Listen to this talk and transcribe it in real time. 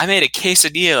I made a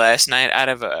quesadilla last night out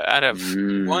of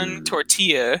one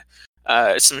tortilla,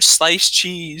 some sliced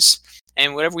cheese,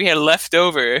 and whatever we had left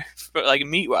over, like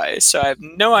meat wise. So I have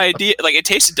no idea. Like, it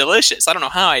tasted delicious. I don't know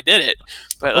how I did it,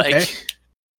 but like,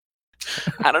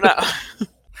 I don't know.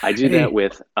 I do that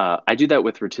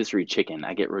with rotisserie chicken.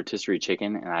 I get rotisserie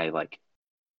chicken and I like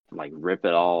rip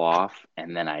it all off,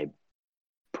 and then I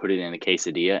put it in a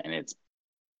quesadilla, and it's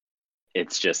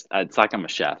like I'm a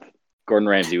chef. Gordon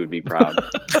Ramsay would be proud.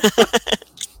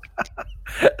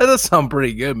 That does sound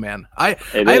pretty good, man. I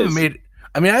haven't made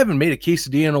a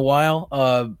quesadilla in a while.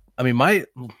 My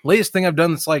latest thing I've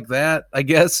done that's like that, I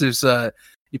guess, is you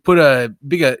put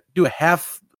do a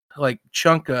half like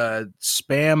chunk of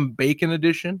Spam bacon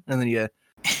edition, and then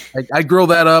I grill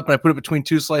that up and I put it between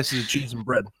 2 slices of cheese and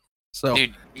bread. So,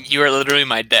 dude, you are literally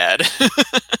my dad.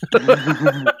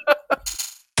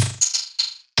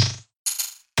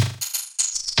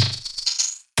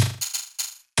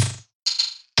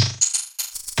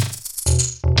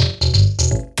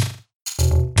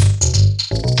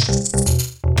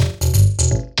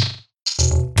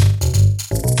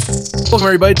 Welcome,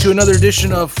 everybody, to another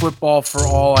edition of Football for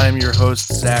All. I am your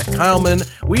host, Zach Heilman.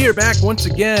 We are back once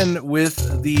again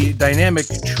with the dynamic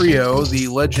trio, the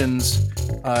legends,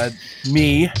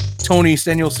 me, Tony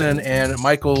Stenulson, and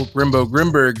Michael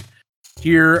Grimberg,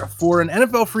 here for an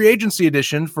NFL free agency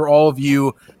edition for all of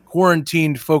you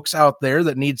quarantined folks out there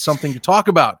that need something to talk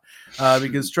about.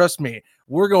 Because trust me,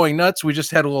 we're going nuts. We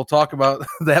just had a little talk about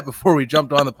that before we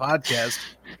jumped on the podcast.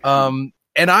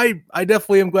 And I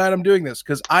definitely am glad I'm doing this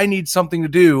because I need something to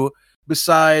do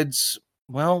besides,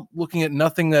 well, looking at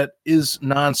nothing that is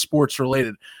non-sports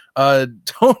related.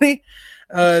 Tony,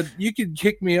 you could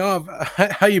kick me off.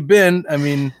 How you been? I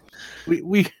mean,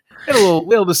 we had a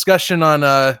little discussion on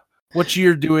what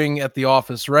you're doing at the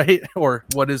office, right? Or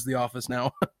what is the office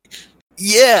now?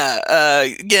 Yeah.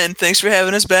 Again, thanks for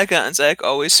having us back on, Zach.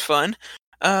 Always fun.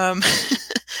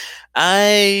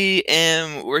 I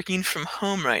am working from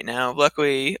home right now.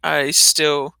 Luckily, I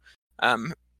still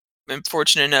am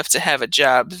fortunate enough to have a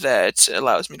job that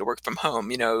allows me to work from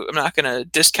home. You know, I'm not going to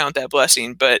discount that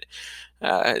blessing, but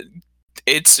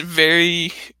it's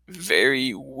very,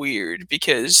 very weird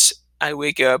because I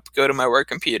wake up, go to my work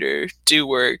computer, do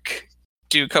work,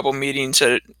 do a couple meetings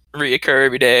that reoccur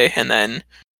every day, and then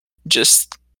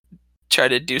just try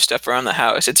to do stuff around the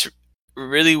house. It's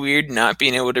really weird not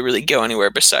being able to really go anywhere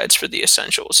besides for the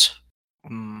essentials.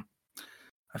 I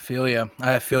feel you.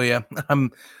 I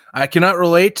cannot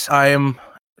relate. I am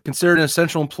considered an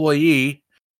essential employee.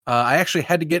 I actually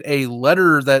had to get a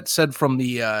letter that said from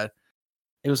the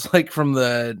it was like from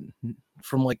the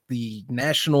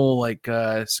national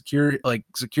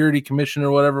security commission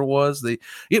or whatever it was. We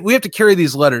have to carry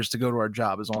these letters to go to our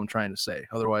job is all I'm trying to say.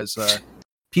 Otherwise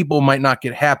people might not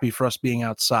get happy for us being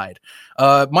outside.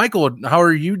 Michael, how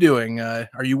are you doing?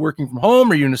 Are you working from home?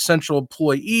 Are you an essential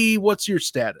employee? What's your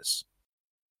status?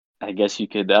 I guess you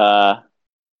could count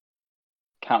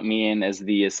me in as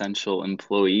the essential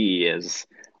employee, as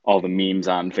all the memes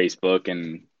on Facebook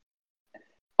and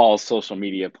all social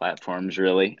media platforms,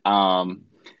 really.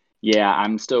 Yeah,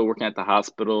 I'm still working at the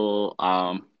hospital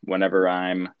whenever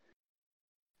I'm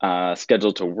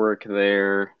scheduled to work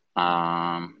there.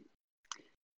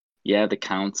 Yeah, the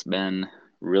count's been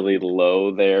really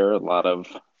low there. A lot of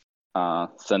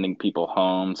sending people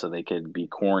home so they could be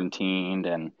quarantined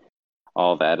and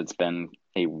all that. It's been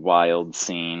a wild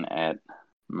scene at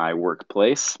my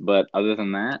workplace. But other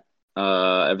than that,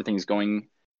 everything's going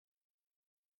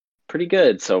pretty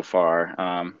good so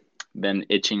far. Been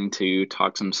itching to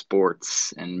talk some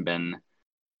sports and been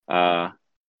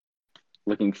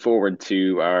looking forward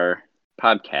to our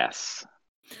podcasts.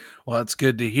 Well, that's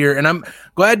good to hear. And I'm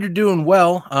glad you're doing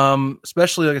well.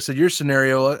 Especially, like I said, your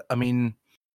scenario, I mean,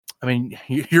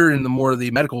 you're in the more of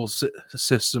the medical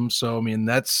system. So, I mean,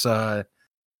 that's a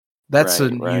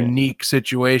unique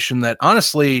situation that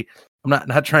honestly, I'm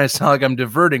not trying to sound like I'm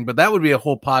diverting, but that would be a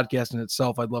whole podcast in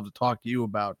itself. I'd love to talk to you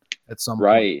about at some point.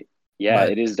 Right. Yeah,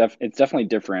 but it's definitely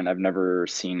different. I've never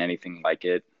seen anything like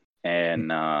it. And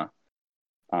shout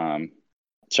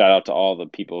out to all the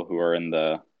people who are in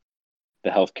the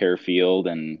healthcare field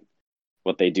and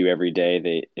what they do every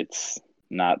day. It's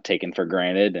not taken for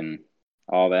granted and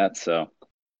all that. So,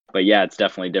 but yeah, it's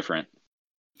definitely different.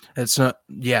 It's not.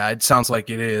 Yeah, it sounds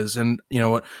like it is. And you know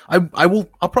what?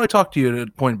 I'll probably talk to you at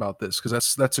a point about this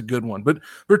because that's a good one. But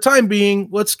for the time being,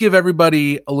 let's give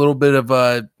everybody a little bit of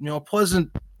a pleasant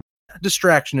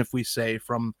distraction, if we say,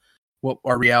 from what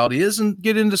our reality is, and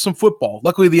get into some football.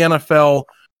 Luckily, the NFL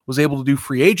was able to do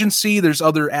free agency. There's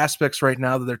other aspects right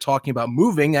now that they're talking about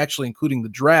moving, actually including the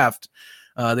draft.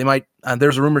 They might.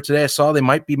 There's a rumor today I saw they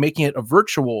might be making it a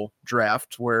virtual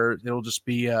draft where it'll just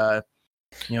be, you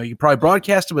can probably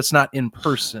broadcast it, but it's not in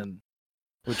person,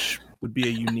 which would be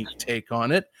a unique take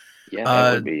on it. Yeah,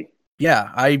 that would be. Yeah,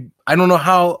 I don't know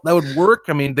how that would work.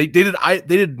 I mean, they did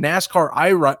NASCAR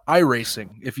iRacing.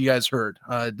 If you guys heard,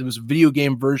 there was a video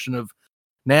game version of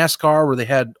NASCAR where they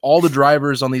had all the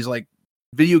drivers on these like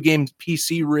video game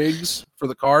PC rigs for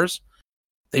the cars.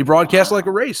 They broadcast like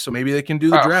a race, so maybe they can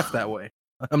do the draft that way.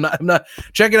 I'm not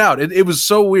check it out. It was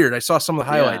so weird. I saw some of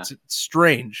the highlights. It's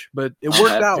strange, but it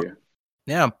worked out.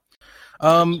 Yeah.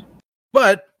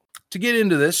 But to get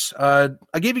into this, I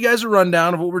gave you guys a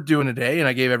rundown of what we're doing today, and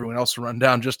I gave everyone else a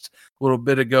rundown just a little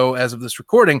bit ago as of this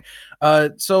recording.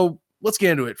 So let's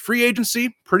get into it. Free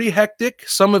agency, pretty hectic.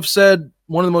 Some have said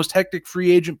one of the most hectic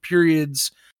free agent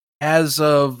periods as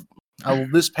of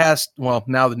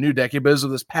now the new decade, but as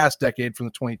of this past decade from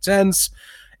the 2010s.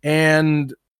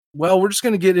 And, well, we're just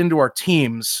going to get into our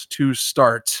teams to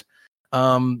start.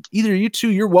 Either you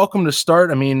two, you're welcome to start.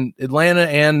 I mean, Atlanta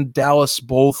and Dallas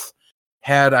both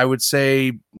had, I would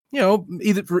say,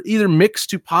 either mixed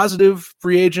to positive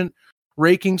free agent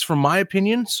rankings from my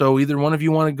opinion. So either one of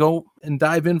you want to go and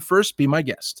dive in first, be my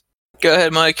guest. Go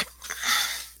ahead, Mike.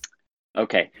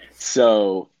 Okay.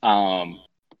 So,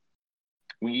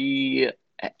 we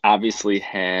obviously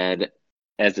had,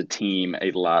 as a team,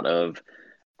 a lot of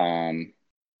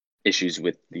issues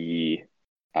with the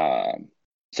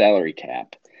salary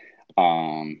cap.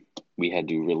 We had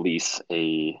to release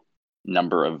a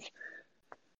number of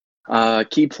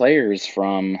key players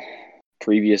from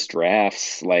previous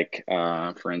drafts, like,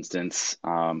 for instance,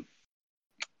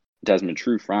 Desmond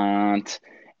Trufant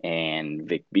and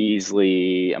Vic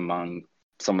Beasley, among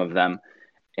some of them,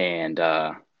 and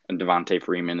Devontae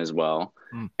Freeman as well.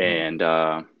 Mm-hmm. And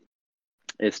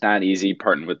it's not easy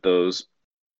parting with those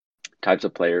types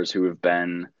of players who have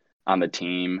been on the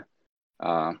team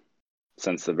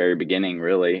since the very beginning,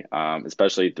 really,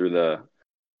 especially through the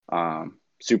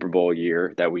Super Bowl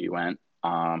year that we went.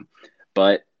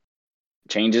 But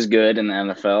change is good in the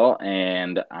NFL,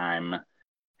 and I'm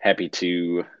happy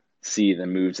to see the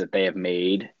moves that they have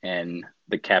made and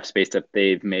the cap space that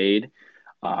they've made.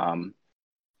 One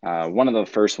of the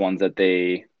first ones that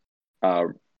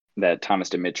that Thomas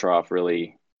Dimitroff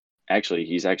really,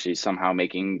 he's actually somehow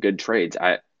making good trades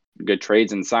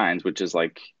and signs, which is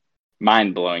like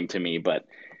mind blowing to me, but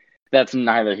that's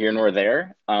neither here nor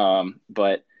there.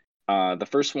 But the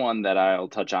first one that I'll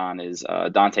touch on is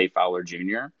Dante Fowler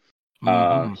Jr.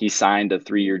 Mm-hmm. He signed a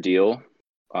 3-year deal,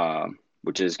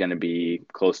 which is going to be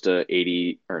close to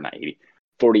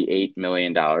 $48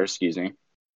 million, excuse me.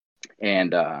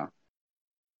 And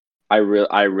I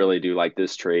really do like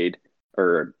this trade,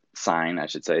 or sign, I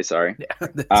should say. Sorry.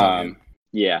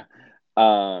 Yeah.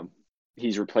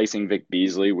 He's replacing Vic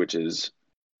Beasley, which is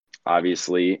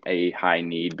obviously a high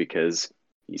need because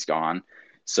he's gone.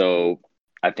 So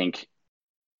I think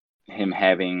him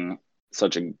having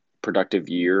such a productive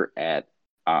year at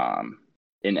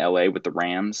in LA with the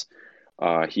Rams,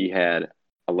 he had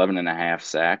 11.5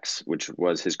 sacks, which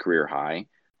was his career high,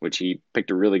 which he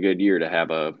picked a really good year to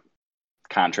have a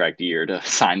contract year to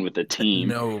sign with the team.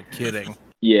 No kidding.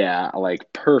 Yeah,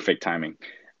 like perfect timing.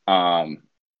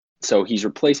 So he's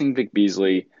replacing Vic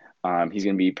Beasley. He's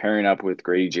going to be pairing up with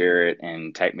Grady Jarrett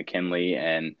and Takk McKinley,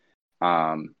 and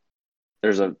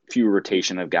there's a few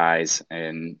rotation of guys,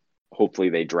 and hopefully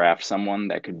they draft someone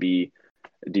that could be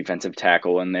a defensive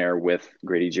tackle in there with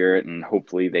Grady Jarrett, and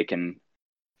hopefully they can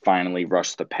finally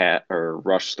rush the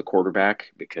quarterback,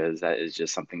 because that is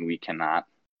just something we cannot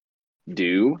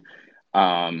do.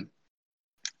 I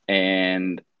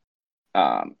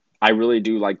really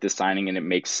do like this signing, and it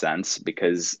makes sense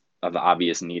because of the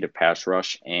obvious need of pass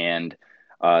rush and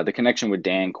the connection with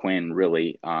Dan Quinn.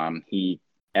 Really, he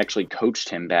actually coached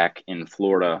him back in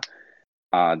Florida,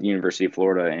 the University of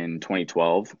Florida, in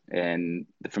 2012, and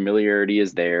the familiarity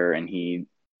is there, and he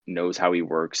knows how he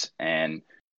works. And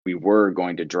we were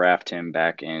going to draft him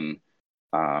back in,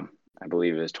 I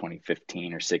believe it was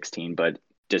 2015 or 16, but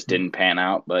just didn't pan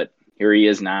out. But here he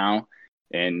is now,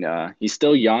 and he's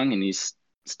still young, and he's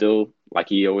still, like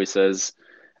he always says,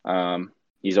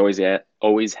 he's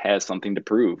always has something to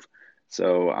prove.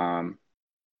 So,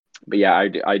 but yeah,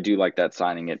 I do like that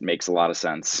signing. It makes a lot of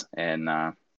sense. And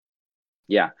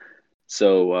yeah,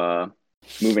 so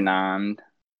moving on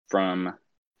from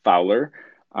Fowler,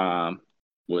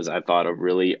 was, I thought, a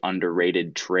really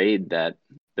underrated trade that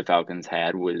the Falcons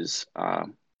had was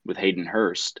with Hayden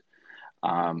Hurst.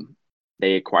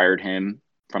 They acquired him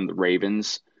from the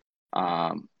Ravens,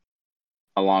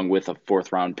 along with a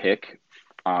 4th round pick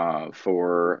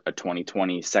for a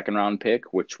 2020 2nd round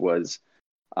pick, which was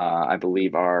I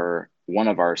believe one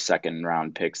of our second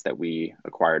round picks that we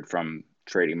acquired from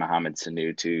trading Mohamed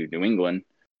Sanu to New England,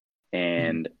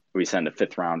 and we sent a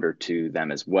 5th rounder to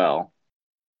them as well.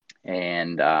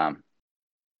 And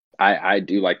I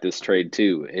do like this trade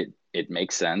too. It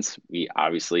makes sense. We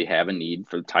obviously have a need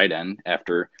for the tight end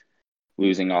after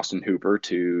losing Austin Hooper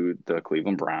to the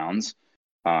Cleveland Browns.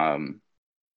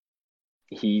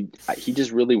 He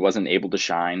just really wasn't able to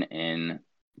shine in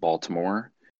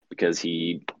Baltimore because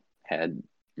he had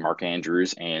Mark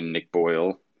Andrews and Nick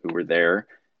Boyle who were there,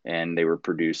 and they were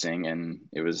producing, and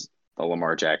it was the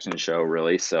Lamar Jackson show,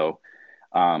 really. So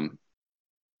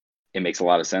it makes a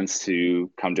lot of sense to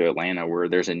come to Atlanta where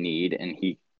there's a need, and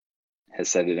he has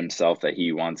said it himself that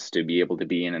he wants to be able to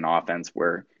be in an offense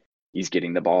where he's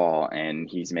getting the ball and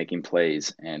he's making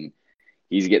plays, and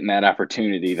he's getting that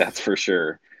opportunity, that's for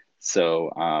sure.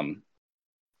 So,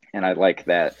 and I like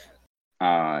that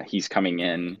he's coming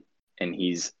in, and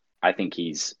I think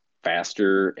he's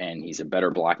faster and he's a better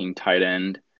blocking tight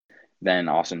end than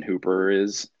Austin Hooper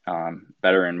is,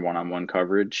 better in one-on-one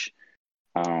coverage.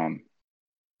 And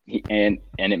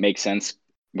it makes sense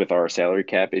with our salary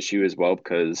cap issue as well,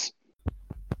 because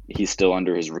he's still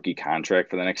under his rookie contract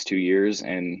for the next 2 years,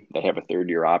 and they have a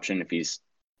 3rd-year option if he's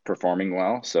performing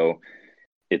well. So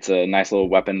it's a nice little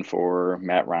weapon for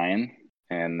Matt Ryan,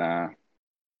 and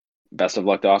best of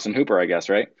luck to Austin Hooper, I guess,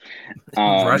 right?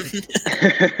 Right.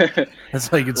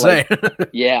 That's all you can say.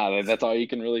 Yeah, that's all you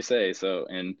can really say. So,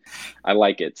 and I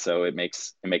like it. So it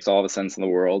makes all the sense in the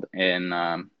world.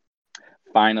 And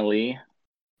finally,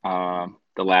 the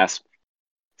last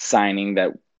signing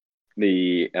that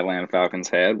the Atlanta Falcons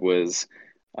had was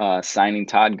signing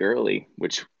Todd Gurley,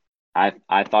 which I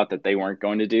thought that they weren't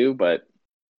going to do, but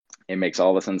it makes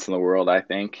all the sense in the world, I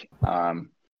think.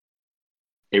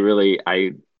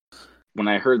 When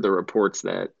I heard the reports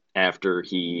that after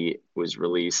he was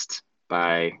released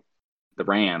by the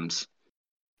Rams,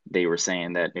 they were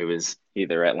saying that it was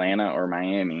either Atlanta or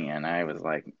Miami, and I was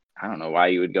like, I don't know why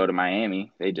you would go to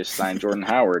Miami. They just signed Jordan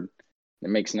Howard. It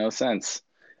makes no sense.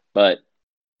 But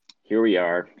here we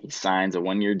are. He signs a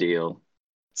 1-year deal,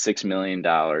 $6 million.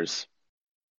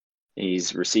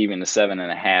 He's receiving the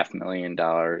 $7.5 million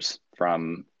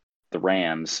from the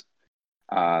Rams.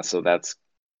 So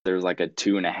there's like a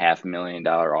 $2.5 million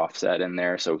offset in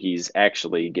there. So he's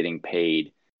actually getting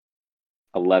paid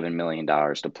 $11 million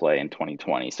to play in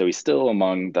 2020. So he's still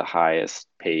among the highest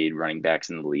paid running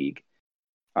backs in the league.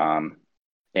 And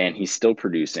he's still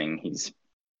producing.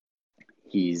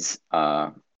 He's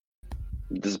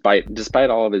despite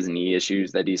all of his knee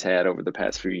issues that he's had over the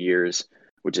past few years,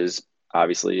 which is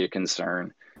obviously a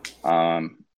concern.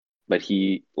 But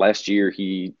last year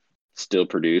he still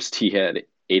produced. He had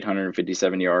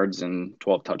 857 yards and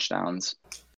 12 touchdowns.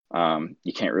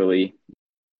 You can't really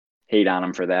hate on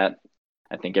him for that.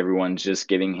 I think everyone's just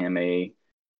giving him a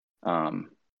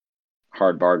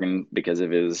hard bargain because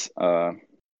of his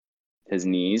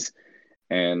knees,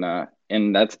 and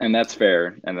that's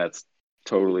fair, and that's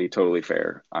totally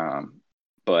fair.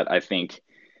 But I think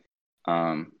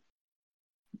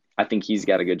he's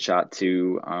got a good shot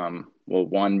to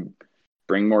one,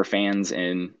 bring more fans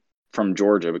in from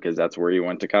Georgia, because that's where he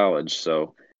went to college.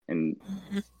 So, and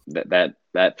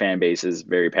that fan base is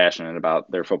very passionate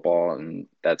about their football, and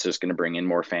that's just going to bring in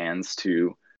more fans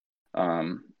to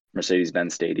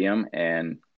Mercedes-Benz Stadium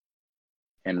and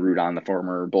root on the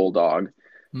former Bulldog.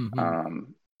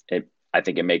 I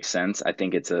think it makes sense. I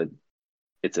think it's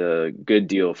a good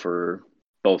deal for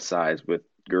both sides, with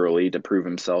Gurley to prove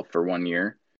himself for 1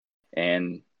 year,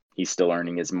 and he's still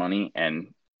earning his money,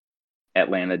 and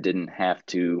Atlanta didn't have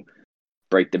to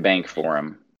break the bank for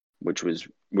him, which was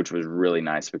really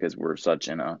nice, because we're such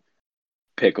in a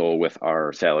pickle with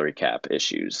our salary cap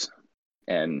issues.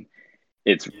 And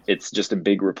it's just a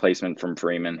big replacement from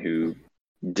Freeman, who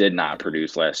did not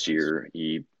produce last year.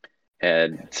 He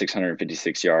had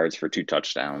 656 yards for 2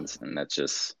 touchdowns, and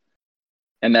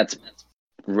that's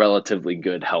relatively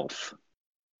good health.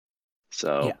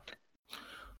 So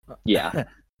yeah.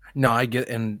 No, I get,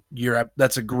 and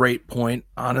that's a great point,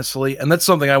 honestly. And that's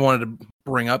something I wanted to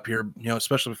bring up here,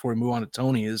 especially before we move on to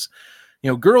Tony, is,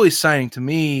 Gurley's signing to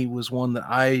me was one that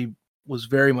I was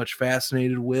very much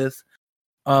fascinated with,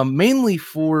 mainly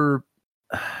for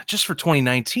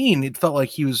 2019. It felt like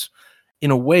he was,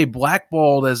 in a way,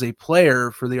 blackballed as a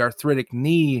player for the arthritic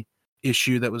knee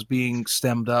issue that was being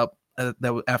stemmed up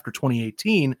after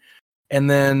 2018. And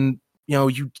then,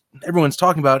 everyone's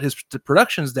talking about the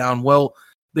production's down. Well,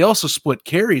 they also split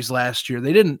carries last year.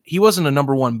 He wasn't a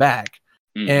number one back.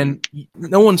 Mm-hmm. And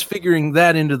no one's figuring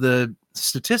that into the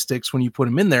statistics when you put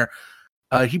him in there.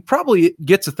 He probably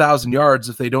gets 1,000 yards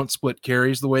if they don't split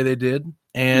carries the way they did.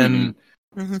 And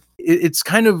it's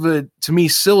kind of, to me,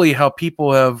 silly how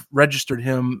people have registered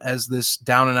him as this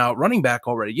down and out running back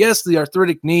already. Yes, the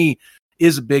arthritic knee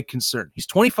is a big concern. He's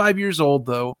 25 years old,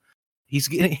 though. He's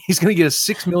going to get a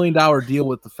 $6 million deal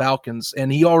with the Falcons,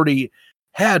 and he already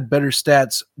had better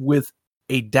stats with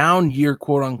a down year,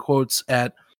 quote unquote,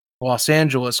 at Los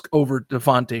Angeles over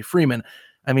Devontae Freeman.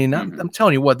 I mean, I'm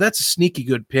telling you what, that's a sneaky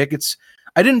good pick.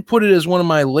 I didn't put it as one of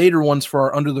my later ones for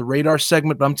our Under the Radar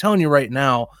segment, but I'm telling you right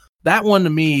now, that one to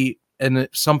me, and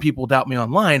some people doubt me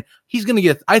online,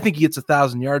 I think he gets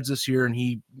 1,000 yards this year and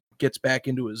he gets back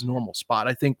into his normal spot.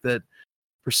 I think that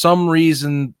for some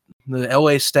reason, the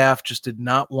LA staff just did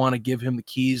not want to give him the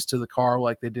keys to the car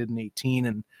like they did in 18.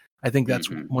 And I think that's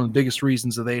one of the biggest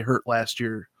reasons that they hurt last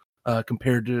year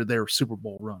compared to their Super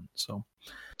Bowl run. So,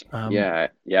 yeah,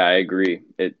 I agree.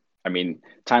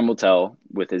 Time will tell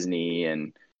with his knee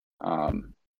and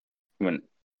when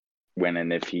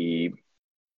and if he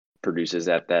produces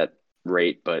at that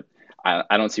rate, but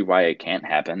I don't see why it can't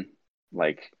happen.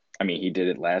 He did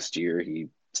it last year. He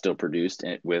still produced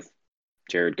it with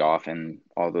Jared Goff and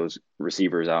all those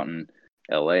receivers out in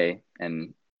LA,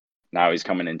 and now he's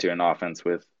coming into an offense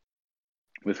with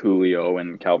Julio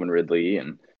and Calvin Ridley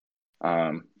and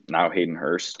now Hayden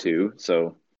Hurst too.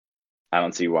 So I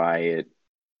don't see why it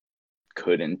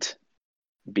couldn't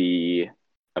be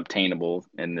obtainable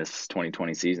in this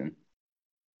 2020 season.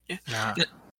 Yeah.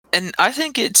 And I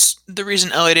think it's the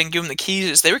reason LA didn't give him the keys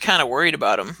is they were kind of worried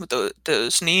about him with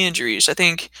those knee injuries. I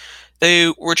think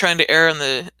they were trying to err on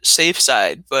the safe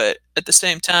side, but at the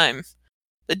same time,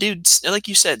 the dude's, like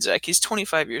you said, Zach, he's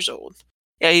 25 years old.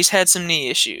 Yeah, he's had some knee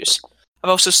issues. I've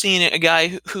also seen a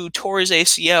guy who tore his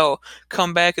ACL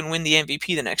come back and win the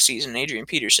MVP the next season, Adrian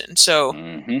Peterson. So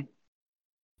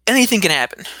anything can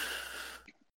happen.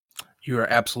 You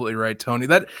are absolutely right, Tony.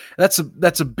 That's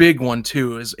a big one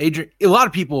too. Is Adrian? A lot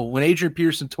of people, when Adrian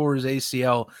Peterson tore his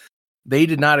ACL, they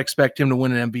did not expect him to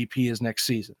win an MVP his next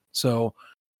season. So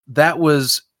that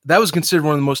was considered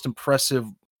one of the most impressive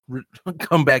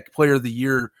comeback player of the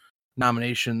year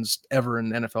nominations ever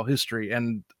in NFL history.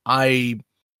 And I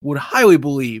would highly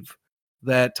believe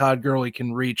that Todd Gurley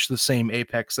can reach the same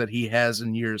apex that he has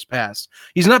in years past.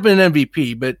 He's not been an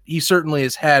MVP, but he certainly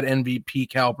has had MVP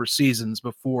caliber seasons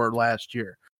before last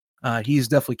year. He's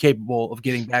definitely capable of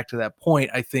getting back to that point,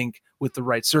 I think, with the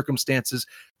right circumstances.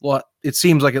 Well, it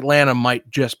seems like Atlanta might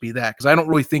just be that, because I don't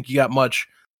really think you got much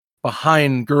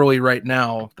behind Gurley right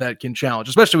now that can challenge,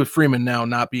 especially with Freeman now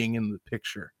not being in the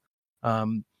picture,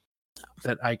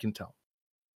 that I can tell.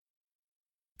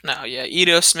 No, yeah,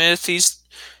 Ito Smith, he's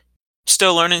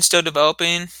still learning, still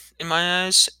developing in my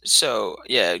eyes. So,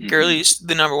 yeah, Gurley's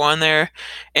the number one there.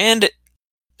 And,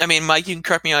 I mean, Mike, you can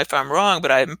correct me if I'm wrong,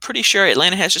 but I'm pretty sure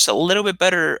Atlanta has just a little bit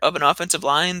better of an offensive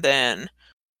line than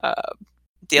the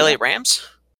LA Rams.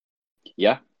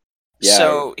 Yeah.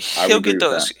 So he'll get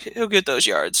those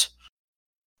yards.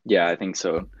 Yeah, I think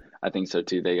so.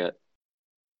 Too. They got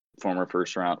former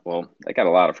first round. Well, they got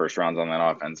a lot of first rounds on that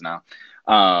offense now.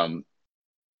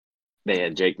 They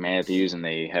had Jake Matthews, and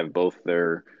they have both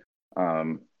their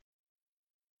they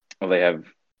have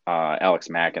Alex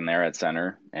Mack in there at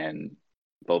center, and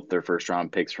both their first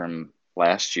round picks from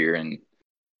last year, and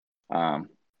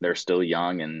they're still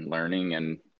young and learning.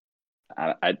 And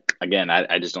I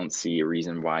just don't see a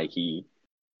reason why he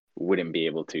wouldn't be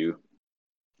able to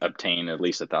obtain at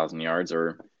least 1,000 yards,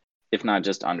 or if not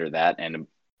just under that, and a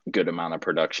good amount of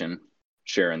production,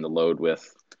 sharing the load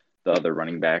with the other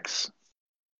running backs.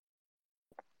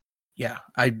 Yeah,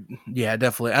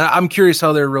 definitely. I'm curious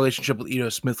how their relationship with Ito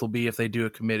Smith will be if they do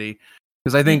a committee,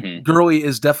 because I think Gurley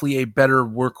is definitely a better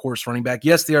workhorse running back.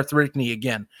 Yes, the arthritic knee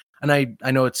again, and I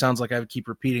know it sounds like I would keep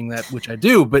repeating that, which I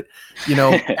do, but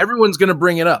everyone's going to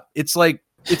bring it up. It's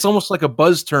almost like a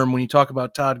buzz term when you talk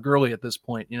about Todd Gurley at this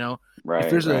point. Right.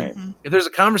 If there's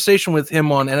a conversation with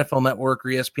him on NFL Network or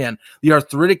ESPN, the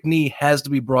arthritic knee has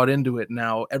to be brought into it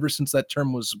now. Ever since that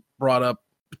term was brought up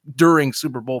during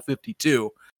Super Bowl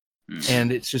 52.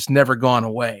 And it's just never gone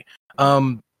away.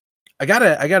 I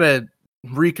gotta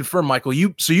reconfirm, Michael.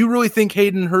 You really think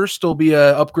Hayden Hurst will be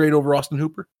an upgrade over Austin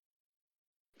Hooper?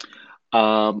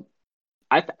 I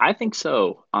think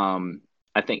so.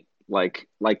 I think like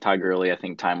Todd Gurley, I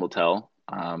think time will tell.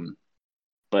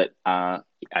 But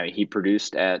he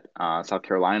produced at South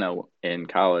Carolina in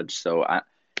college,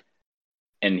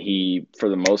 and he, for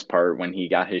the most part, when he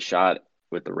got his shot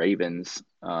with the Ravens,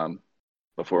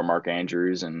 before Mark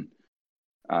Andrews and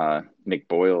Nick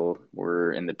Boyle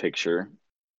were in the picture,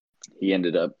 he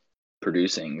ended up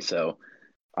producing. So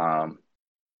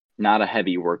not a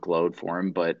heavy workload for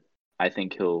him, but I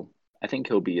think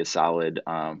he'll be a solid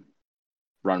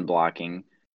run blocking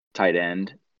tight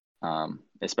end,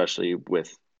 especially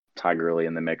with Ty Gurley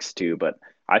in the mix too. But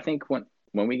I think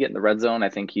when we get in the red zone, I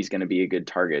think he's going to be a good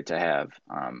target to have.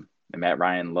 And Matt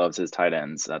Ryan loves his tight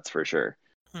ends, that's for sure.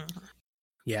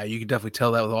 Yeah, you can definitely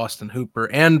tell that with Austin Hooper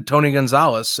and Tony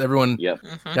Gonzalez. Everyone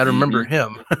got to remember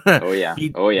him. Oh yeah.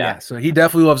 Yeah. So he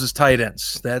definitely loves his tight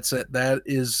ends. That's it. That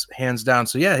is hands down.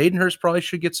 So yeah, Hayden Hurst probably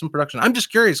should get some production. I'm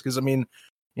just curious because I mean,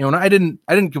 and I didn't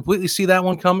completely see that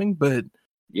one coming, but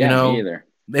me either.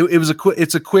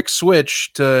 It's a quick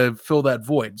switch to fill that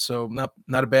void. So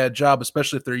not a bad job,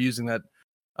 especially if they're using that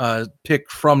pick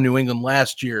from New England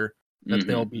last year that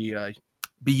they'll be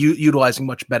utilizing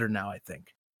much better now, I think.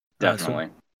 Definitely.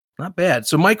 So not bad.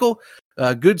 So Michael,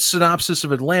 good synopsis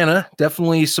of Atlanta.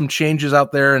 Definitely some changes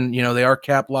out there, and they are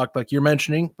cap locked like you're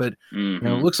mentioning, but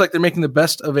it looks like they're making the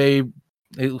best of a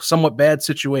somewhat bad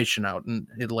situation out in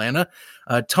Atlanta.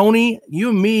 Tony, you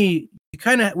and me,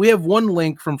 we have one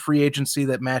link from free agency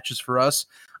that matches for us.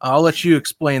 I'll let you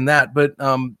explain that, but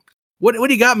what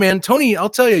do you got, man? Tony, I'll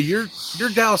tell you, your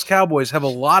Dallas Cowboys have a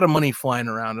lot of money flying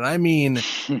around, and I mean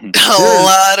a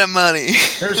lot of money.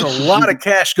 There's a lot of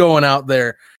cash going out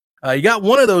there. You got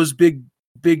one of those big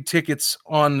tickets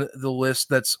on the list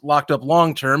that's locked up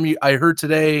long term. I heard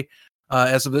today,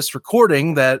 as of this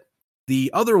recording, that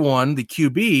the other one, the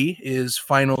QB, is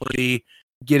finally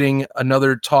getting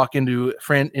another talk into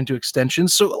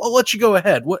extensions. So I'll let you go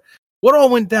ahead. What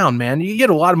all went down, man? You get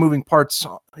a lot of moving parts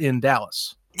in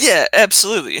Dallas. Yeah,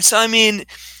 absolutely. So, I mean,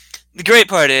 the great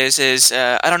part is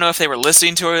I don't know if they were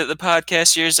listening to the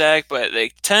podcast here, Zach, but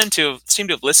they seem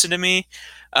to have listened to me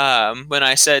when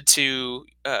I said to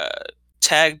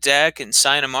tag Dak and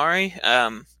sign Amari.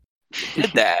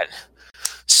 Did that.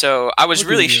 So I was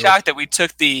really shocked that we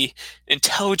took the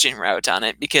intelligent route on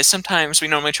it, because sometimes we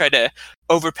normally try to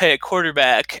overpay a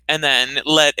quarterback and then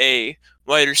let a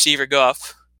wide receiver go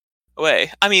off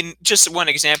away. I mean, just one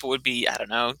example would be, I don't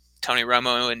know, Tony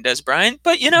Romo and Des Bryant,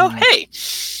 but hey,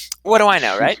 what do I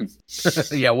know, right?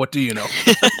 Yeah, what do you know?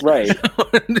 Right.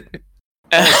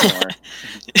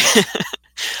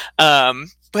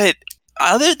 But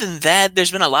other than that, there's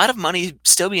been a lot of money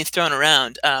still being thrown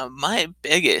around. My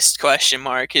biggest question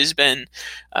mark has been,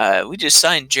 we just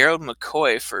signed Gerald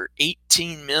McCoy for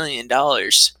 $18 million,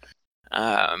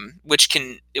 which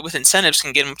with incentives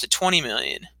can get him up to $20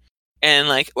 million. And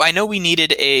I know we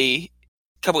needed a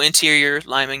couple interior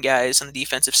lineman guys on the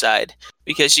defensive side,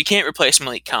 because you can't replace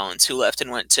Malik Collins, who left and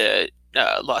went to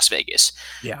Las Vegas.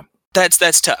 Yeah,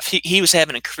 that's tough. He was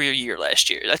having a career year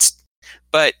last year.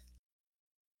 But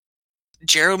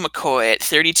Gerald McCoy at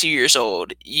 32 years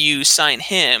old, you sign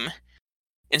him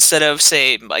instead of,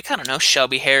 say, I don't know,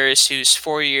 Shelby Harris, who's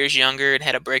 4 years younger and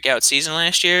had a breakout season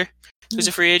last year, who's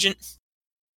a free agent.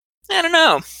 I don't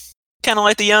know. Kind of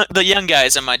like the young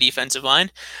guys on my defensive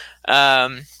line.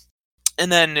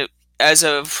 And then, as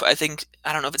of, I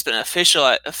don't know if it's been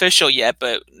official yet,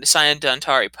 but signed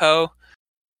Dontari Poe.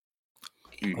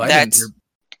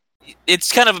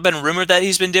 It's kind of been rumored that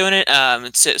he's been doing it.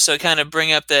 So kind of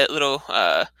bring up that little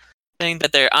thing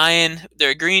that they're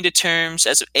agreeing to terms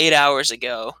as of 8 hours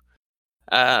ago.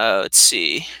 Let's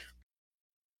see.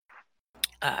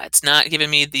 It's not giving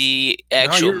me the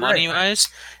actual money wise.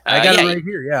 I got it right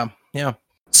here. Yeah.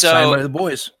 So signed by the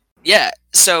boys. Yeah,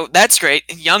 so that's great.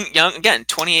 Young again,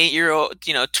 28-year-old.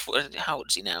 How old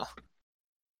is he now?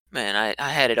 Man, I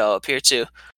had it all up here too.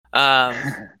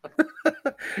 Yeah,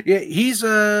 he's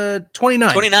 29.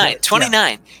 29.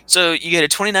 Yeah. So you get a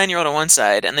 29-year-old on one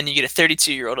side, and then you get a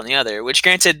 32-year-old on the other. Which,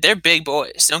 granted, they're big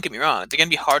boys. Don't get me wrong; they're gonna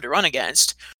be hard to run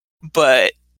against.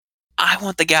 But I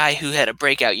want the guy who had a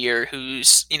breakout year,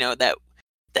 who's that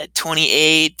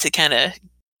 28 to kind of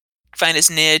find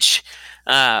his niche.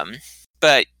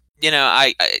 But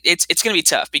it's going to be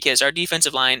tough, because our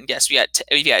defensive line, yes,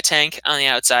 we've got Tank on the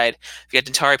outside, we've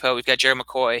got Dontari Poe, we've got Jerry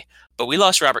McCoy, but we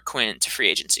lost Robert Quinn to free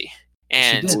agency.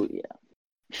 And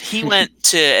he went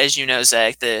to, as you know,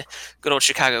 Zach, the good old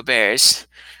Chicago Bears.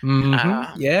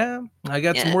 Yeah, I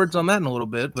got some words on that in a little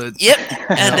bit, but yep.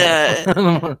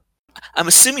 And I'm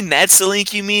assuming that's the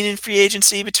link you mean in free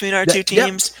agency between our two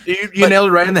teams. Yep. You nailed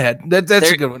it right in the head. That's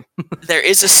a good one. There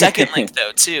is a second link,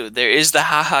 though, too. There is the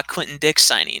Quentin Dix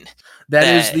signing. That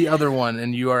is the other one,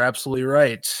 and you are absolutely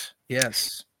right.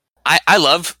 Yes. I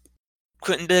love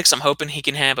Quentin Dix. I'm hoping he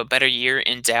can have a better year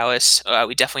in Dallas.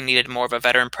 We definitely needed more of a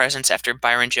veteran presence after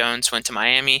Byron Jones went to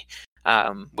Miami,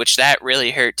 which that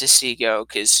really hurt to see go,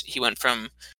 because he went from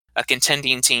a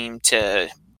contending team to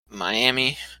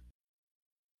Miami.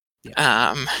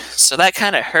 So that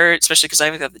kind of hurt, especially because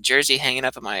I've got the jersey hanging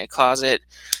up in my closet.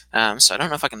 So I don't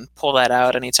know if I can pull that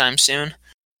out anytime soon.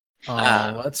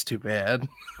 That's too bad.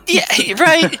 Yeah,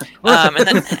 right. And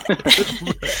then,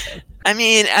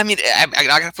 I'm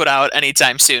not gonna put out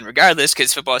anytime soon, regardless,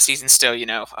 because football season's still,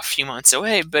 a few months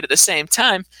away. But at the same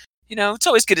time, it's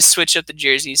always good to switch up the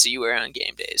jerseys that you wear on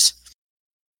game days.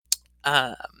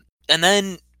 And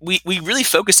then we really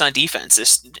focused on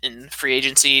defense in free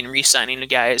agency and re-signing the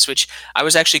guys, which I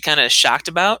was actually kind of shocked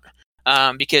about.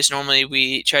 Because normally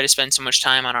we try to spend so much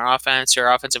time on our offense or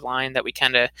our offensive line that we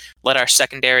kind of let our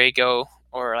secondary go,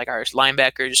 or like our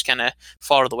linebacker just kind of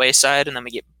fall to the wayside, and then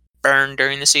we get burned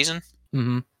during the season.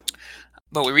 Mm-hmm.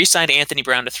 But we re-signed Anthony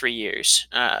Brown to 3 years.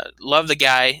 Love the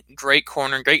guy. Great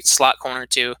corner, great slot corner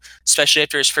too. Especially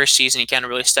after his first season, he kind of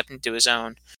really stepped into his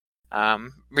own.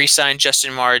 Re-signed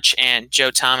Justin March and Joe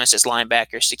Thomas as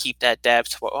linebackers to keep that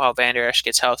depth while Van Der Esch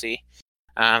gets healthy.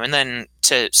 And then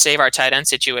to save our tight end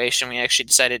situation, we actually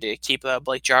decided to keep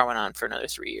Blake Jarwin on for another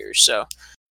 3 years. So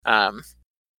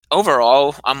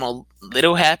overall, I'm a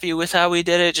little happy with how we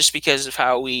did it, just because of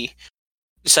how we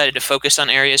decided to focus on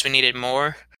areas we needed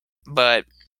more. But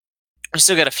we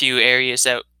still got a few areas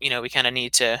that we kind of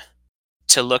need to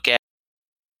look at.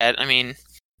 I mean,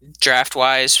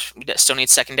 draft-wise, we still need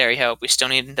secondary help. We still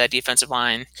need that defensive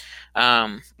line.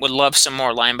 Would love some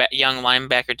more young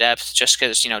linebacker depth, just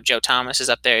because Joe Thomas is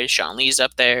up there, Sean Lee's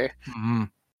up there. Mm-hmm.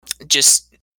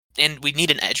 And we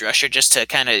need an edge rusher just to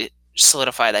kind of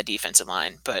solidify that defensive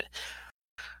line. But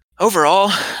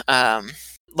overall,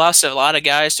 lost a lot of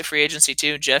guys to free agency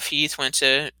too. Jeff Heath went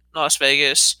to Las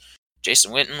Vegas.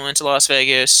 Jason Witten went to Las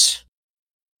Vegas.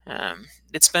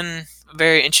 It's been a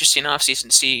very interesting offseason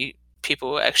to see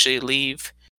people actually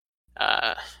leave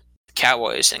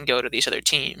Cowboys and go to these other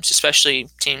teams, especially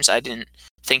teams I didn't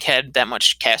think had that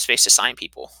much cap space to sign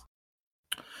people.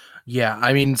 Yeah,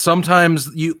 I mean, sometimes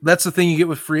that's the thing you get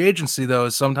with free agency, though,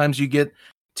 is sometimes you get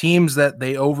teams that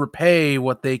they overpay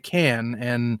what they can.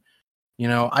 And,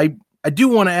 I do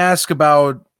want to ask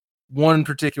about one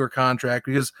particular contract,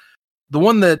 because the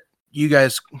one that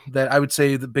I would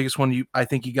say the biggest one I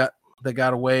think you got that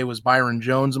got away was Byron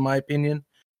Jones, in my opinion.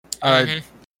 Mm-hmm.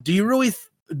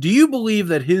 Do you believe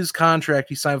that his contract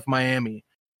he signed with Miami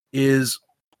is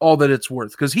all that it's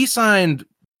worth? Because he signed,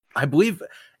 I believe,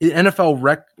 an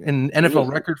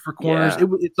NFL record for corners. Yeah.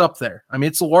 It's up there. I mean,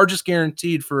 it's the largest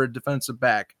guaranteed for a defensive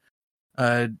back,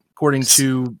 according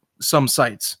to some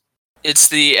sites.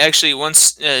 It's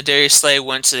once Darius Slay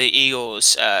went to the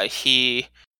Eagles,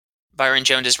 Byron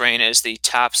Jones's reign as the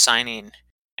top signing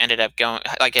ended up going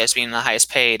as being the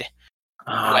highest paid.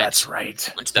 That's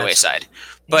right. Went to the wayside,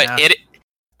 but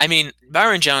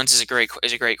Byron Jones is a great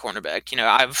cornerback.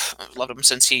 I've loved him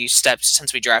since we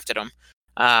drafted him.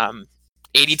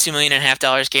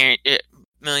 $82.5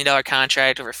 million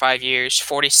contract over 5 years,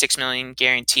 $46 million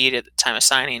guaranteed at the time of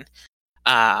signing.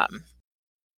 I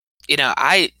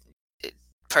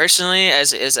personally,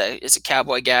 as a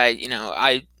Cowboy guy,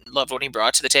 I loved what he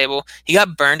brought to the table. He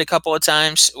got burned a couple of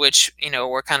times, which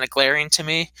were kind of glaring to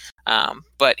me.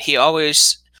 But he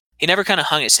never kind of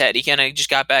hung his head. He kind of just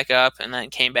got back up and then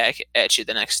came back at you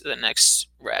the next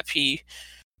rep. He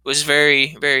was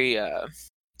very, very.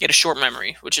 He had a short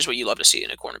memory, which is what you love to see in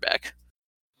a cornerback.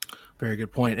 Very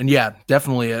good point. And yeah,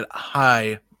 definitely a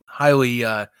highly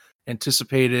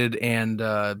anticipated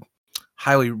and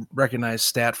highly recognized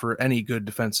stat for any good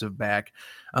defensive back.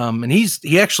 And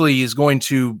he actually is going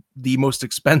to the most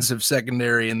expensive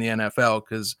secondary in the NFL,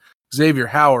 because Xavier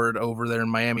Howard over there in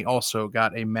Miami also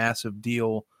got a massive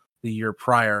deal the year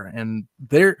prior. And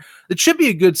it should be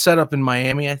a good setup in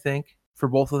Miami, I think, for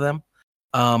both of them.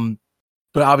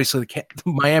 But obviously,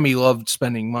 Miami loved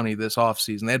spending money this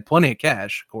offseason. They had plenty of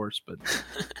cash, of course, but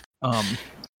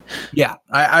yeah,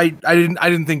 I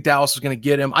didn't think Dallas was going to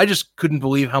get him. I just couldn't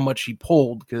believe how much he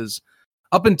pulled, because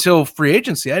up until free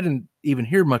agency, I didn't even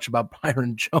hear much about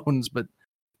Byron Jones. But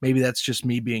maybe that's just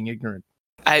me being ignorant.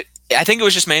 I think it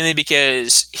was just mainly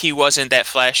because he wasn't that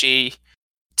flashy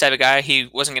type of guy. He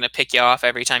wasn't going to pick you off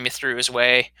every time you threw his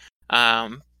way. I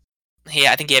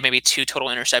think he had maybe 2 total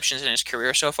interceptions in his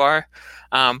career so far.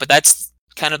 But that's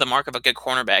kind of the mark of a good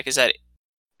cornerback, is that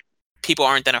people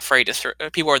are then afraid to throw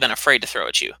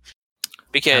at you.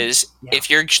 Because if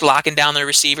you're locking down the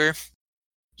receiver,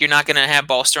 you're not going to have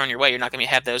balls thrown your way. You're not going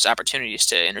to have those opportunities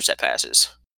to intercept passes.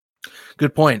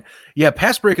 Good point. Yeah,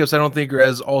 pass breakups I don't think are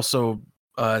as also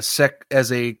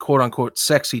as a quote-unquote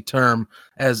sexy term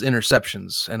as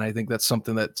interceptions. And I think that's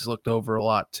something that's looked over a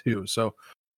lot too. So,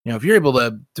 if you're able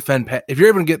to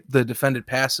get the defended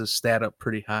passes stat up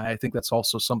pretty high, I think that's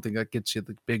also something that gets you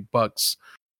the big bucks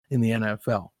in the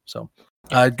NFL. So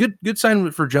Good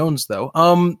sign for Jones though.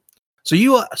 So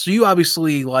you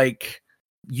obviously like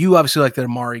that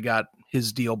Amari got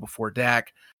his deal before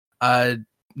Dak.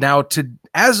 Now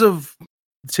as of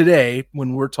today,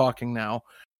 when we're talking now,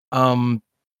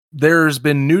 there's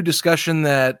been new discussion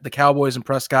that the Cowboys and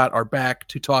Prescott are back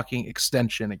to talking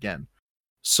extension again.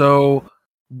 So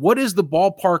what is the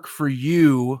ballpark for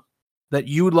you that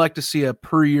you would like to see a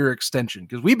per year extension?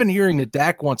 Because we've been hearing that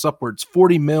Dak wants upwards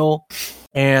 40 mil,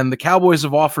 and the Cowboys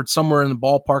have offered somewhere in the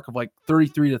ballpark of like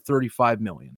 33 to 35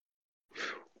 million.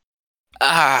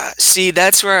 See,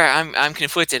 that's where I'm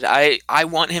conflicted. I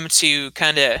want him to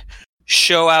kind of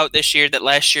show out this year that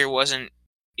last year wasn't,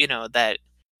 that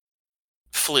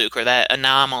fluke or that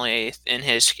anomaly in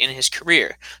his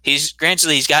career. He's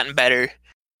gotten better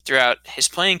throughout his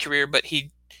playing career, but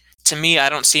to me, I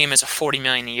don't see him as a $40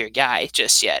 million a year guy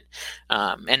just yet.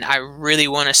 And I really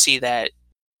want to see that,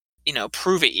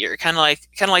 prove it year, kind of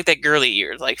like that Gurley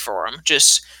year, like for him.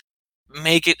 Just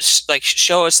make it like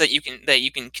show us that you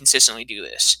can consistently do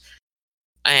this.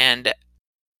 And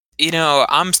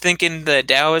I'm thinking the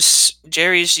Dallas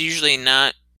Jerry's usually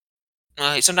not.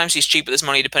 Sometimes he's cheap with his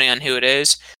money depending on who it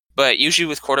is, but usually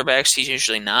with quarterbacks he's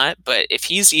usually not. But if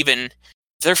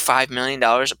they're $5 million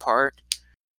apart,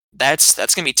 that's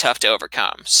gonna be tough to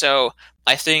overcome. So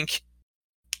I think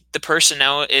the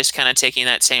personnel is kind of taking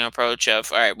that same approach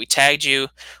of, all right, we tagged you,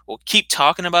 we'll keep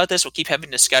talking about this, we'll keep having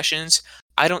discussions.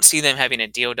 I don't see them having a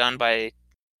deal done by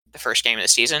the first game of the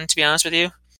season, to be honest with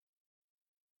you.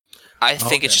 I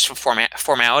think it's just for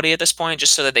formality at this point,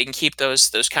 just so that they can keep those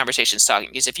conversations talking.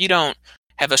 Because if you don't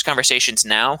have those conversations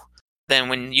now, then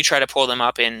when you try to pull them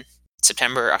up in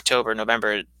September, October,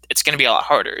 November, it's going to be a lot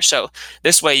harder. So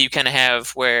this way you kind of have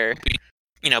where,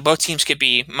 both teams could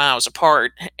be miles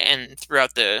apart, and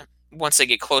once they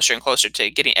get closer and closer to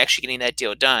getting that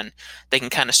deal done, they can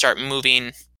kind of start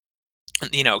moving,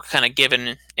 kind of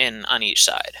giving in on each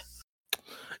side.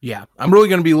 Yeah, I'm really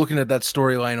going to be looking at that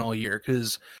storyline all year,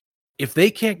 because if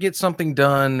they can't get something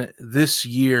done this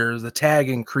year, the tag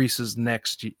increases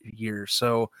next year.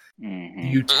 So do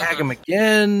you tag him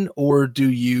again, or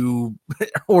do you,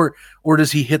 or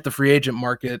does he hit the free agent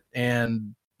market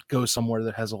and go somewhere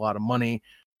that has a lot of money?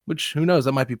 Which, who knows,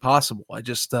 that might be possible. I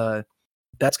just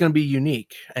that's going to be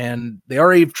unique, and they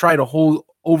already have tried a whole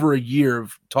over a year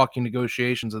of talking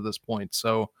negotiations at this point.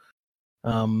 So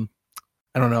I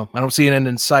don't know. I don't see an end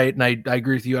in sight, and I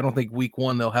agree with you. I don't think week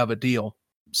one they'll have a deal.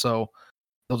 So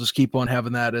they'll just keep on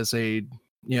having that as a,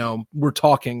 we're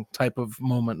talking type of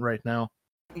moment right now.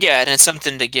 Yeah, and it's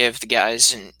something to give the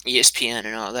guys and ESPN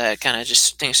and all that, kind of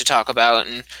just things to talk about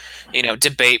and,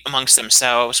 debate amongst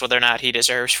themselves whether or not he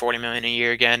deserves $40 million a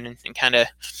year again, and kind of,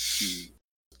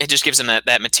 it just gives them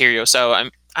that material. So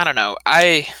I don't know.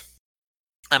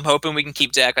 I'm hoping we can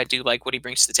keep Dak. I do like what he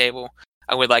brings to the table.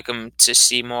 I would like him to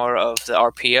see more of the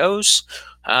RPOs,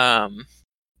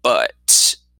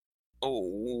 but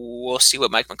we'll see what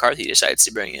Mike McCarthy decides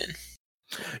to bring in.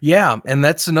 Yeah, and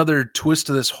that's another twist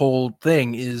to this whole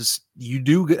thing is you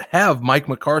do have Mike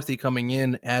McCarthy coming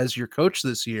in as your coach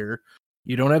this year.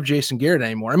 You don't have Jason Garrett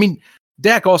anymore. I mean,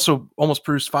 Dak also almost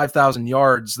produced 5,000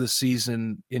 yards this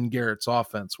season in Garrett's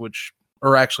offense,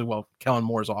 Kellen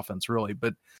Moore's offense, really.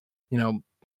 But,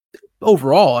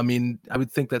 overall, I mean, I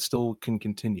would think that still can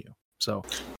continue. So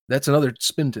that's another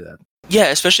spin to that. Yeah,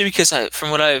 especially because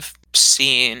from what I've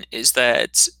seen is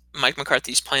that Mike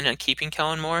McCarthy's planning on keeping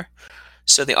Kellen Moore,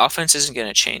 so the offense isn't going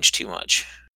to change too much.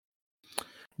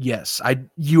 Yes, I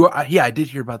did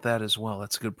hear about that as well.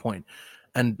 That's a good point.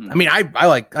 And I mean,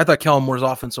 I thought Kellen Moore's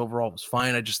offense overall was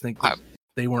fine. I just think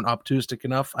they weren't opportunistic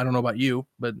enough. I don't know about you,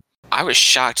 but I was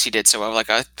shocked he did so well.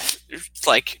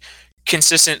 Like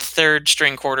consistent third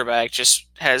string quarterback just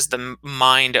has the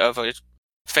mind of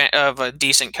a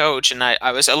decent coach, and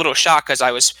I was a little shocked because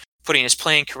I was putting his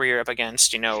playing career up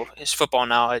against his football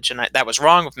knowledge, and that was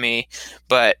wrong with me.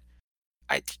 But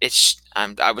I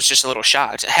was just a little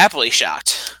shocked, happily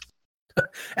shocked.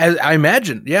 As I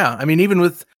imagine, yeah. I mean, even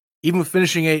with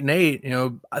finishing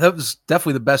 8-8, that was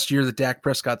definitely the best year that Dak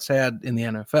Prescott's had in the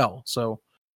NFL. So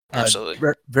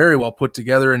absolutely, very well put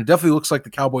together, and it definitely looks like the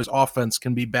Cowboys' offense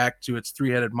can be back to its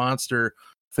three-headed monster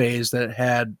phase that it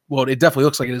had. Well, it definitely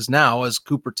looks like it is now as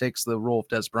Cooper takes the role of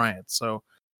Des Bryant. So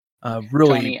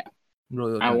really, Tony,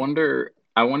 really. I wonder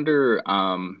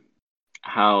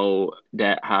how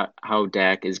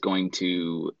Dak is going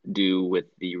to do with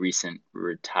the recent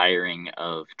retiring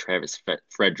of Travis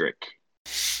Frederick.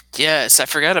 Yes, I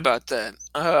forgot about that.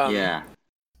 Yeah,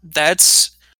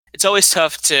 that's it's always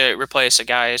tough to replace a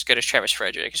guy as good as Travis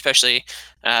Frederick, especially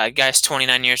guy's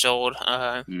 29 years old.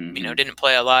 Didn't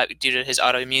play a lot due to his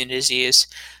autoimmune disease.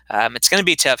 It's going to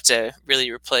be tough to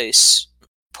really replace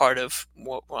part of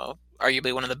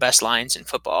arguably one of the best lines in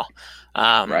football.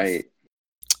 Right.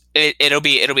 It'll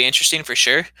be interesting for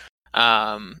sure.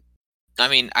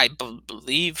 I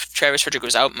believe Travis Frederick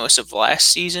was out most of last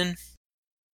season,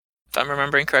 if I'm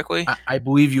remembering correctly. I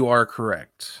believe you are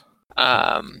correct.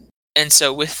 And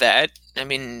so with that,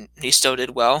 he still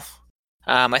did well.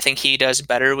 I think he does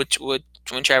better with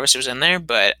when Travis was in there,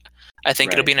 but I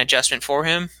think it'll be an adjustment for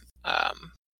him.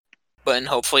 But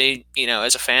hopefully,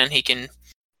 as a fan, he can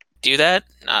do that.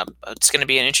 It's going to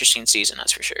be an interesting season,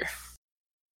 that's for sure.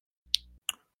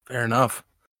 Fair enough.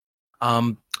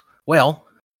 Well,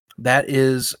 that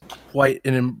is quite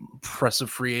an impressive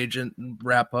free agent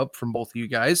wrap up from both of you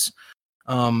guys.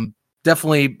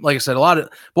 Definitely, like I said,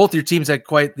 both your teams had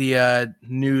quite the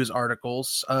news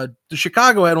articles. The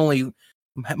Chicago had only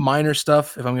minor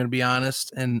stuff, if I'm going to be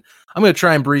honest, and I'm going to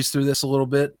try and breeze through this a little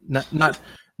bit. Not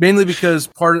mainly because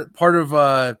part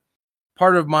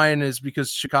of mine is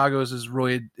because Chicago's is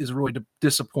really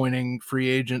disappointing free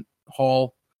agent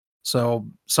haul. So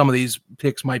some of these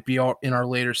picks might be in our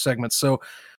later segments. So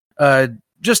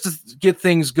just to get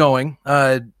things going,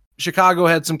 Chicago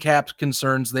had some cap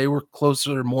concerns. They were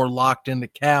closer, more locked into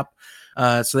cap.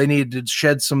 So they needed to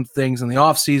shed some things in the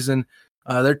offseason.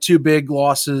 Their two big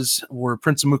losses were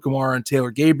Prince Amukamara and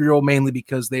Taylor Gabriel, mainly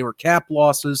because they were cap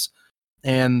losses.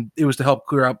 And it was to help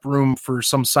clear up room for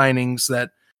some signings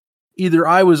that either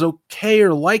I was okay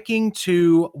or liking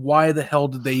to why the hell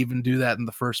did they even do that in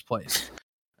the first place?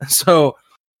 So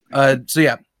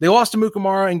yeah, they lost to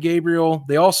Amukamara and Gabriel.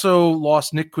 They also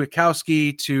lost Nick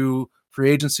Kwiatkowski to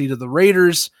free agency to the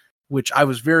Raiders, which I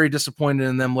was very disappointed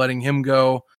in them letting him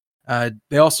go.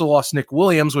 They also lost Nick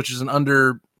Williams, which is an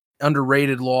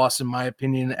underrated loss, in my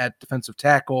opinion, at defensive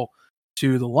tackle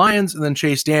to the Lions. And then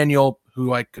Chase Daniel,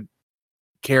 who I could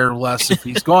care less if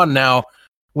he's gone now,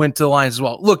 went to the Lions as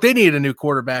well. Look, they needed a new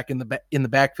quarterback in the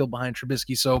backfield behind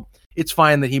Trubisky, so it's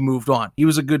fine that he moved on. He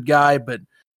was a good guy, but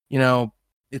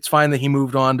it's fine that he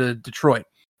moved on to Detroit.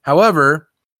 However,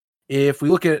 if we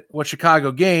look at what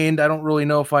Chicago gained, I don't really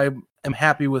know if I am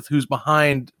happy with who's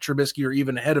behind Trubisky or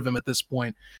even ahead of him at this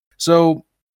point. So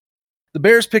the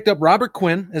Bears picked up Robert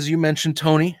Quinn, as you mentioned,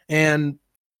 Tony, and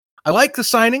I like the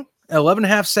signing.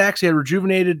 11.5 sacks. He had a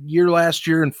rejuvenated year last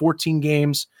year in 14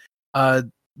 games.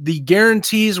 The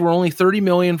guarantees were only $30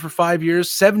 million for 5 years,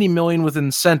 $70 million with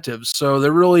incentives. So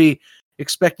they're really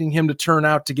expecting him to turn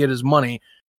out to get his money.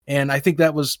 And I think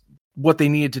that was what they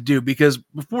needed to do, because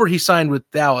before he signed with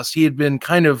Dallas, he had been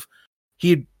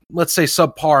let's say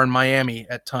subpar in Miami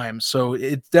at times. So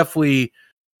it's definitely,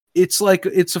 it's a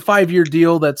 5-year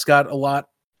deal that's got a lot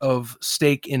of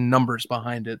stake in numbers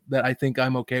behind it that I think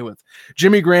I'm okay with.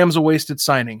 Jimmy Graham's a wasted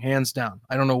signing, hands down.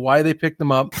 I don't know why they picked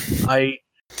him up.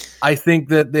 I think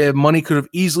that the money could have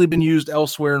easily been used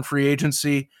elsewhere in free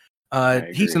agency.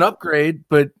 He's an upgrade,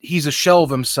 but he's a shell of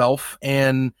himself.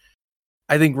 And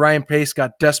I think Ryan Pace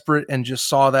got desperate and just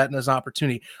saw that as an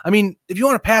opportunity. If you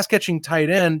want a pass-catching tight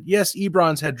end, yes,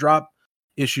 Ebron's had drop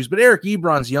issues, but Eric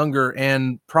Ebron's younger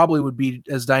and probably would be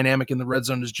as dynamic in the red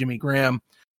zone as Jimmy Graham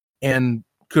and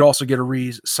could also get a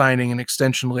re-signing and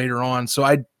extension later on. So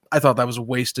I thought that was a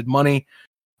wasted money.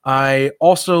 Some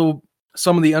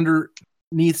of the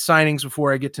underneath signings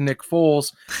before I get to Nick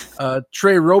Foles,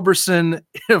 Trey Roberson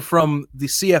from the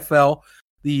CFL,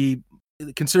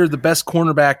 considered the best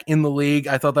cornerback in the league.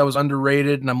 I thought that was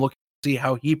underrated, and I'm looking to see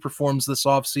how he performs this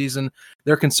offseason.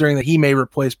 They're considering that he may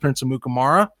replace Prince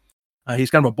Amukamara.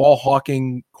 He's kind of a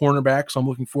ball-hawking cornerback, so I'm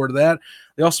looking forward to that.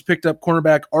 They also picked up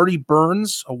cornerback Artie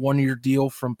Burns, a 1-year deal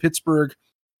from Pittsburgh.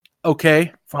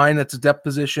 Okay, fine, that's a depth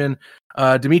position.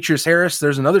 Demetrius Harris,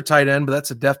 there's another tight end, but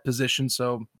that's a depth position,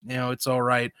 so it's all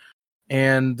right.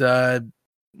 And and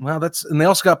they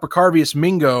also got Bacarvius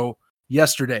Mingo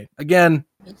yesterday. Again,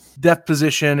 depth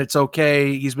position, it's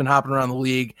okay. He's been hopping around the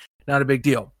league, not a big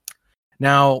deal.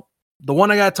 Now, the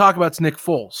one I got to talk about is Nick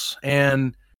Foles,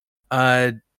 and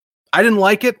I didn't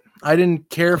like it. I didn't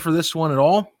care for this one at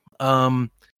all.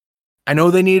 I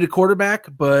know they need a quarterback,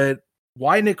 but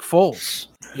why Nick Foles?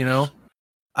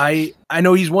 I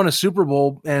know he's won a Super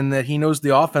Bowl and that he knows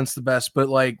the offense the best, but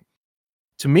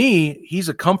to me, he's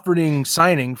a comforting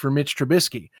signing for Mitch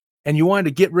Trubisky. And you wanted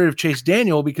to get rid of Chase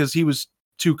Daniel because he was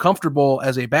too comfortable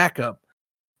as a backup.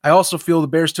 I also feel the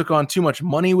Bears took on too much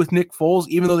money with Nick Foles,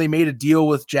 even though they made a deal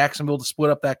with Jacksonville to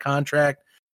split up that contract.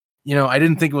 I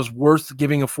didn't think it was worth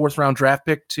giving a 4th-round draft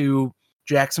pick to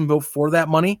Jacksonville for that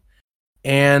money.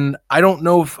 And I don't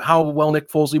know how well Nick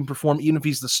Foles even perform, even if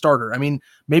he's the starter. I mean,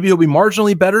 maybe he'll be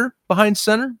marginally better behind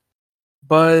center,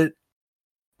 but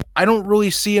I don't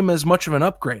really see him as much of an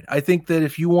upgrade. I think that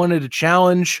if you wanted to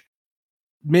challenge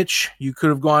Mitch, you could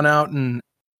have gone out and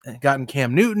gotten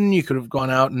Cam Newton. You could have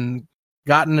gone out and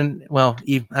gotten,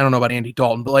 I don't know about Andy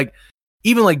Dalton, but like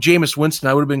even like Jameis Winston,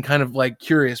 I would have been kind of like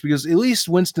curious because at least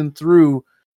Winston threw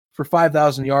for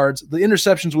 5,000 yards. The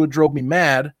interceptions would have drove me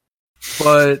mad,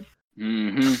 but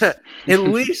at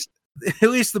least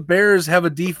the Bears have a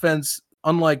defense,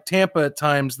 unlike Tampa at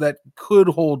times, that could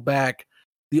hold back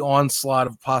the onslaught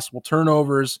of possible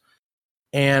turnovers.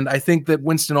 And I think that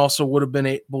Winston also would have been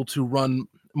able to run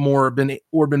more, been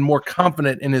more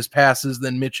confident in his passes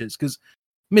than Mitch is, because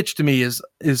Mitch to me is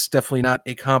definitely not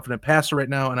a confident passer right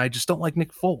now, and I just don't like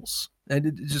Nick Foles. And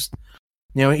it just,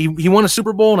 he won a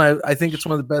Super Bowl, and I think it's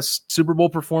one of the best Super Bowl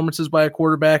performances by a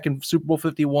quarterback in Super Bowl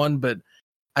 51, but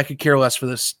I could care less for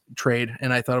this trade,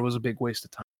 and I thought it was a big waste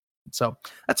of time. So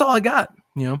that's all I got.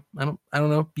 I don't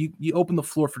know. You open the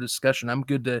floor for discussion. I'm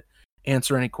good to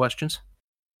answer any questions.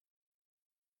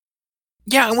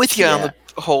 Yeah, I'm with you on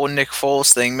the whole Nick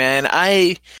Foles thing, man.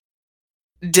 I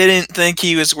didn't think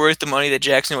he was worth the money that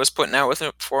Jackson was putting out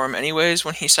for him anyways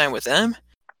when he signed with them.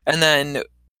 And then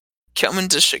coming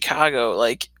to Chicago,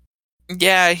 like,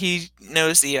 yeah, he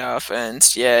knows the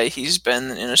offense. Yeah, he's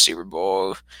been in a Super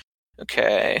Bowl.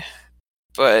 Okay.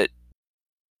 But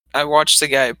I watched the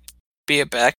guy be a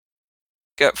backup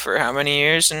for how many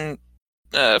years in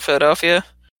Philadelphia?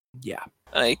 Yeah.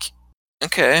 Like,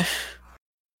 okay.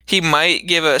 He might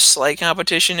give a slight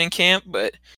competition in camp,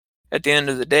 but at the end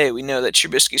of the day, we know that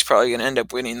Trubisky's probably going to end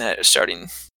up winning that starting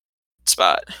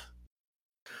spot.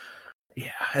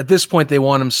 Yeah, at this point, they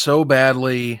want him so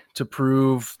badly to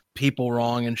prove people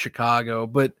wrong in Chicago,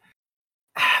 but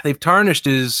they've tarnished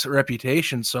his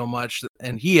reputation so much,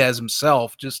 and he has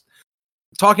himself just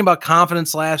talking about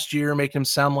confidence last year, making him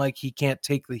sound like he can't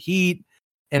take the heat,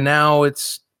 and now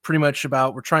it's pretty much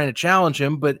about we're trying to challenge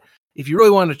him, but if you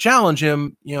really wanted to challenge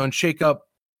him, and shake up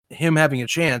him having a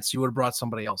chance, you would have brought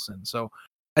somebody else in. So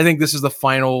I think this is the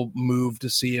final move to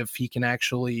see if he can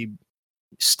actually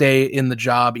stay in the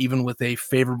job, even with a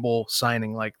favorable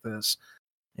signing like this.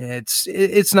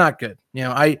 It's not good.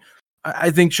 I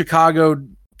think Chicago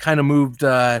kind of moved,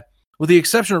 with the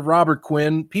exception of Robert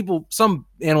Quinn. Some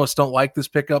analysts don't like this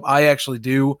pickup. I actually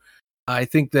do. I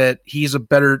think that he's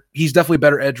definitely a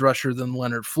better edge rusher than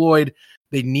Leonard Floyd.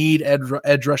 They need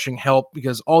edge rushing help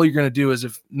because all you're going to do is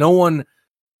if no one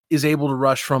is able to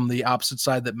rush from the opposite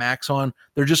side that Mac's on,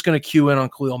 they're just going to cue in on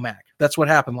Khalil Mack. That's what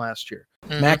happened last year.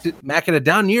 Mm-hmm. Mack had a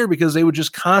down year because they would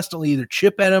just constantly either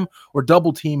chip at him or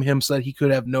double team him so that he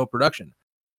could have no production.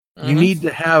 Mm-hmm. You need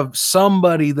to have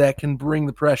somebody that can bring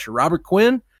the pressure. Robert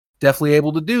Quinn, definitely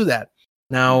able to do that.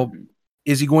 Now,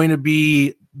 is he going to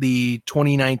be the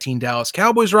 2019 Dallas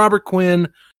Cowboys Robert Quinn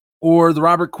or the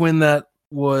Robert Quinn that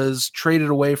was traded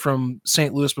away from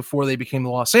St. Louis before they became the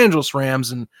Los Angeles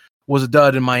Rams and was a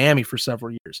dud in Miami for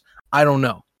several years? I don't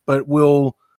know, but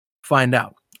we'll find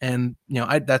out. And,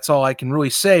 that's all I can really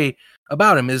say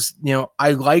about him is,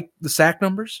 I like the sack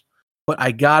numbers, but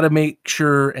I got to make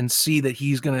sure and see that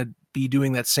he's going to be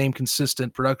doing that same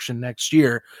consistent production next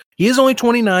year. He is only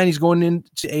 29. He's going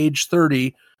into age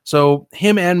 30. So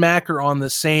him and Mac are on the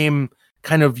same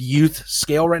kind of youth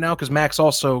scale right now because Mac's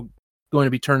also going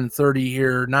to be turning 30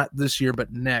 here, not this year,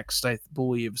 but next, I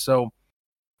believe. So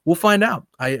we'll find out.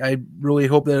 I really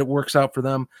hope that it works out for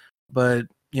them. But,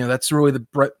 that's really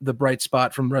the bright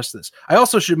spot from the rest of this. I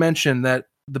also should mention that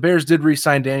the Bears did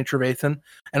re-sign Danny Trevathan,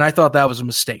 and I thought that was a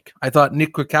mistake. I thought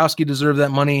Nick Kwiatkowski deserved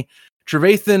that money.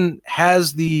 Trevathan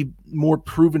has the more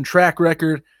proven track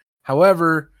record.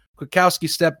 However, Kwiatkowski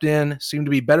stepped in, seemed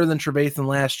to be better than Trevathan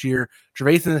last year.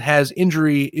 Trevathan has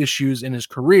injury issues in his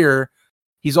career.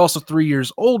 He's also 3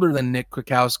 years older than Nick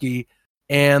Kwiatkowski,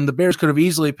 and the Bears could have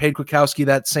easily paid Kwiatkowski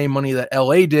that same money that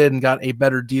LA did and got a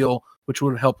better deal, which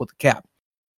would have helped with the cap.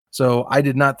 So I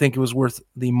did not think it was worth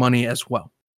the money as well.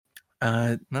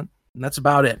 That's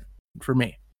about it for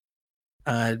me.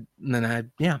 That's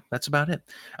about it.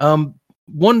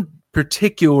 One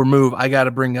particular move I got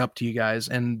to bring up to you guys,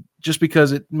 and just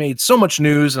because it made so much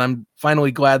news, and I'm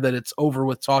finally glad that it's over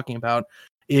with talking about,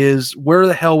 is where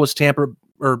the hell was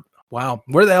where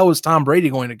the hell was Tom Brady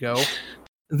going to go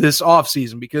this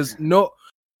offseason? Because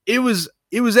it was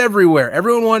everywhere.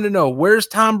 Everyone wanted to know, where's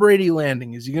Tom Brady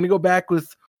landing? Is he going to go back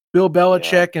with Bill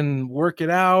Belichick and work it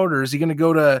out, or is he going to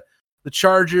go to the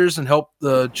Chargers and help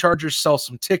the Chargers sell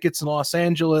some tickets in Los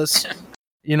Angeles?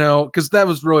 Because that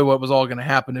was really what was all going to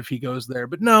happen if he goes there.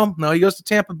 But no, he goes to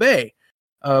Tampa Bay.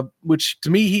 which to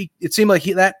me, it seemed like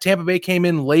that Tampa Bay came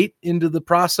in late into the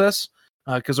process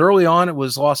because early on it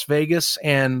was Las Vegas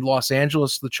and Los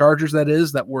Angeles, the Chargers,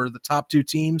 that were the top two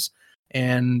teams.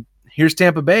 And here's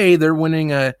Tampa Bay. They're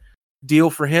winning a deal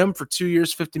for him for 2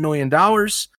 years, $50 million.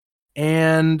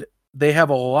 And they have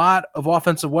a lot of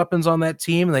offensive weapons on that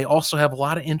team. And they also have a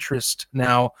lot of interest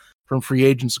now from free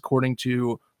agents, according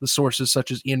to the sources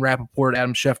such as Ian Rappaport,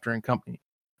 Adam Schefter, and company.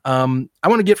 I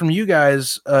want to get from you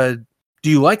guys, do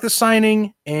you like the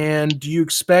signing? And do you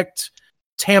expect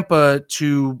Tampa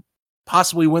to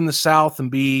possibly win the South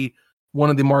and be one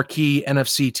of the marquee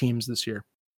NFC teams this year?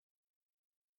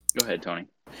 Go ahead, Tony.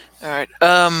 All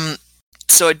right.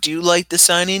 So I do like the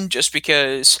signing just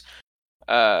because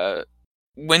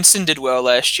Winston did well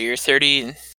last year, 30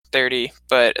 and 30,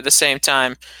 but at the same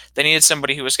time, they needed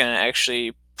somebody who was going to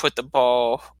actually put the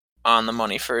ball on the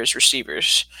money for his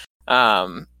receivers.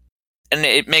 And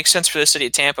it makes sense for the city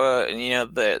of Tampa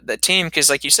and, the team, because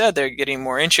like you said, they're getting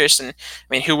more interest. And I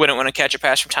mean, who wouldn't want to catch a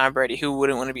pass from Tom Brady? Who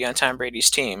wouldn't want to be on Tom Brady's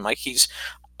team? Like, he's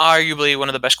arguably one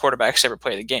of the best quarterbacks to ever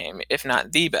play the game, if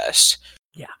not the best.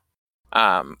 Yeah.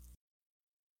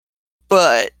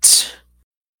 But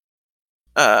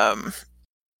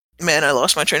man, I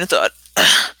lost my train of thought.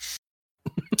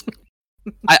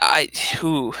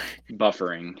 Who?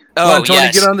 Buffering. Oh, on, Tony,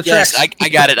 yes, get on the yes, tracks. I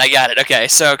got it. Okay,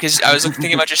 so because I was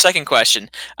thinking about your second question,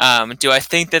 do I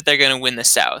think that they're going to win the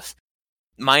South?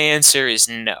 My answer is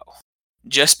no.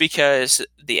 Just because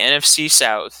the NFC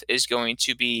South is going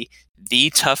to be the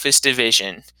toughest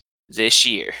division this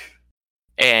year.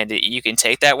 And you can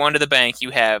take that one to the bank.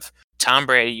 You have Tom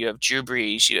Brady, you have Drew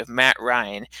Brees, you have Matt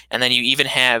Ryan, and then you even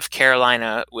have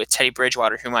Carolina with Teddy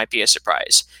Bridgewater, who might be a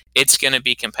surprise. It's going to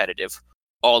be competitive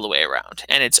all the way around.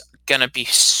 And it's going to be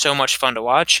so much fun to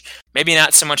watch. Maybe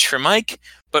not so much for Mike,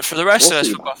 but for the rest of us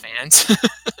football fans.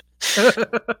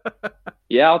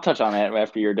 Yeah, I'll touch on that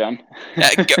after you're done.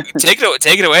 Take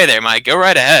it away there, Mike. Go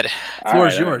right ahead. Floor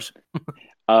is yours.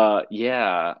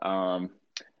 Yeah.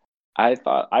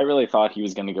 I really thought he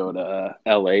was going to go to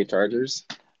LA Chargers,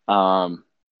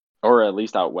 or at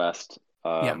least out west,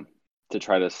 to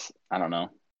try to, I don't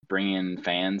know, bring in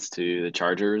fans to the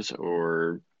Chargers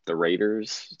or the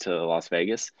Raiders to Las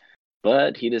Vegas.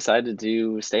 But he decided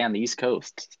to stay on the East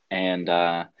Coast, and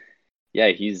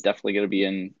he's definitely going to be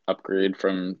an upgrade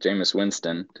from Jameis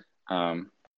Winston,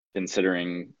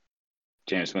 considering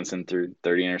Jameis Winston threw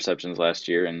 30 interceptions last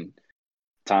year, and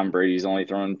Tom Brady's only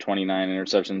thrown 29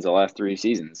 interceptions the last 3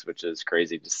 seasons, which is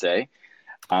crazy to say.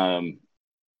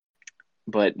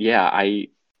 But yeah, I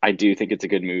do think it's a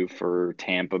good move for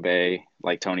Tampa Bay,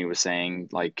 like Tony was saying,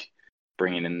 like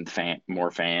bringing in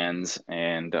more fans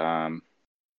and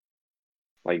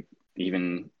like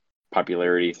even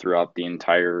popularity throughout the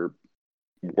entire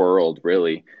world,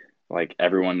 really. Like,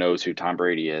 everyone knows who Tom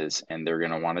Brady is, and they're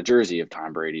going to want a jersey of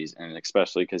Tom Brady's, and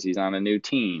especially because he's on a new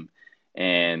team.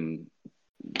 And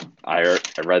I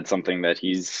read something that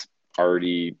he's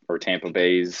already, or Tampa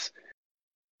Bay's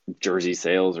jersey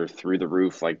sales are through the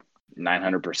roof, like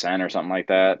 900% or something like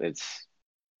that. It's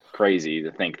crazy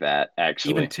to think that,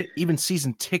 actually. Even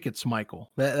season tickets,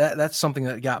 Michael. That's something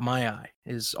that got my eye,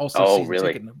 is also season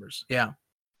ticket numbers. Yeah.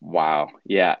 Wow.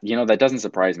 Yeah. That doesn't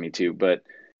surprise me too, but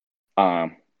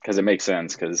because it makes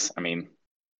sense, because I mean,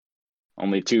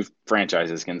 only 2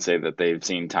 franchises can say that they've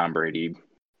seen Tom Brady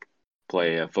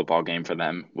play a football game for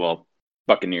them. Well,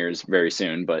 Buccaneers very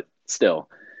soon, but still,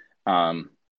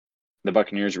 the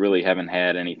Buccaneers really haven't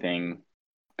had anything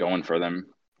going for them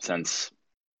since,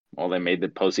 well, they made the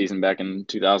postseason back in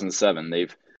 2007.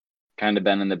 They've kind of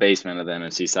been in the basement of the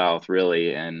NFC South,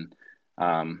 really, and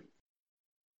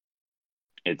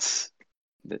it's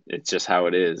just how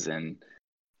it is. And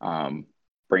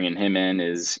bringing him in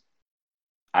is,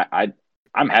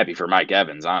 I'm happy for Mike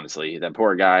Evans, honestly. That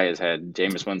poor guy has had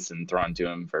Jameis Winston thrown to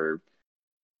him for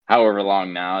however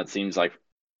long now. It seems like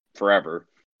forever.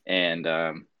 And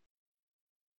I'm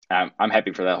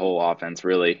happy for that whole offense,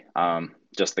 really.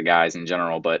 Just the guys in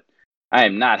general. But I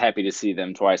am not happy to see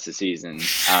them twice a season.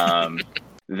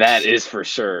 That is for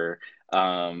sure.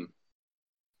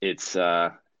 It's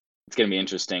going to be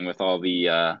interesting with all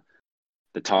the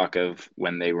talk of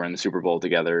when they were in the Super Bowl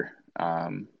together,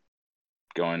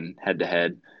 going head to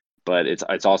head. But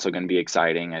it's also going to be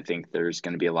exciting. I think there's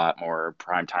going to be a lot more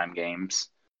primetime games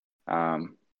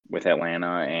with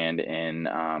Atlanta and in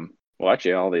well,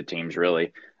 actually all the teams,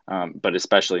 really, but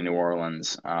especially New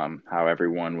Orleans. How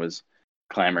everyone was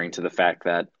clamoring to the fact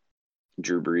that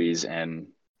Drew Brees and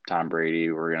Tom Brady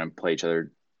were going to play each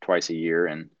other twice a year,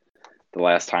 and the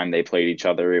last time they played each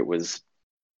other, it was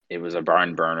a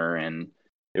barn burner, and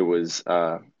it was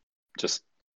just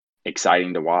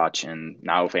exciting to watch. And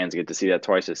now fans get to see that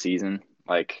twice a season.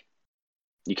 Like,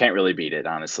 you can't really beat it,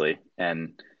 honestly.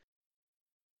 And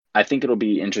I think it'll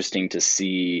be interesting to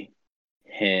see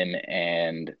him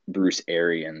and Bruce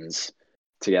Arians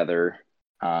together.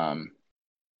 The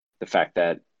fact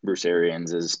that Bruce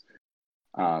Arians is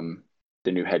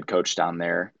the new head coach down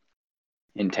there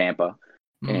in Tampa,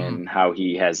 and how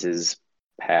he has his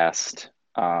past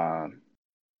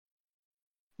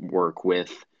work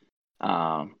with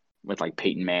like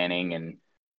Peyton Manning and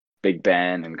Big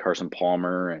Ben and Carson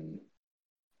Palmer and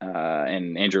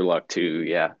Andrew Luck too,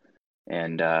 yeah.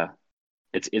 And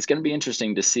it's going to be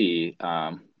interesting to see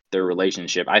their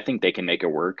relationship. I think they can make it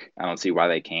work. I don't see why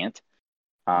they can't,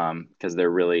 because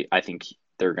I think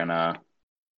they're going to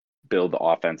build the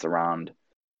offense around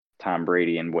Tom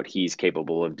Brady and what he's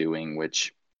capable of doing,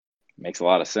 which makes a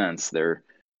lot of sense. They're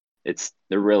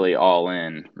really all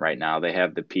in right now. They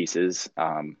have the pieces.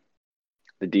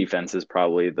 The defense is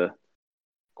probably the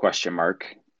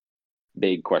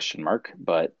big question mark,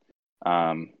 but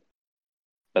the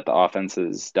offense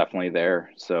is definitely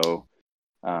there. So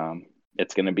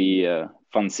it's going to be a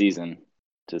fun season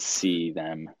to see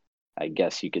them, I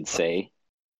guess you could say,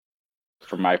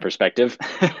 from my perspective.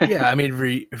 Yeah, I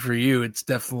mean, for you, it's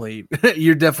definitely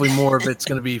you're definitely more of it's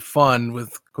going to be fun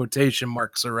with quotation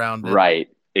marks around it. Right.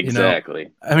 Exactly. You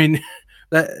know?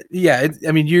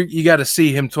 I mean, you got to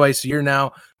see him twice a year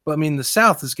now. But I mean, the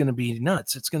South is going to be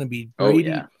nuts. It's going to be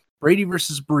Brady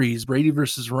versus Breeze, Brady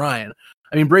versus Ryan.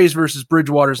 I mean, Breeze versus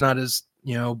Bridgewater is not as,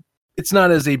 it's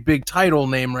not as a big title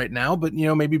name right now, but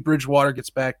maybe Bridgewater gets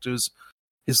back to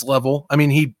his level. I mean,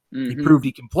 he proved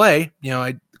he can play.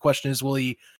 The question is, will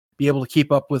he be able to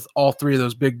keep up with all three of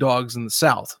those big dogs in the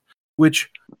South? Which,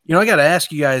 I got to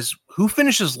ask you guys, who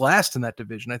finishes last in that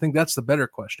division? I think that's the better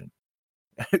question,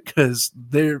 because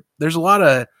there's a lot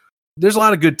of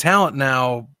good talent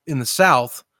now in the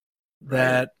South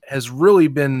that has really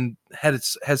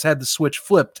has had the switch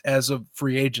flipped as of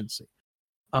free agency.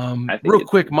 Real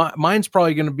quick, mine's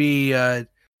probably going to be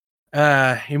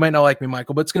you might not like me,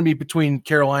 Michael, but it's going to be between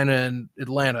Carolina and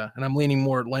Atlanta, and I'm leaning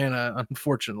more Atlanta,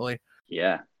 unfortunately.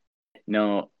 Yeah,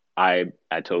 no, I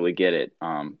totally get it.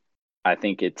 I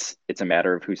think it's a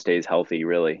matter of who stays healthy,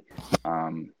 really.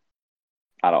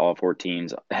 Out of all four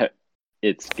teams,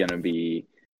 it's going to be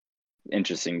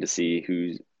interesting to see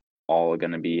who's all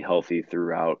going to be healthy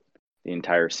throughout the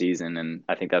entire season, and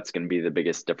I think that's going to be the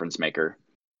biggest difference maker.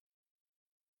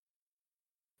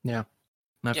 Yeah,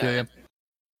 I feel you.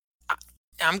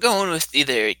 I'm going with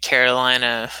either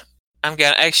Carolina. I'm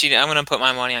gonna put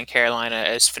my money on Carolina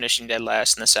as finishing dead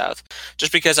last in the South,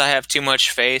 just because I have too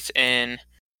much faith in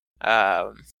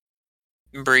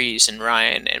Breeze and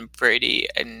Ryan and Brady,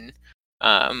 and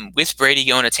with Brady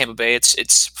going to Tampa Bay,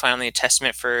 it's finally a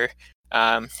testament for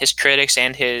his critics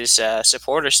and his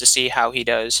supporters to see how he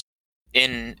does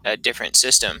in a different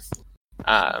system.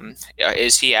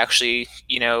 Is he actually,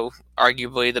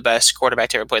 arguably the best quarterback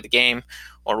to ever play the game,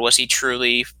 or was he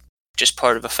truly just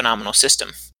part of a phenomenal system?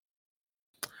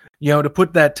 To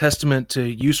put that testament to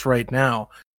use right now,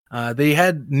 they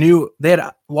had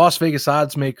Las Vegas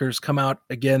odds makers come out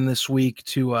again this week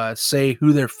to say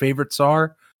who their favorites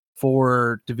are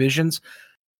for divisions.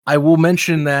 I will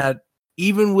mention that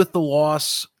even with the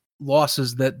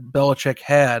losses that Belichick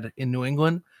had in New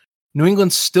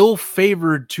England's still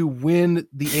favored to win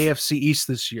the AFC East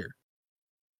this year.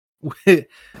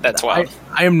 That's wild.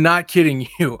 I am not kidding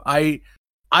you. I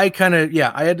kind of,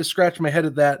 I had to scratch my head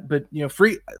at that, but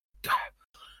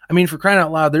for crying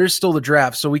out loud, there is still the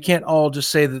draft, so we can't all just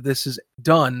say that this is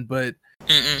done. But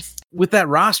with that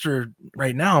roster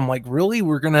right now, I'm like, really,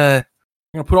 we're gonna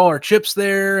put all our chips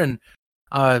there, and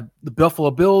the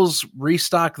Buffalo Bills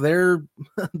restock their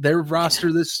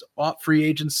roster this free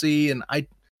agency, and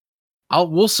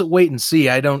we'll wait and see.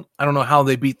 I don't know how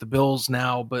they beat the Bills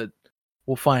now, but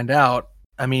we'll find out.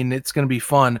 I mean, it's going to be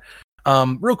fun.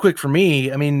 Real quick for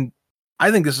me,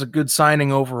 I think this is a good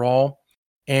signing overall,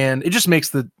 and it just makes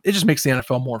the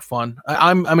NFL more fun.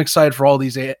 I'm excited for all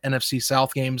these NFC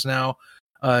South games now.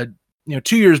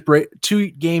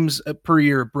 2 games per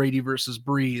year of Brady versus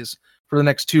Breeze for the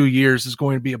next 2 years is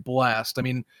going to be a blast. I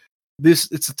mean, it's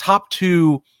the top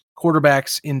 2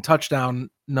 quarterbacks in touchdown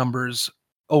numbers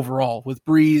overall, with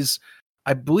Breeze,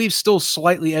 I believe, still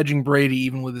slightly edging Brady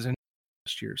even with his injury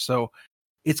last year. So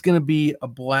it's going to be a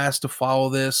blast to follow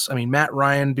this. I mean, Matt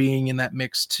Ryan being in that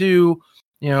mix too,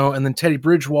 and then Teddy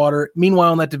Bridgewater.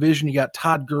 Meanwhile, in that division, you got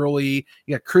Todd Gurley,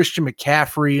 you got Christian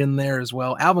McCaffrey in there as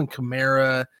well, Alvin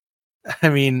Kamara. I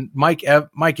mean, Mike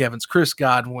Evans, Chris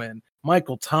Godwin,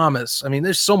 Michael Thomas. I mean,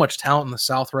 there's so much talent in the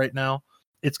South right now.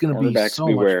 It's going to be so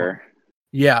much fun.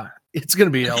 Yeah, It's going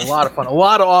to be a lot of fun. A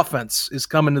lot of offense is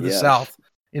coming to the Yes. South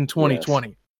in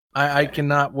 2020. I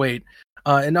cannot wait.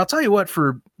 And I'll tell you what,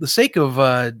 for the sake of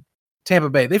Tampa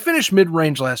Bay, they finished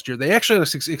mid-range last year. They actually had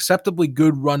an acceptably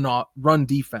good run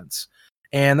defense,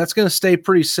 and that's going to stay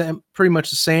pretty much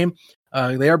the same.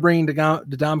 They are bringing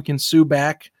Ndamukong Suh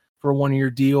back for a 1-year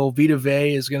deal. Vita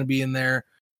Vea is going to be in there,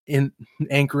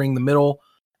 anchoring the middle,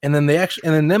 and then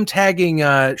them tagging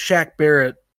Shaq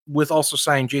Barrett with also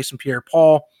signing Jason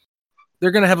Pierre-Paul.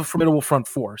 They're going to have a formidable front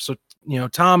four. So,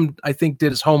 Tom, I think,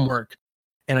 did his homework.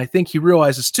 And I think he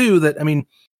realizes, too, that,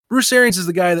 Bruce Arians is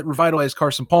the guy that revitalized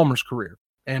Carson Palmer's career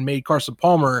and made Carson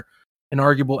Palmer an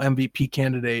arguable MVP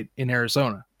candidate in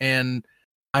Arizona. And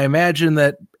I imagine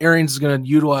that Arians is going to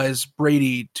utilize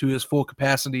Brady to his full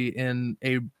capacity in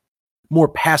a more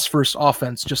pass-first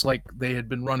offense, just like they had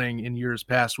been running in years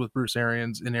past with Bruce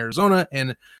Arians in Arizona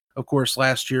and, of course,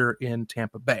 last year in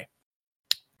Tampa Bay.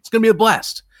 It's going to be a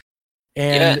blast.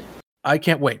 And I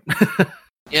can't wait.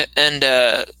 Yeah,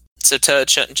 and so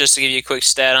just to give you a quick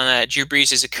stat on that, Drew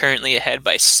Brees is currently ahead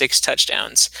by 6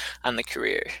 touchdowns on the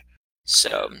career.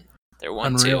 So they're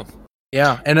 1-2.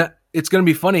 Yeah, and it's going to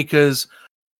be funny because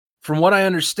from what I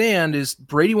understand is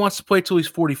Brady wants to play till he's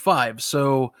 45.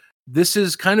 So this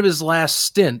is kind of his last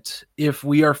stint if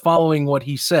we are following what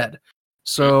he said.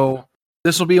 So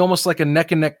this will be almost like a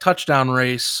neck-and-neck touchdown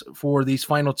race for these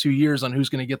final 2 years on who's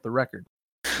going to get the record.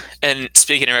 And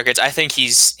speaking of records, I think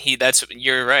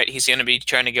you're right. He's going to be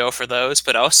trying to go for those,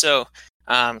 but also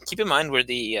keep in mind where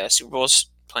the Super Bowl's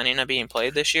planning on being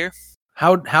played this year.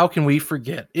 How can we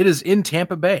forget? It is in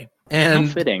Tampa Bay, and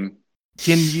how fitting.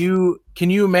 Can you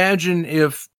imagine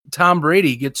if Tom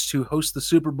Brady gets to host the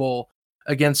Super Bowl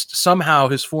against somehow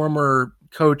his former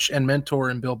coach and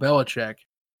mentor in Bill Belichick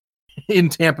in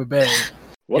Tampa Bay?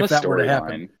 What if a that were to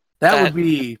happen, that would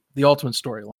be the ultimate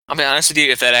storyline. I'll be honest with you,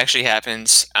 if that actually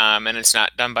happens, and it's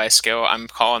not done by skill, I'm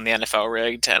calling the NFL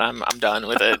rigged, and I'm done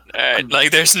with it.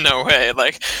 There's no way.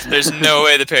 There's no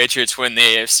way the Patriots win the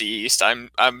AFC East. I'm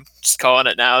just calling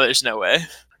it now. There's no way.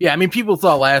 Yeah, people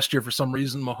thought last year for some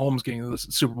reason Mahomes getting the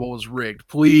Super Bowl was rigged.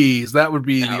 Please, that would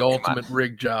be the ultimate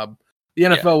rigged job. The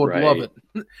NFL would love it.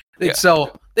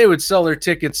 They would sell their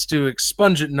tickets to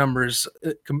expungent numbers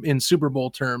in Super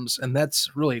Bowl terms, and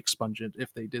that's really expungent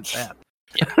if they did that.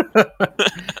 Yeah.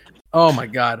 Oh my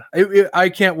God. I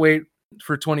can't wait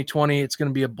for 2020. It's going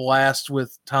to be a blast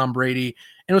with Tom Brady.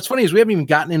 And what's funny is we haven't even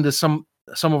gotten into some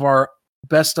of our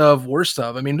best of, worst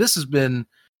of. This has been,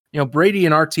 Brady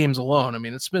and our teams alone.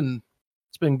 It's been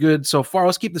good so far.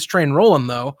 Let's keep this train rolling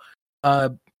though.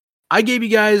 I gave you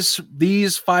guys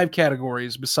these 5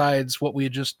 categories besides what we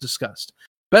had just discussed.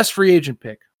 Best free agent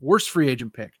pick, worst free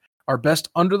agent pick, our best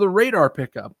under the radar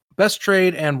pickup, best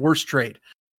trade, and worst trade.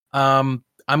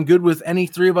 I'm good with any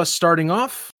 3 of us starting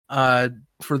off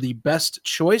for the best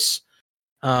choice.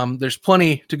 There's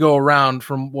plenty to go around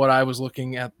from what I was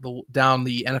looking at down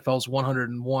the NFL's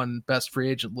 101 best free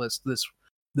agent list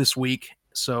this week.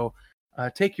 So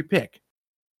take your pick.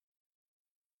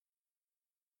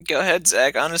 Go ahead,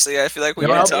 Zach. Honestly, I feel like we've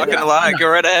been talking a lot. Go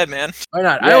right ahead, man. Why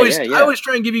not? I always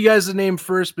try and give you guys the name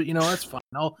first, but that's fine.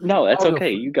 That's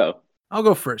okay. You go. I'll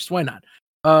go first. Why not?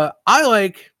 I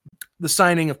like the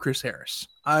signing of Chris Harris.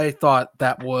 I thought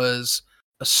that was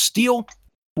a steal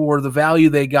for the value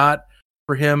they got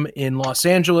for him in Los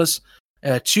Angeles.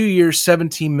 2 years,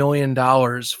 $17 million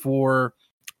for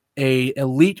a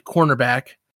elite cornerback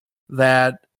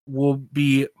that will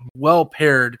be well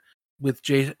paired with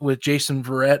Jason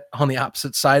Verrett on the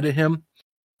opposite side of him,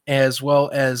 as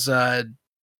well as it's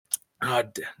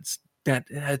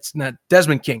not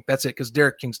Desmond King. That's it, because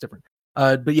Derek King's different.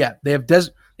 But yeah, they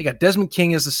got Desmond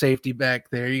King as the safety back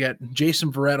there. You got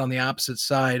Jason Verrett on the opposite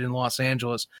side in Los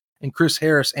Angeles, and Chris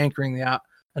Harris anchoring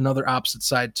another opposite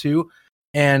side too.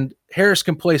 And Harris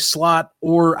can play slot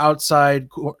or outside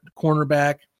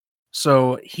cornerback,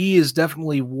 so he is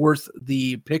definitely worth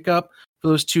the pickup for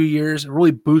those 2 years. It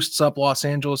really boosts up Los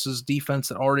Angeles's defense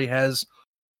that already has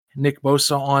Nick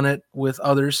Bosa on it with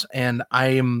others, and I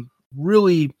am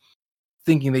really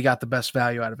thinking they got the best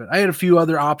value out of it. I had a few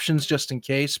other options just in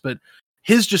case, but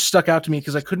his just stuck out to me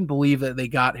because I couldn't believe that they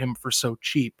got him for so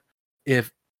cheap,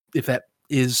 if that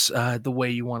is the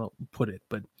way you want to put it.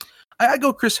 But I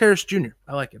go Chris Harris Jr.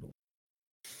 I like it.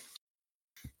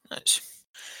 Nice.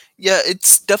 Yeah,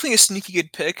 it's definitely a sneaky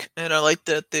good pick, and I like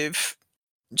that they've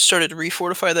started to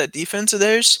refortify that defense of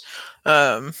theirs.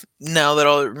 Now that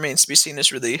all that remains to be seen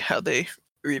is really how they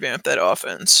revamp that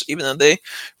offense. Even though they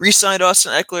re-signed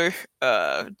Austin Eckler,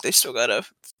 they still got a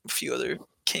few other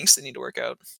kinks they need to work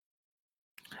out.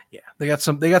 Yeah, they got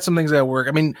some things that work.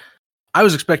 I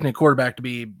was expecting a quarterback to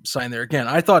be signed there again.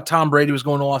 I thought Tom Brady was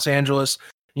going to Los Angeles.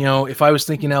 If I was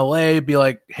thinking LA, be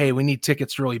like, hey, we need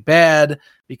tickets really bad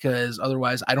because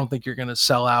otherwise I don't think you're going to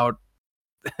sell out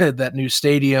that new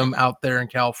stadium out there in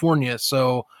California.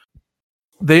 So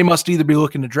they must either be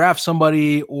looking to draft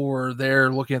somebody or they're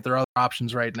looking at their other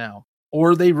options right now.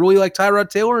 Or they really like Tyrod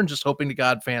Taylor and just hoping to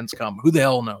God fans come. Who the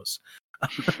hell knows?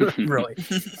 Really.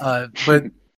 But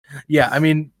yeah, I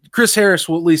mean, Chris Harris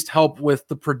will at least help with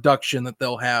the production that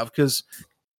they'll have because,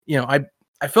 I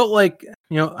felt like,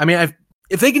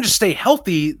 if they can just stay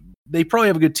healthy, they probably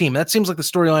have a good team. That seems like the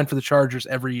storyline for the Chargers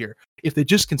every year. If they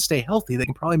just can stay healthy, they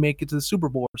can probably make it to the Super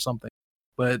Bowl or something.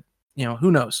 But,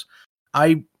 who knows?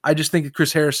 I just think that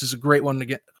Chris Harris is a great one to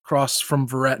get across from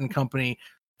Verrett and company,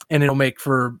 and it'll make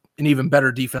for an even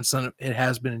better defense than it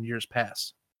has been in years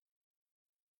past.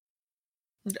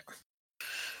 Yeah.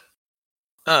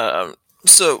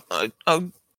 So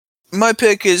my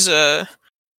pick is I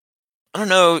don't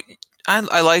know.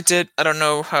 I liked it. I don't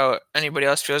know how anybody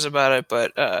else feels about it,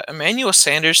 but Emmanuel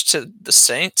Sanders to the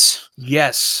Saints.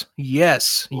 Yes. I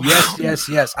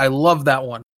love that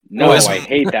one. No, I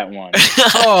hate that one.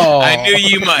 I knew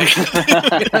you might.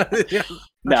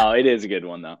 No, it is a good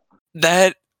one though.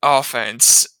 That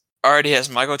offense already has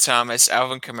Michael Thomas,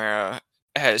 Alvin Kamara,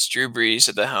 has Drew Brees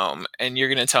at the helm, and you're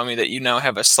going to tell me that you now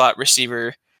have a slot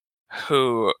receiver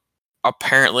who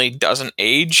apparently doesn't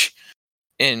age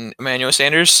in Emmanuel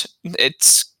Sanders. And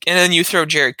then you throw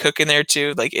Jared Cook in there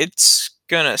too. Like, it's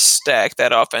going to stack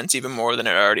that offense even more than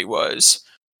it already was.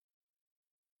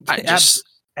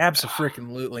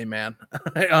 Abso-freaking-lutely, man.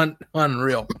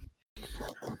 Unreal.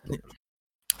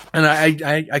 And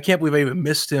I can't believe I even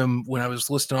missed him when I was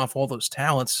listing off all those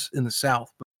talents in the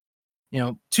South. But,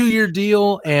 2-year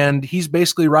deal, and he's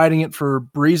basically riding it for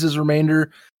Breeze's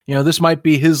remainder. This might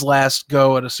be his last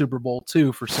go at a Super Bowl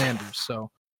too for Sanders.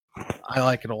 So I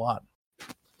like it a lot.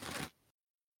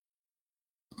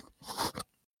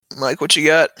 Mike, what you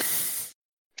got?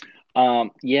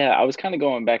 Yeah, I was kind of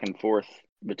going back and forth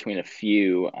between a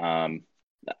few. I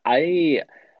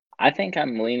think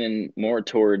I'm leaning more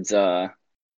towards I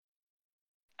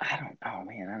don't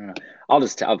know.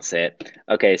 I'll say it.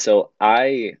 Okay, so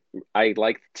I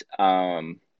liked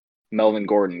Melvin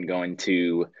Gordon going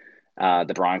to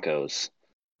the Broncos.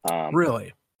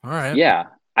 Really? All right. Yeah,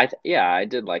 I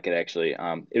did like it actually.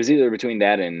 It was either between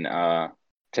that and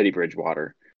Teddy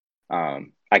Bridgewater.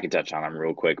 I could touch on him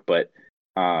real quick, but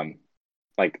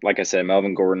like I said,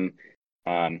 Melvin Gordon,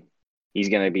 he's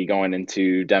going to be going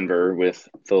into Denver with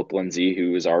Philip Lindsay,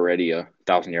 who is already a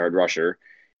 1,000-yard rusher.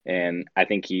 And I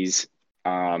think he's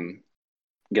going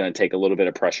to take a little bit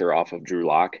of pressure off of Drew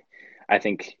Lock. I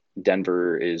think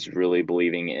Denver is really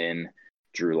believing in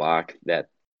Drew Lock, that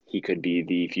he could be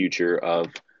the future of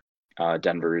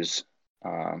Denver's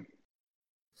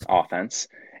offense.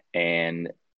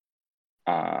 And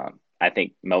I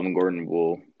think Melvin Gordon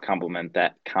will complement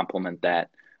that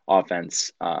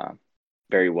offense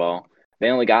very well. They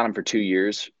only got him for 2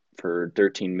 years for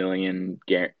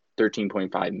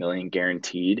 $13.5 million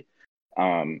guaranteed.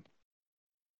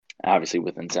 Obviously,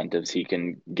 with incentives, he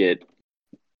can get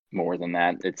more than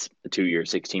that. It's a 2-year,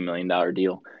 $16 million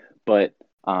deal. But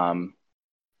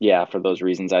yeah, for those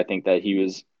reasons, I think that he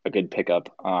was a good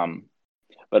pickup.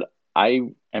 But I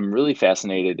am really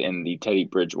fascinated in the Teddy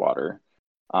Bridgewater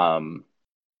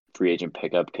free agent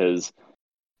pickup because,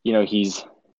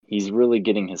 he's really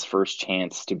getting his first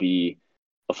chance to be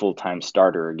a full-time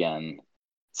starter again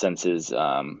since his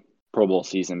Pro Bowl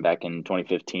season back in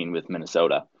 2015 with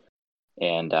Minnesota.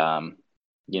 And,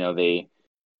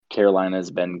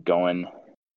 Carolina's been going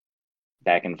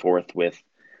back and forth with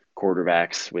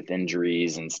quarterbacks with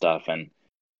injuries and stuff. And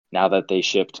now that they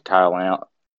shipped Kyle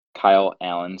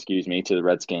Allen, to the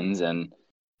Redskins, and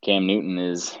Cam Newton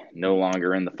is no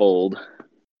longer in the fold,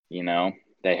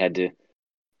 they had to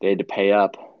pay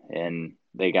up, and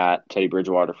they got Teddy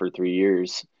Bridgewater for 3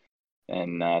 years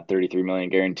and $33 million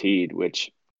guaranteed,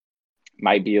 which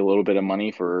might be a little bit of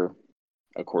money for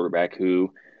a quarterback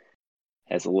who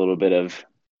has a little bit of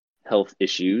health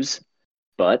issues,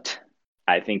 but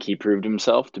I think he proved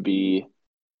himself to be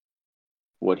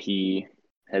what he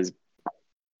has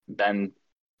been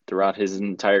throughout his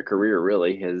entire career.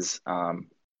 Really, his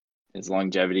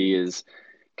longevity is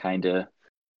kind of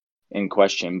in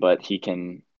question, but he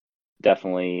can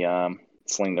definitely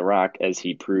sling the rock, as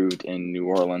he proved in New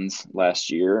Orleans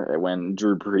last year when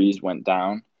Drew Brees went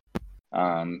down.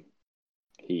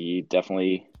 He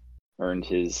definitely earned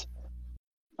his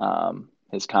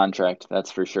contract,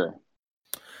 that's for sure.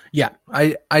 Yeah,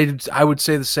 I would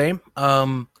say the same.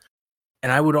 And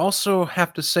I would also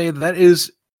have to say that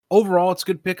is overall it's a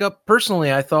good pickup.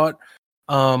 Personally, I thought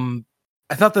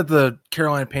I thought that the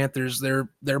Carolina Panthers, their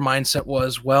mindset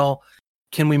was, well,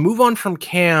 can we move on from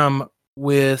Cam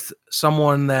with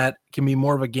someone that can be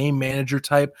more of a game manager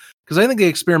type? Because I think they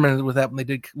experimented with that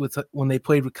when they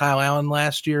played with Kyle Allen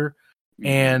last year. Mm-hmm.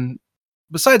 And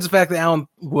besides the fact that Allen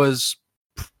was,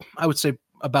 I would say,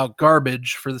 about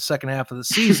garbage for the second half of the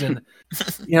season,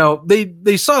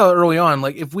 they saw early on,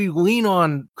 like, if we lean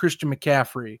on Christian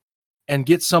McCaffrey and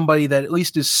get somebody that at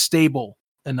least is stable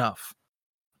enough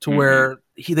to where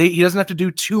he doesn't have to do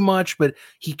too much, but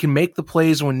he can make the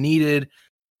plays when needed,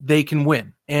 they can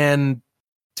win. And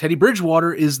Teddy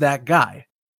Bridgewater is that guy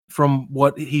from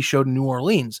what he showed in New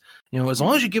Orleans. As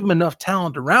long as you give him enough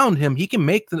talent around him, he can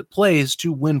make the plays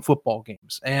to win football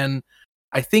games. And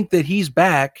I think that he's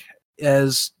back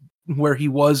as where he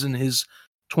was in his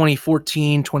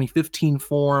 2014, 2015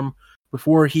 form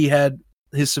before he had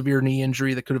his severe knee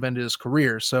injury that could have ended his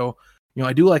career. So,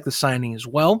 I do like the signing as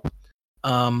well.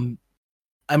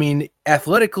 I mean,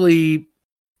 athletically,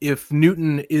 if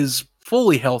Newton is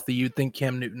fully healthy, you'd think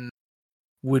Cam Newton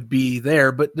would be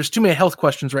there, but there's too many health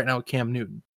questions right now with Cam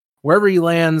Newton. Wherever he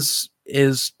lands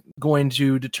is going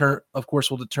to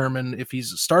will determine if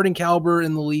he's a starting caliber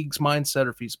in the league's mindset or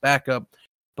if he's backup.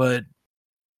 But,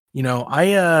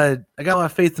 I got a lot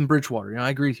of faith in Bridgewater. I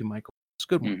agree with you, Michael. It's a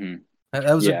good one.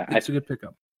 Mm-hmm. It's a good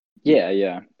pickup.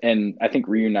 Yeah. And I think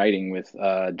reuniting with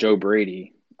Joe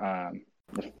Brady,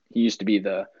 he used to be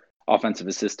the offensive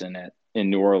assistant in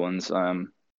New Orleans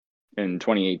in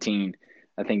 2018.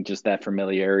 I think just that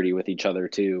familiarity with each other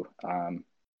too,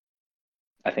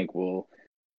 I think will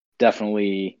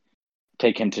definitely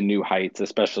take him to new heights,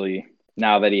 especially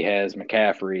now that he has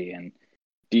McCaffrey and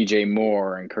DJ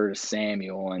Moore and Curtis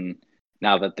Samuel, and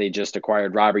now that they just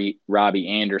acquired Robbie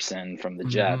Anderson from the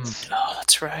Jets. Oh,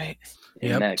 that's right.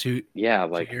 Yep.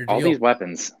 All these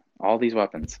weapons.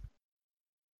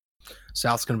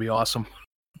 South's going to be awesome.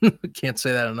 Can't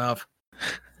say that enough.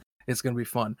 It's going to be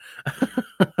fun.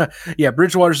 Yeah,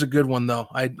 Bridgewater's a good one, though.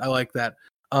 I like that.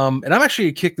 And I'm actually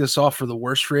going to kick this off for the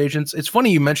worst free agents. It's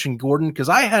funny you mentioned Gordon because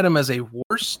I had him as a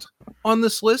worst on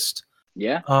this list.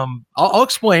 Yeah. I'll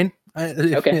explain.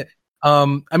 Okay.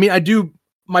 I do.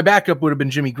 My backup would have been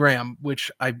Jimmy Graham, which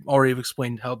I already have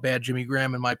explained how bad Jimmy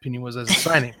Graham, in my opinion, was as a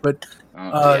signing. But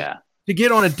to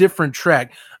get on a different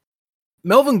track,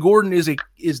 Melvin Gordon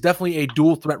is definitely a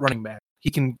dual threat running back. He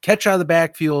can catch out of the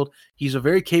backfield. He's a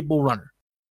very capable runner.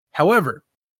 However,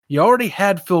 you already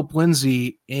had Philip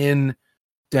Lindsay in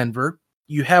Denver.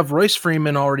 You have Royce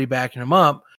Freeman already backing him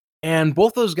up, and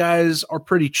both those guys are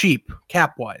pretty cheap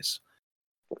cap-wise.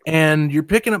 And you're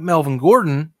picking up Melvin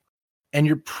Gordon, and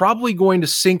you're probably going to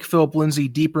sink Philip Lindsay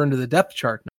deeper into the depth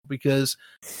chart now because,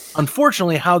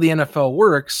 unfortunately, how the NFL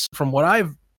works, from what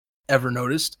I've ever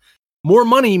noticed, more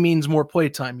money means more play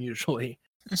time usually.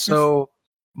 So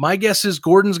my guess is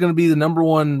Gordon's going to be the number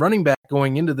one running back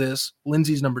going into this.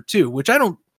 Lindsay's number two, which I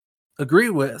don't agree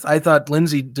with. I thought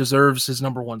Lindsay deserves his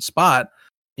number one spot.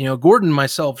 Gordon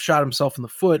shot himself in the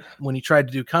foot when he tried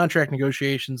to do contract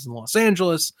negotiations in Los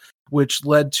Angeles, which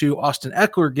led to Austin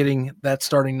Eckler getting that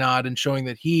starting nod and showing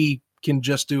that he can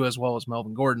just do as well as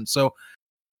Melvin Gordon. So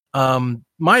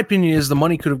my opinion is the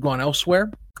money could have gone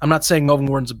elsewhere. I'm not saying Melvin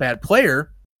Gordon's a bad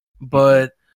player,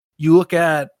 but you look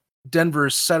at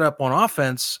Denver's setup on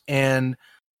offense, and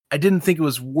I didn't think it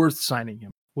was worth signing him,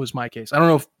 was my case. I don't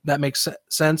know if that makes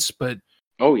sense, but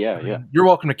yeah. You're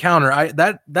welcome to counter.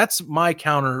 That's my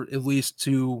counter, at least,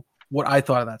 to what I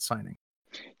thought of that signing.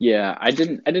 Yeah, I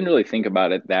didn't really think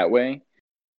about it that way.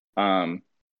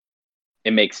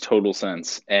 It makes total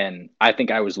sense, and I think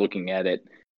I was looking at it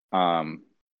from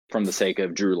the sake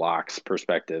of Drew Lock's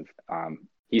perspective.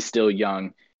 He's still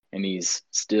young, and he's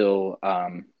still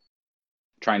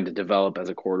trying to develop as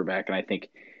a quarterback, and I think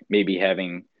maybe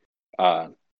having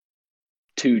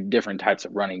two different types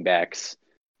of running backs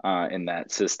in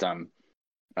that system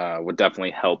would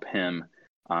definitely help him.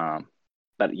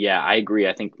 But yeah, I agree.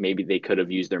 I think maybe they could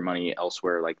have used their money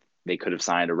elsewhere. Like they could have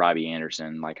signed a Robbie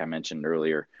Anderson, like I mentioned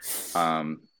earlier,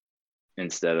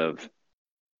 instead of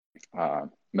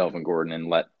Melvin Gordon, and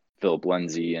let Philip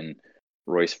Lindsay and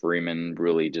Royce Freeman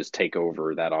really just take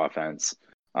over that offense.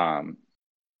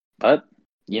 But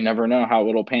you never know how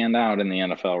it'll pan out in the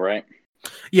NFL, right?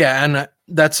 Yeah, and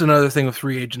that's another thing with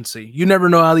free agency. You never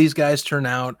know how these guys turn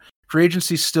out. Free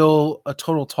agency is still a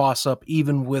total toss-up,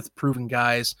 even with proven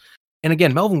guys. And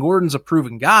again, Melvin Gordon's a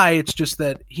proven guy. It's just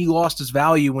that he lost his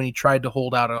value when he tried to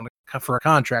hold out for a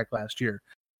contract last year,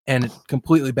 and it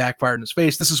completely backfired in his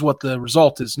face. This is what the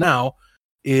result is now,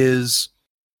 is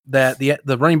that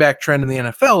the running back trend in the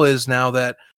NFL is now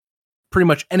that pretty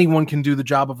much anyone can do the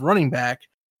job of running back.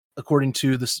 according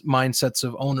to the mindsets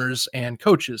of owners and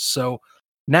coaches. So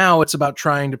now it's about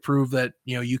trying to prove that,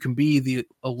 you can be the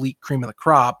elite cream of the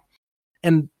crop,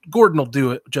 and Gordon will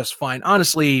do it just fine.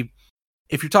 Honestly,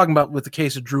 if you're talking about with the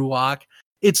case of Drew Lock,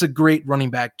 it's a great running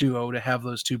back duo to have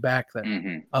those two back there.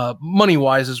 Mm-hmm. Money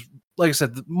wise, is like I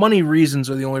said, the money reasons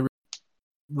are the only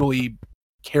really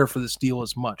care for this deal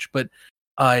as much. But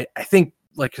I think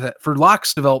like for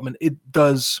Lock's development, it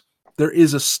does. There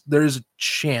is a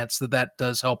chance that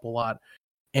does help a lot,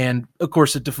 and of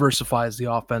course it diversifies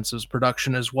the offense's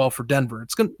production as well for Denver.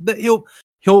 It's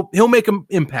he'll make an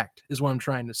impact, is what I'm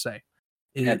trying to say.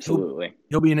 Absolutely,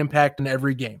 he'll be an impact in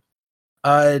every game.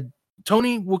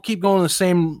 Tony, we'll keep going the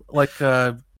same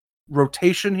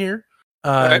rotation here.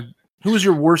 Okay. Who was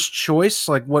your worst choice?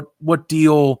 Like what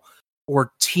deal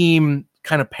or team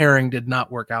kind of pairing did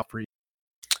not work out for you?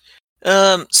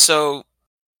 So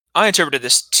I interpreted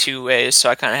this two ways, so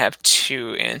I kind of have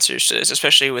two answers to this,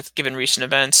 especially with given recent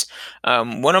events.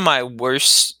 One of my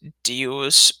worst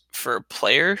deals for a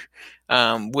player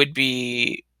would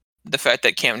be the fact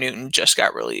that Cam Newton just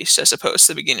got released as opposed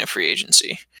to the beginning of free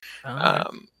agency.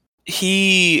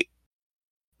 He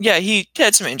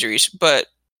had some injuries, but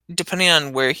depending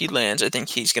on where he lands, I think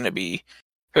he's going to be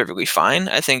perfectly fine.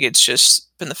 I think it's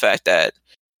just been the fact that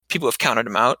people have counted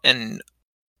him out, and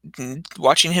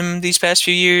watching him these past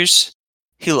few years,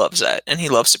 he loves that, and he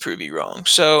loves to prove you wrong.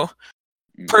 So,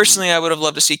 personally, I would have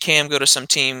loved to see Cam go to some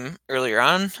team earlier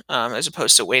on, as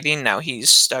opposed to waiting. Now he's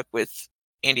stuck with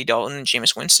Andy Dalton and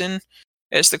Jameis Winston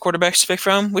as the quarterbacks to pick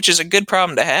from, which is a good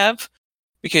problem to have,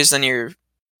 because then you're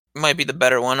might be the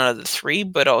better one out of the three,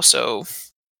 but also,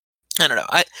 I don't know.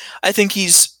 I think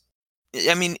he's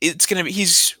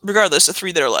regardless, the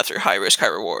three that are left are high risk, high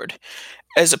reward.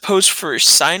 As opposed for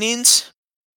signings,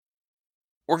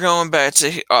 we're going back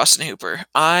to Austin Hooper.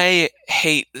 I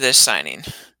hate this signing.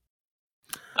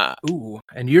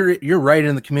 And you're right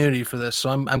in the community for this,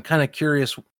 so I'm kind of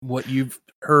curious what you've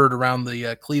heard around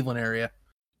the Cleveland area.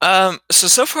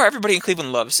 So far everybody in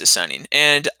Cleveland loves this signing,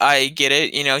 and I get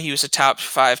it. He was a top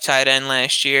 5 tight end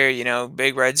last year.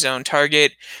 Big red zone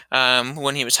target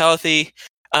when he was healthy.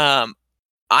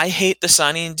 I hate the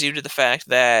signing due to the fact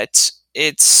that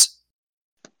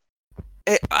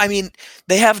they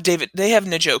have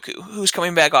Njoku, who's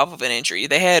coming back off of an injury.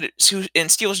 They had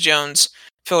Steele Jones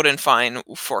filled in fine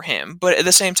for him, but at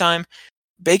the same time,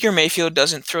 Baker Mayfield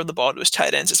doesn't throw the ball to his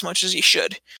tight ends as much as he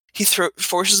should. He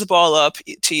forces the ball up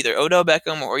to either Odell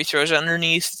Beckham, or he throws it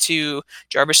underneath to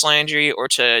Jarvis Landry or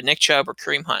to Nick Chubb or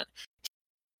Kareem Hunt.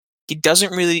 He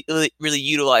doesn't really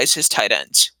utilize his tight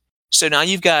ends. So now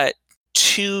you've got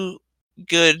two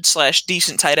good /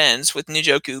 decent tight ends, with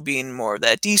Njoku being more of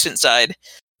that decent side,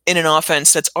 in an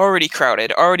offense that's already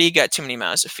crowded, already got too many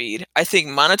mouths to feed. I think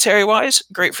monetary-wise,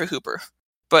 great for Hooper.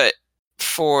 But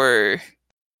the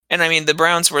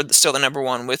Browns were still the number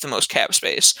one with the most cap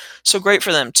space, so great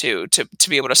for them too, to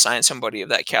be able to sign somebody of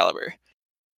that caliber.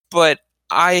 But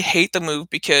I hate the move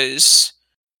because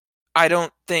I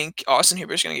don't think Austin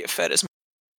Hooper is going to get fed as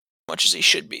much as he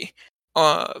should be.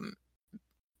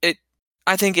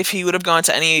 I think if he would have gone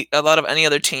to any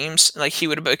other teams, like, he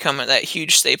would have become that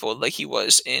huge staple like he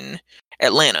was in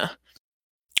Atlanta.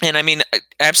 And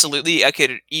absolutely, I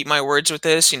could eat my words with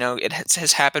this. It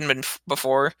has happened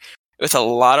before with a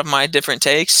lot of my different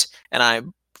takes, and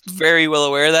I'm very well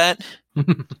aware of that.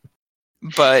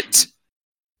 But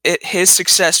his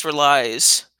success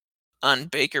relies on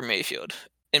Baker Mayfield,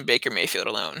 and Baker Mayfield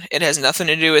alone. It has nothing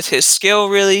to do with his skill,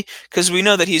 really, because we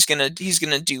know that he's gonna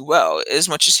do well as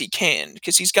much as he can,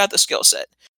 because he's got the skill set.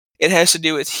 It has to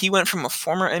do with he went from a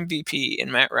former MVP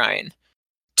in Matt Ryan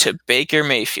to Baker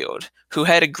Mayfield, who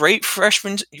had a great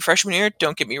freshman year,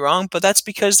 don't get me wrong, but that's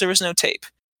because there was no tape.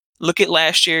 Look at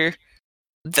last year.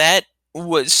 That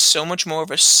was so much more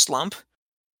of a slump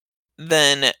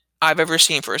than I've ever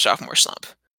seen for a sophomore slump.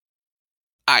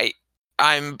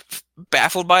 I'm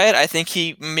baffled by it. I think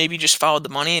he maybe just followed the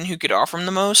money and who could offer him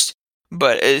the most.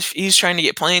 But if he's trying to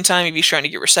get playing time, if he's trying to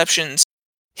get receptions,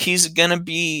 he's going to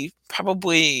be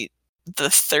probably the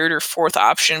 3rd or 4th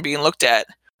option being looked at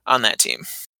on that team.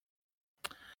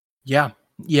 Yeah.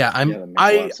 That makes a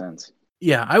lot of sense.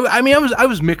 Yeah, I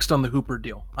was mixed on the Hooper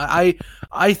deal.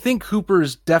 I think Hooper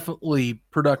is definitely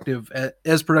productive,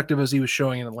 as productive as he was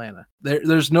showing in Atlanta.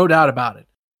 There's no doubt about it.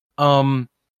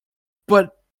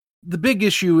 But the big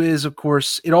issue is, of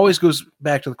course, it always goes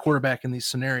back to the quarterback in these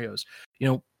scenarios.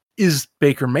 Is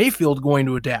Baker Mayfield going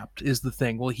to adapt? Is the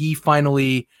thing. Will he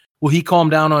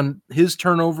calm down on his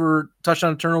touchdown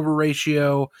to turnover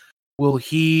ratio? Will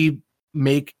he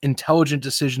make intelligent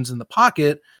decisions in the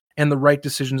pocket and the right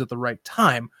decisions at the right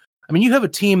time? I mean, you have a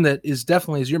team that is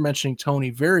definitely, as you're mentioning, Tony,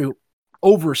 very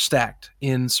overstacked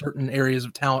in certain areas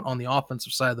of talent on the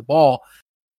offensive side of the ball.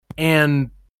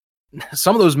 And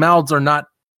some of those mouths are not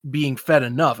being fed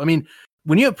enough. I mean,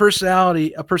 when you have a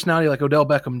personality like Odell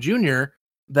Beckham Jr.,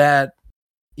 that,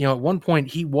 at one point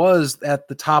he was at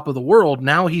the top of the world.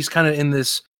 Now he's kind of in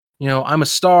this, I'm a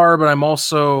star, but I'm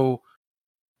also,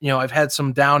 I've had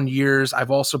some down years.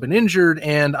 I've also been injured,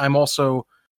 and I'm also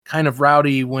kind of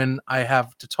rowdy when I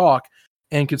have to talk.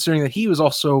 And considering that he was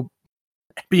also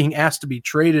being asked to be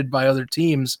traded by other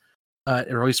teams, or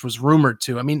at least was rumored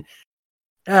to. I mean,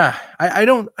 I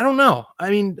don't know. I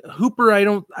mean, Hooper,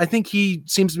 I think he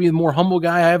seems to be the more humble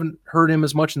guy. I haven't heard him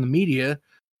as much in the media,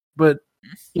 but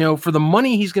for the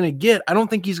money he's going to get, I don't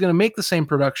think he's going to make the same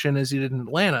production as he did in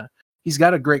Atlanta. He's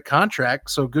got a great contract,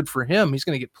 so good for him. He's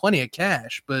going to get plenty of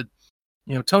cash, but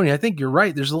Tony, I think you're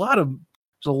right. There's a lot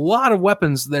of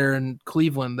weapons there in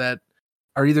Cleveland that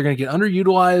are either going to get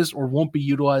underutilized or won't be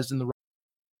utilized in the.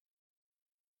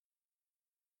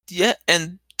 Yeah,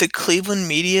 and the Cleveland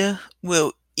media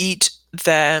will eat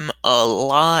them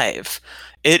alive.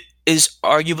 It is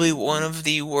arguably one of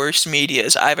the worst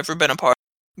medias I've ever been a part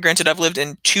of. Granted, I've lived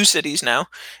in 2 cities now,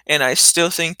 and I still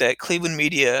think that Cleveland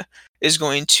media is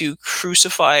going to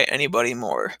crucify anybody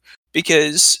more,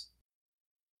 because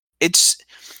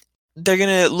they're going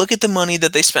to look at the money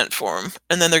that they spent for him,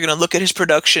 and then they're going to look at his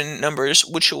production numbers,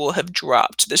 which will have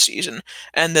dropped this season,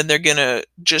 and then they're going to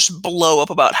just blow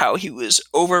up about how he was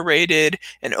overrated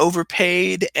and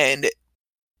overpaid, and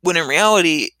when in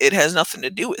reality, it has nothing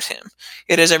to do with him.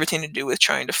 It has everything to do with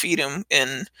trying to feed him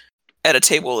at a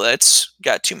table that's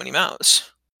got too many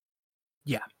mouths.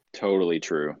 Yeah. Totally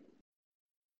true.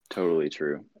 Totally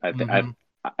true. I think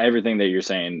everything that you're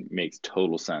saying makes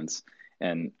total sense.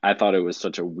 And I thought it was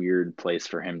such a weird place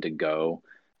for him to go,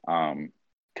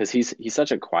 because he's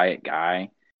such a quiet guy.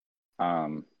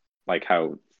 Like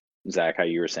how, Zach, how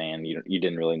you were saying, you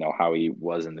didn't really know how he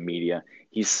was in the media.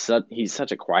 He's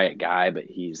such a quiet guy, but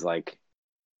he's like,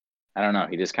 I don't know,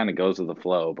 he just kind of goes with the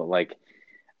flow. But like,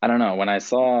 I don't know, when I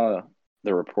saw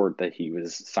the report that he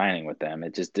was signing with them,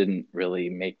 it just didn't really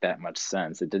make that much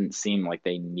sense. It didn't seem like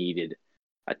they needed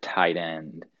a tight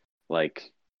end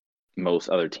like most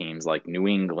other teams, like New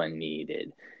England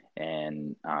needed,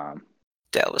 and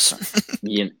Dallas.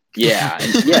 yeah,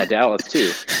 Dallas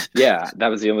too. Yeah, that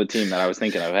was the only team that I was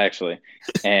thinking of actually,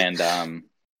 and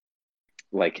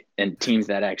and teams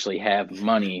that actually have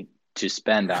money to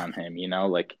spend on him.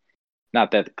 Like, not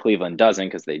that Cleveland doesn't,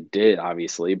 because they did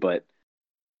obviously, but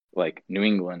like New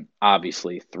England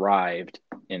obviously thrived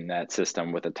in that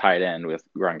system with a tight end with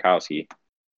Gronkowski.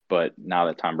 But now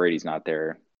that Tom Brady's not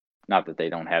there, not that they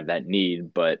don't have that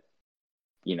need, but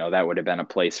that would have been a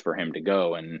place for him to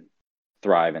go and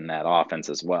thrive in that offense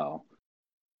as well.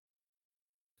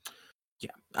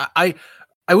 Yeah, I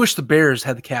wish the Bears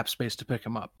had the cap space to pick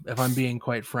him up, if I'm being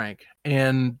quite frank.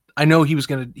 And I know he was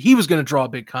gonna draw a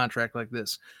big contract like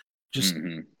this. Just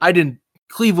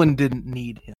Cleveland didn't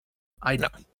need him.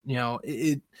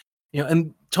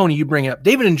 And Tony, you bring up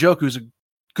David Njoku's a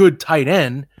good tight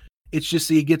end. It's just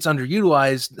that he gets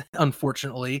underutilized,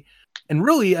 unfortunately. And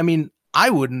really, I mean, I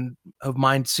wouldn't have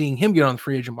minded seeing him get on the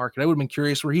free agent market. I would have been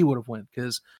curious where he would have went,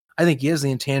 because I think he has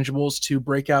the intangibles to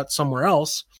break out somewhere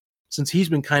else, since he's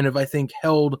been kind of, I think,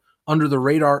 held under the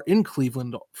radar in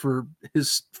Cleveland for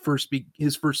his first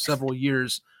several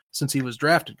years since he was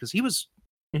drafted, because he was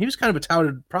kind of a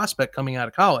touted prospect coming out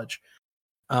of college.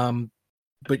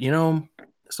 But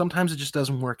sometimes it just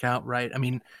doesn't work out right. I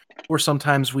mean, or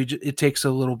sometimes it takes a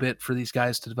little bit for these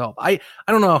guys to develop. I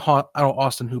don't know how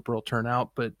Austin Hooper will turn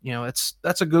out, but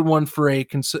that's a good one for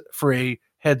a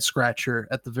head scratcher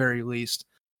at the very least,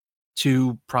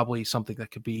 to probably something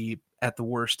that could be at the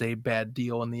worst a bad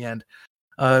deal in the end.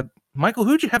 Michael,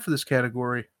 who'd you have for this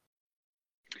category?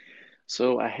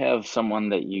 So I have someone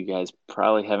that you guys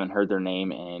probably haven't heard their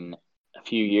name in a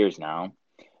few years now,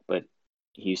 but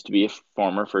he used to be a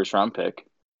former first-round pick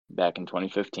back in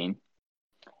 2015.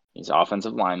 He's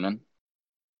offensive lineman,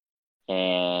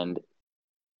 and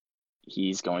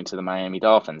he's going to the Miami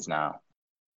Dolphins now.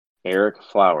 Eric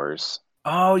Flowers.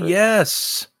 Oh,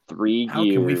 yes. 3 years. How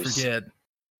can we forget?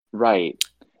 Right.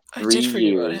 I did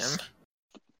forget about him.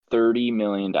 $30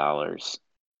 million.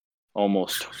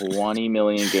 Almost $20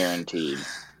 million guaranteed.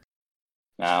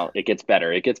 Now, it gets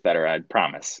better. It gets better, I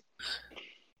promise.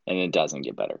 And it doesn't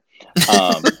get better.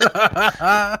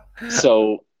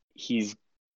 So he's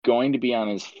going to be on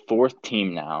his 4th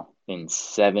team now in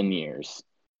 7 years.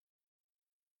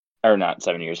 Or not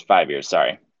 7 years, 5 years,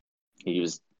 sorry. He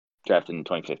was drafted in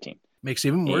 2015. Makes it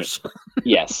even worse.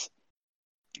 Yes.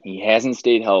 He hasn't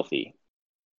stayed healthy.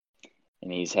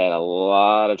 and he's had a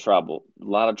lot of trouble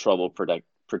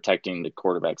protecting the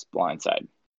quarterback's blind side.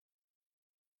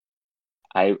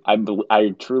 I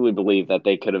truly believe that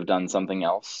they could have done something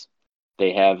else.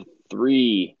 They have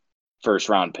 3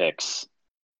 first-round picks.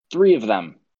 3 of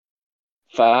them.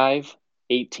 5,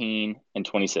 18, and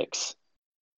 26.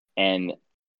 And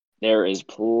there is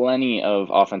plenty of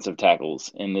offensive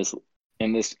tackles in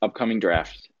this upcoming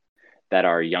draft that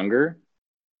are younger,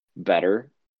 better,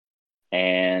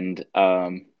 and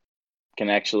can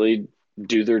actually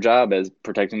do their job as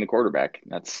protecting the quarterback.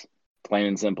 That's plain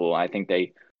and simple. I think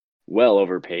they well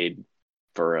overpaid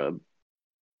for a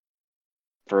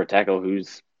tackle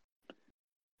who's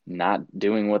not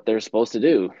doing what they're supposed to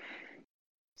do.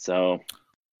 So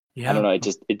I don't know.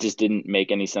 It just didn't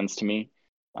make any sense to me.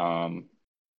 I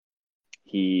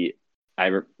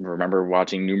remember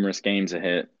watching numerous games of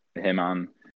him on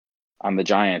the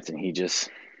Giants, and he just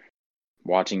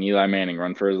watching Eli Manning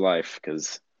run for his life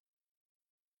because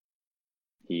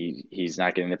he's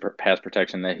not getting the pass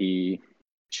protection that he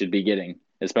should be getting,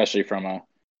 especially from a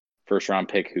first-round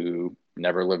pick who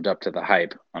never lived up to the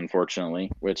hype,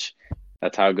 unfortunately, which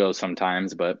that's how it goes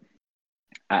sometimes. But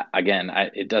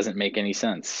it doesn't make any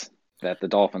sense that the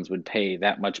Dolphins would pay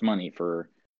that much money for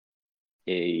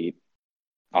a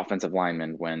offensive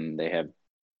lineman when they have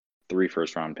 3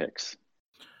 first-round picks.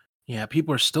 Yeah,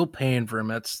 people are still paying for him.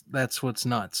 That's what's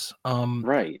nuts.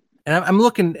 Right. And I'm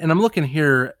looking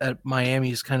here at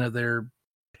Miami's kind of their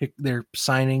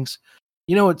signings.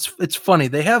 You know, it's funny.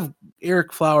 They have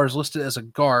Eric Flowers listed as a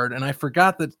guard, and I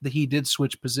forgot that he did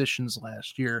switch positions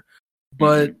last year.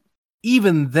 But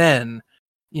even then,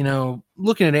 you know,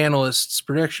 looking at analysts'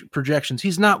 projections,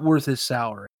 he's not worth his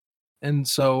salary. And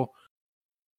so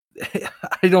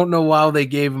I don't know why they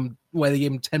gave him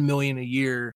 $10 million a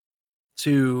year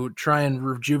to try and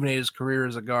rejuvenate his career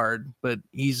as a guard, but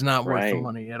he's not worth the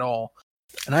money at all.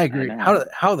 And I agree. How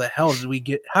the hell did we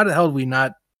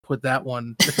not put that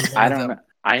one? I don't know.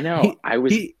 I know. I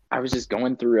was just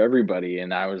going through everybody,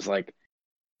 and I was like,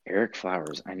 Eric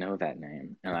Flowers, I know that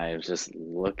name. And I was just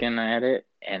looking at it,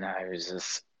 and I was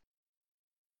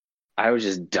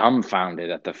just dumbfounded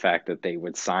at the fact that they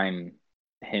would sign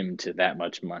him to that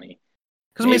much money.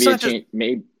 Because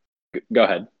go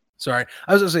ahead. Sorry,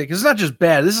 I was gonna say because it's not just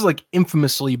bad. This is like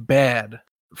infamously bad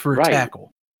for a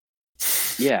tackle.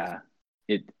 Yeah,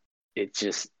 it's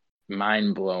just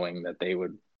mind blowing that they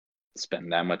would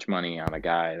spend that much money on a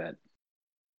guy that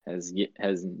has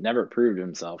never proved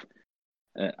himself.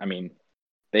 I mean,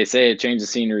 they say a change of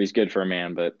scenery is good for a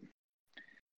man, but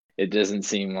it doesn't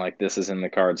seem like this is in the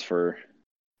cards for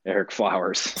Eric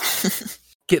Flowers.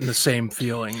 Getting the same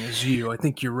feeling as you. I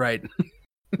think you're right.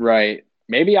 Right.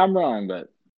 Maybe I'm wrong, but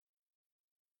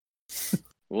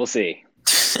we'll see.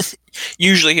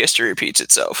 Usually history repeats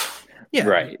itself. Yeah.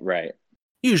 Right.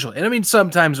 Usually. And I mean,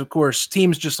 sometimes, of course,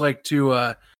 teams just like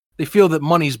to, they feel that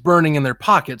money's burning in their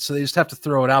pockets, so they just have to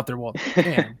throw it out there while they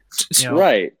can.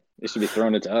 Right. They should be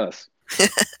throwing it to us.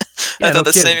 I thought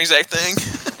the same exact thing.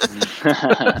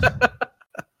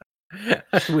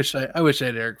 I wish I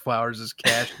had Eric Flowers'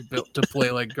 cash to play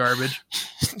like garbage.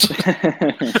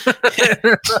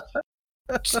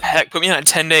 Heck, put me on a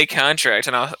 10-day contract,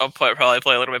 and I'll probably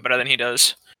play a little bit better than he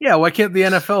does. Yeah, why can't the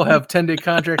NFL have 10-day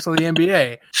contracts on the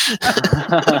NBA?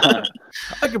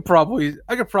 I could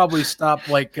probably stop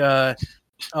like I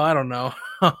don't know.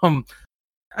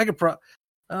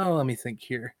 Let me think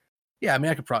here. Yeah, I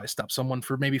mean I could probably stop someone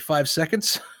for maybe 5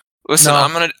 seconds. Listen,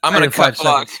 I'm gonna cut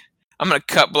block. I'm gonna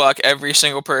cut block every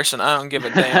single person. I don't give a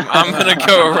damn. I'm gonna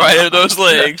go right at those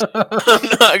legs. I'm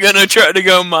not gonna try to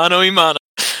go mano-a-mano.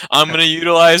 I'm gonna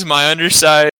utilize my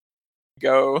underside.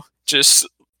 Go just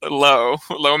low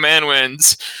man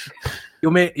wins.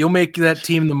 You'll make that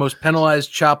team the most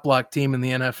penalized chop block team in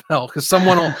the NFL because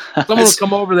someone will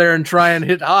come over there and try and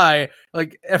hit high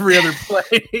like every other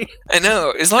play. I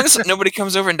know. As long as nobody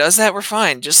comes over and does that, we're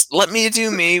fine. Just let me do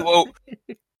me. Well,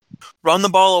 run the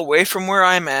ball away from where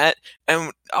I'm at,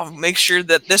 and I'll make sure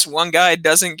that this one guy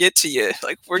doesn't get to you.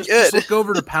 Like we're good. Just look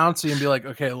over to Pouncey and be like,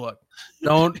 okay, look,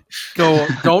 don't go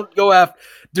after.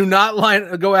 Do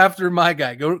not go after my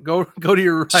guy. Go to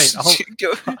your right.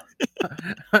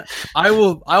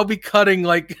 I'll be cutting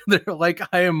like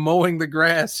I am mowing the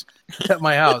grass at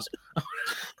my house.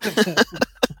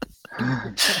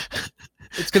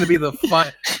 It's gonna be the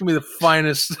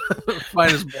finest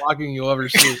blocking you'll ever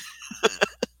see.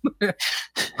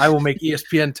 I will make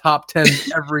ESPN top 10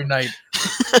 every night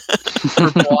for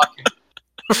blocking.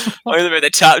 Or either the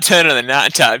top 10 or the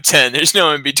not top 10. There's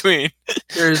no in between.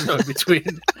 There is no in between.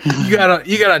 You got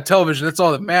on television. That's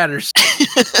all that matters.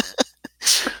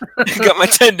 Got my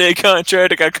 10-day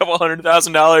contract. I got a couple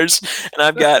 $100,000, and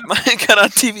I've got my cut on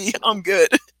TV. I'm good.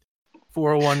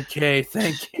 401k,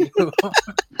 thank you.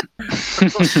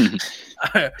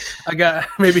 I got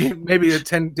maybe a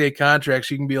 10-day contract.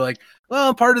 So you can be like, well,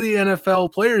 I'm part of the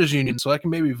NFL Players Union, so I can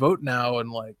maybe vote now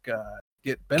and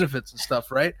get benefits and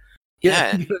stuff, right?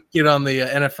 Yeah. Get on the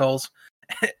NFL's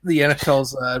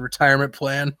retirement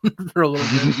plan for a little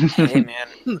bit. Hey,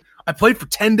 man. I played for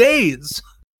 10 days.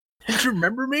 Don't you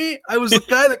remember me? I was the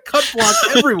guy that cut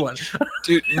blocked everyone.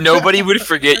 Dude, nobody would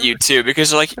forget you, too,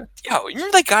 because they're like, yo, you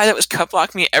remember that guy that was cut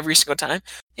blocking me every single time?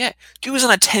 Yeah, dude was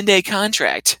on a 10-day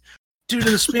contract. Dude,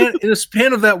 in the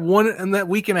span of that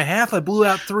week and a half, I blew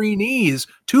out 3 knees.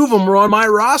 2 of them were on my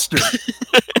roster.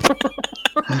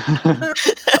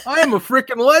 I am a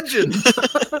freaking legend.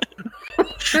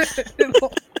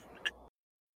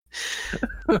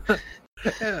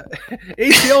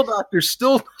 ACL doctors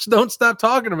still don't stop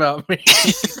talking about me.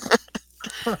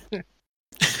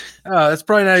 That's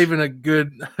probably not even a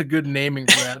good naming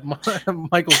for that.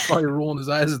 Michael's probably rolling his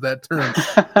eyes at that term.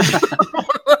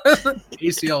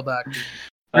 ACL doctor.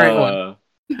 Great one. Oh,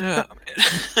 man.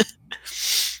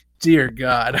 Dear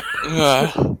God.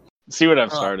 See what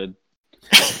I've started.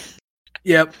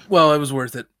 Yep. Well, it was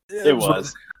worth it. It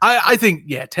was. I think,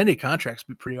 10-day contracts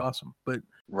would be pretty awesome, but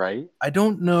right. I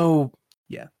don't know.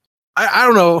 Yeah. I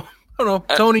don't know.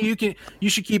 Tony, you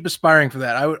should keep aspiring for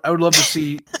that. I would love to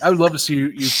see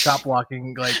you chop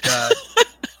blocking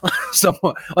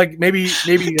someone like maybe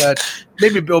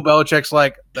Bill Belichick's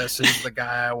like, this is the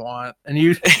guy I want, and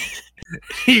you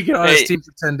get on his team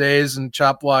for 10 days and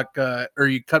chop block or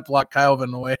you cut block Kyle Van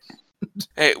Noy.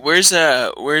 Hey, where's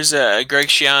Greg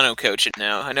Schiano coaching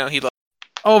now? I know he.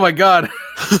 Oh my God!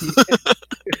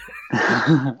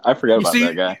 I forgot about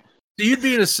that guy. You'd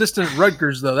be an assistant at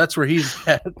Rutgers, though. That's where he's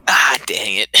at. Ah,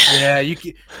 dang it! Yeah,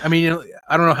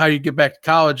 I don't know how you get back to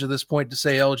college at this point to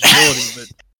say eligibility, but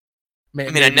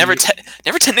I never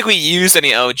technically used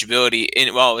any eligibility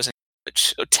while I was in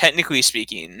college. So technically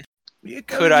speaking,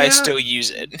 could I still use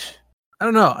it? I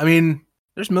don't know. I mean,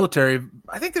 there's military.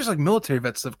 I think there's military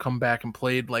vets that have come back and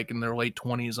played in their late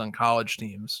 20s on college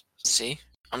teams. See,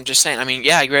 I'm just saying. I mean,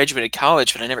 yeah, I graduated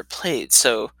college, but I never played.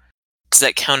 So does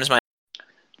that count as my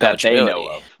that they know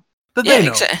of? That they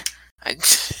know.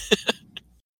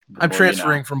 I'm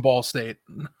transferring from Ball State.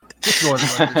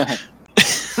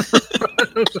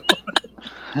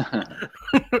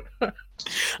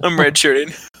 I'm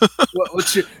redshirting.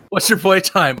 What's your play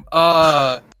time?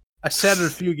 I sat at a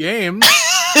few games.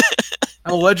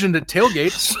 I'm a legend at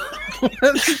tailgates.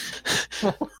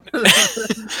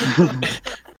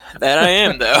 That I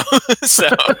am, though. So,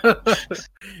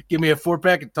 give me a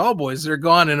 4-pack of tall boys. They're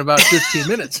gone in about 15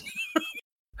 minutes.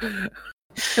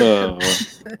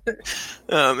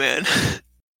 Oh man!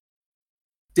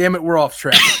 Damn it, we're off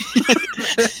track.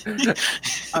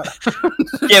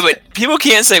 Yeah, but people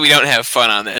can't say we don't have fun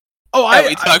on this. Oh,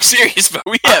 we talk serious, but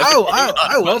we have.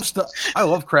 I love stuff. I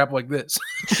love crap like this.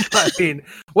 I mean,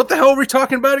 what the hell are we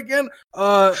talking about again?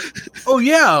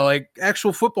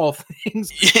 Actual football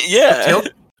things. Yeah.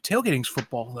 Tailgating's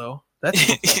football, though.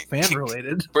 That's fan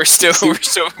related. We're still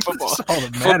football. That's all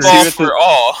that matters. Football for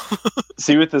all.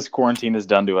 See what this quarantine has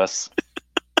done to us.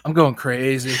 I'm going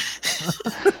crazy.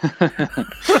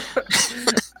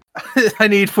 I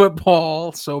need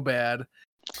football so bad.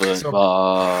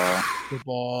 Football.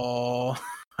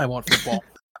 I want football.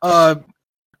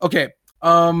 Okay.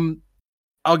 I'm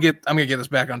gonna get this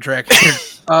back on track.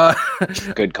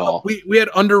 Good call. We had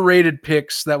underrated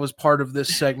picks that was part of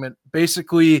this segment.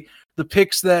 Basically, the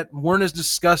picks that weren't as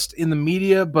discussed in the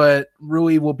media, but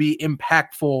really will be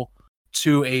impactful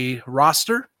to a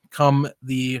roster come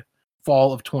the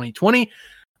fall of 2020.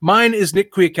 Mine is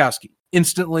Nick Kwiatkowski.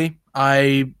 Instantly,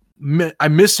 I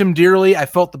miss him dearly. I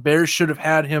felt the Bears should have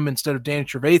had him instead of Danny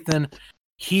Trevathan.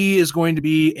 He is going to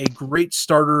be a great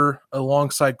starter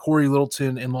alongside Corey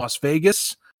Littleton in Las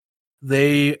Vegas.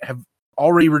 They have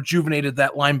already rejuvenated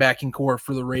that linebacking core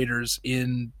for the Raiders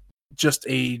in just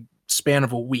a span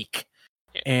of a week.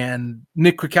 Yeah. And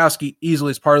Nick Kwiatkowski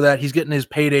easily is part of that. He's getting his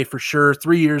payday for sure.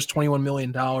 3 years, $21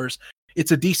 million.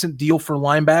 It's a decent deal for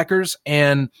linebackers.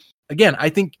 And again, I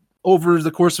think over the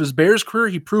course of his Bears career,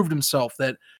 he proved himself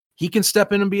that he can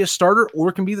step in and be a starter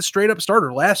or can be the straight up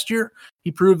starter. Last year,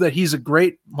 he proved that he's a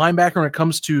great linebacker when it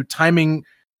comes to timing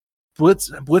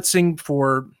blitzing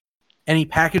for any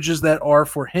packages that are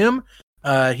for him.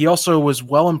 He also was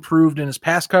well improved in his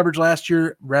pass coverage last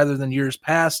year rather than years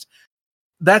past.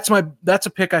 That's a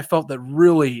pick I felt that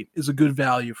really is a good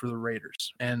value for the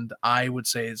Raiders. And I would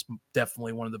say is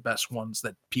definitely one of the best ones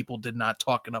that people did not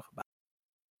talk enough about.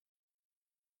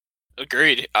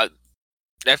 Agreed.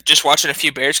 after just watching a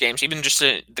few Bears games, even just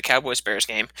the Cowboys-Bears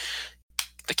game,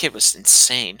 the kid was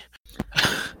insane.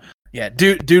 Yeah,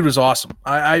 dude was awesome.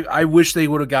 I wish they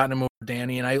would have gotten him over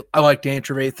Danny, and I like Danny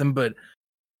Trevathan, but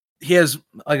he has,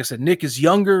 like I said, Nick is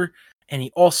younger, and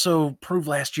he also proved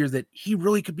last year that he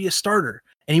really could be a starter,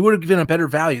 and he would have given a better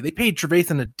value. They paid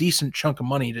Trevathan a decent chunk of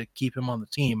money to keep him on the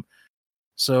team.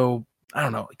 So, I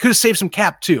don't know. It could have saved some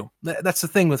cap, too. That's the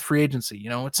thing with free agency.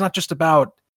 It's not just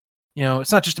about,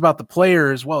 the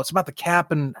player as well. It's about the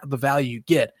cap and the value you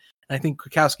get. And I think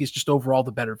Kwiatkowski is just overall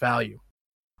the better value.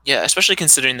 Yeah, especially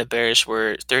considering the Bears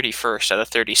were 31st out of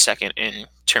 32nd in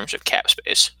terms of cap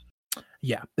space.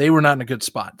 Yeah, they were not in a good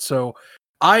spot. So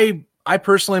I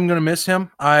personally am going to miss him.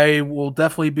 I will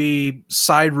definitely be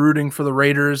side rooting for the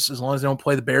Raiders as long as they don't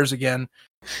play the Bears again.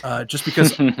 Just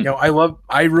because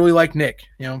I really like Nick.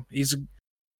 He's a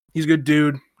good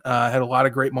dude. Had a lot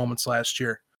of great moments last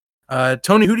year.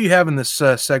 Tony, who do you have in this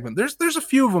segment? There's a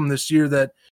few of them this year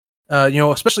that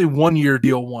especially 1 year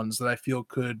deal ones that I feel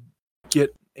could get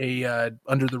a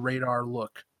under the radar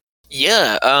look.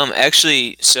 Yeah,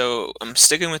 actually, so I'm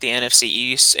sticking with the NFC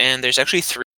East, and there's actually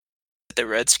 3 that the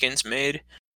Redskins made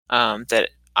that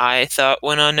I thought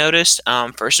went unnoticed.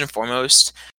 First and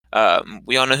foremost,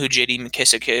 we all know who J.D.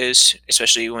 McKissick is,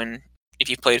 especially if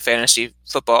you've played fantasy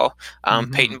football.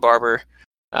 Peyton Barber,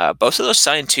 both of those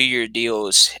signed 2-year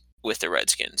deals with the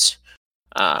Redskins.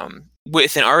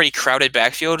 With an already crowded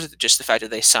backfield, just the fact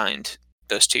that they signed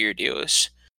those 2-year deals.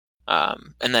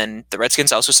 And then the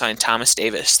Redskins also signed Thomas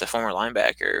Davis, the former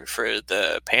linebacker for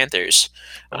the Panthers,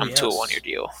 to a 1-year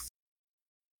deal.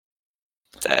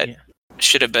 That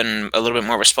should have been a little bit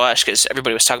more of a splash because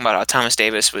everybody was talking about how Thomas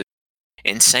Davis was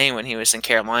insane when he was in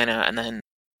Carolina. And then,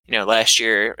 last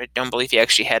year, I don't believe he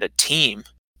actually had a team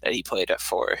that he played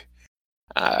for.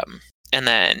 And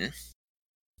then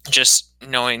just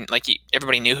knowing,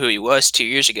 everybody knew who he was 2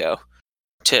 years ago,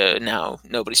 to now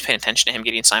nobody's paying attention to him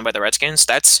getting signed by the Redskins.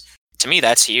 To me,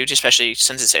 that's huge, especially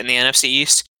since it's in the NFC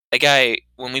East. That guy,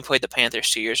 when we played the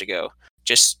Panthers 2 years ago,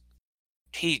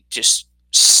 he just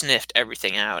sniffed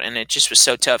everything out, and it just was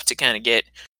so tough to kind of get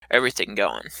everything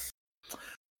going.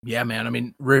 Yeah, man. I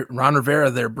mean, Ron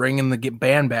Rivera, they're bringing the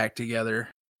band back together,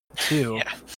 too.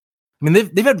 Yeah. I mean,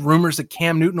 they've had rumors that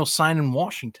Cam Newton will sign in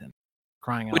Washington,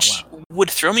 crying out loud. Which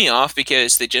would throw me off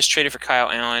because they just traded for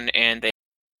Kyle Allen, and they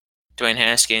Dwayne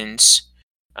Haskins.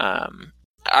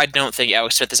 I don't think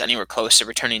Alex Smith is anywhere close to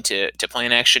returning to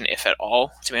playing action, if at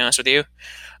all, to be honest with you.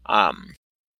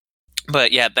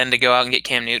 But yeah, then to go out and get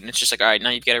Cam Newton, it's just like, all right, now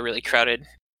you've got a really crowded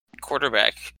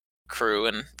quarterback crew.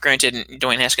 And granted,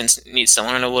 Dwayne Haskins needs to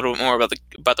learn a little bit more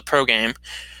about the pro game.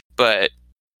 But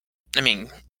I mean,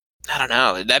 I don't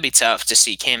know. That'd be tough to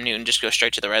see Cam Newton just go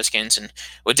straight to the Redskins, and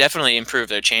would definitely improve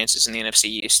their chances in the NFC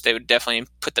East. They would definitely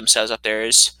put themselves up there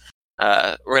as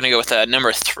we're going to go with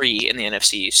number 3 in the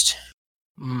NFC East.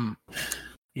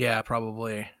 Yeah,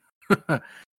 probably.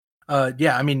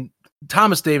 Yeah, I mean,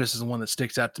 Thomas Davis is the one that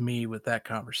sticks out to me with that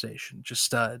conversation.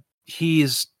 Just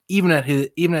he's even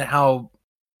at how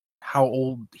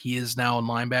old he is now in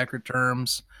linebacker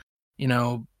terms,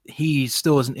 he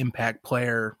still is an impact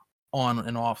player on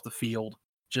and off the field.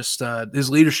 Just his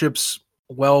leadership's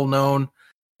well known,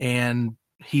 and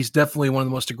he's definitely one of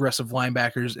the most aggressive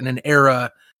linebackers in an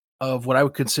era of what I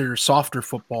would consider softer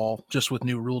football, just with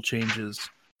new rule changes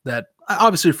that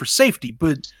obviously for safety,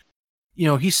 but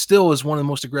he still is one of the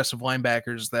most aggressive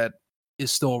linebackers that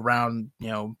is still around,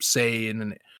 say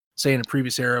in a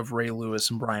previous era of Ray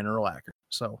Lewis and Brian Urlacher.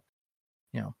 So,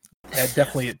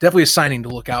 definitely a signing to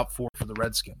look out for the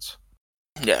Redskins.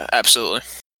 Yeah, absolutely.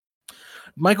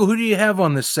 Michael, who do you have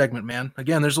on this segment, man?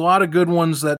 Again, there's a lot of good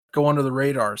ones that go under the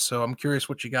radar, so I'm curious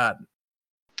what you got.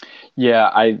 Yeah,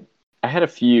 I had a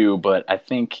few, but I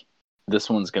think this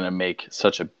one's going to make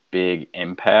such a big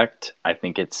impact. I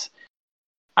think it's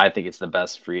the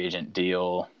best free agent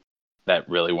deal that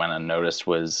really went unnoticed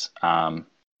was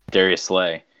Darius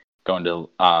Slay going to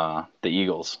the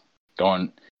Eagles,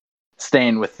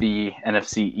 staying with the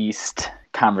NFC East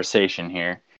conversation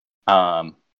here.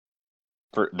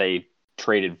 They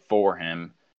traded for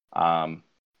him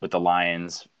with the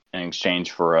Lions in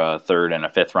exchange for a 3rd and a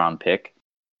 5th round pick,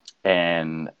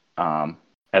 and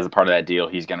as a part of that deal,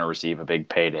 he's going to receive a big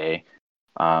payday.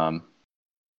 I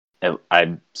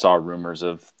saw rumors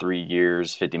of 3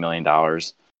 years, $50 million,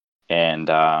 and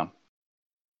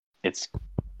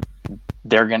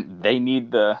they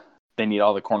need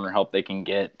all the corner help they can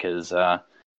get because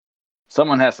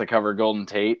someone has to cover Golden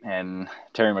Tate and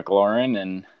Terry McLaurin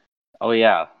and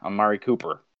Amari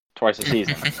Cooper twice a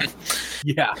season.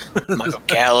 Yeah, Michael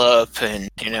Gallup, and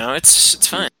it's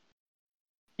fine.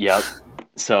 Yep.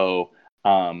 So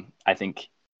I think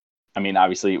I mean,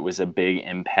 obviously it was a big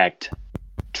impact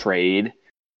trade,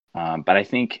 but I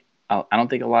don't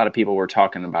think a lot of people were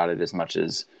talking about it as much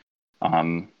as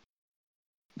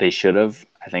they should have.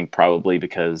 I think probably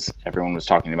because everyone was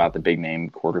talking about the big name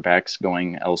quarterbacks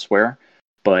going elsewhere.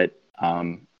 But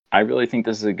I really think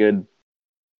this is a good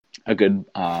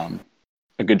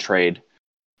trade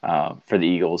for the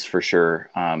Eagles for sure.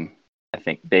 I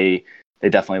think they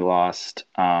definitely lost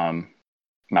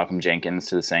Malcolm Jenkins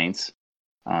to the Saints,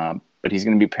 but he's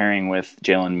going to be pairing with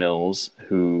Jalen Mills,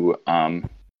 who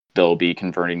they'll be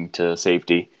converting to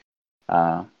safety,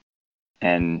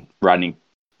 and Rodney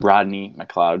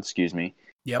McLeod, excuse me.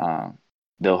 Yep.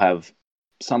 They'll have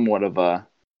somewhat of a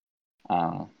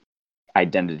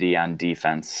identity on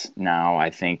defense now. I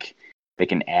think they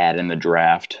can add in the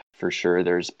draft for sure.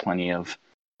 There's plenty of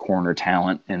corner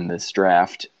talent in this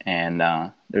draft, and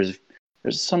there's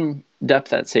some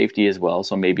depth at safety as well.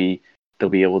 So maybe they'll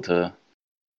be able to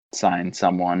sign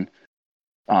someone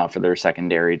for their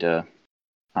secondary to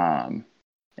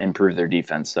improve their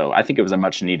defense. So I think it was a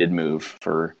much needed move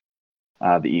for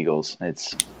the Eagles.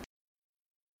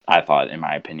 I thought, in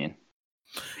my opinion.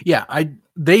 Yeah,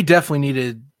 they definitely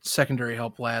needed secondary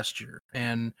help last year,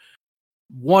 and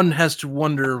one has to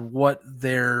wonder what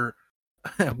their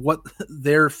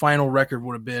final record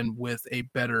would have been with a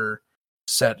better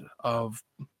set of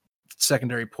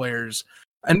secondary players.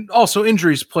 And also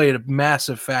injuries played a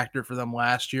massive factor for them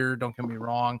last year, don't get me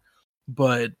wrong,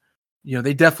 but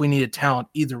they definitely needed talent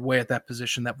either way at that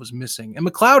position that was missing. And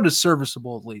McLeod is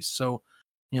serviceable at least. So,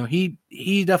 he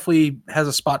definitely has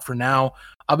a spot for now.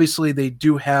 Obviously, they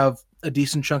do have a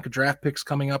decent chunk of draft picks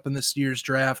coming up in this year's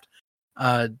draft.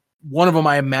 One of them,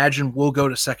 I imagine, will go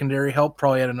to secondary help,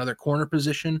 probably at another corner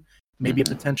position, maybe a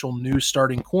potential new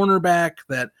starting cornerback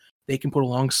that they can put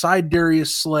alongside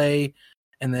Darius Slay,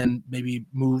 and then maybe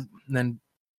move,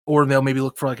 or they'll maybe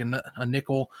look for like a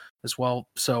nickel as well.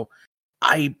 So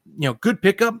good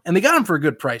pickup, and they got him for a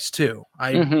good price too.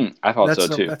 I thought so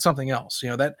too. That's something else.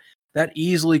 That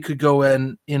easily could go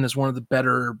in as one of the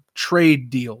better trade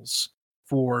deals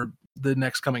for the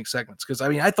next coming segments. Because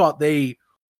I thought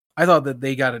that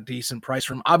they got a decent price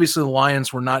from. Obviously, the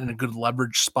Lions were not in a good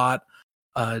leverage spot.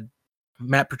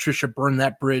 Matt Patricia burned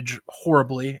that bridge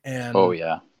horribly, and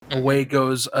away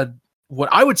goes what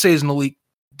I would say is an elite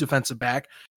defensive back.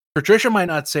 Patricia might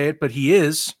not say it, but he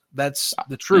is. That's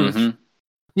the truth.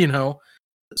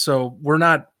 So we're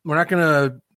not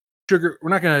gonna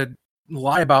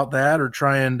lie about that or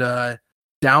try and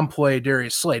downplay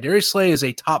Darius Slay. Darius Slay is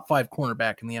a top 5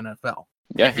 cornerback in the NFL.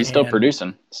 Yeah, he's still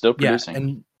producing. Yeah,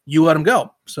 and you let him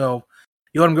go. So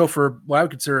you let him go for what I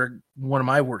would consider one of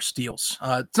my worst steals.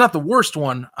 It's not the worst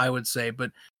one, I would say,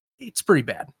 but it's pretty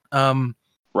bad.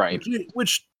 Right.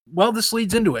 Which this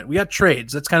leads into it. We got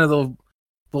trades. That's kind of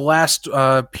the last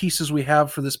pieces we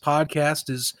have for this podcast.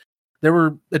 Is there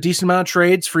were a decent amount of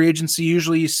trades. Free agency,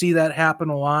 usually you see that happen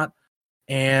a lot.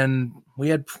 And we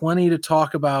had plenty to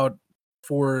talk about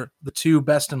for the 2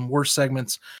 best and worst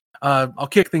segments. I'll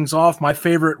kick things off. My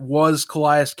favorite was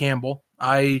Calais Campbell.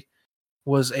 I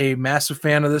was a massive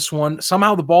fan of this one.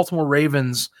 Somehow the Baltimore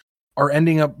Ravens are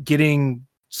ending up getting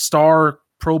star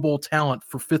Pro Bowl talent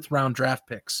for 5th-round draft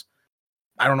picks.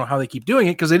 I don't know how they keep doing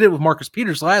it because they did it with Marcus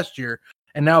Peters last year.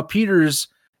 And now Peters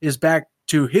is back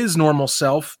to his normal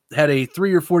self, had a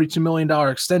 $3 or $42 million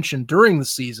extension during the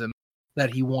season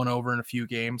that he won over in a few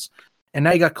games. And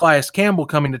now you got Calais Campbell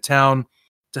coming to town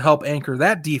to help anchor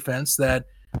that defense that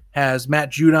has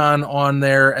Matt Judon on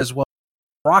there as well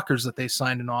as Rockers that they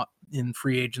signed in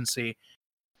free agency.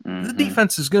 The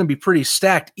defense is going to be pretty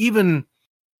stacked, even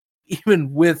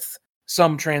with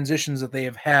some transitions that they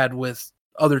have had with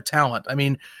other talent.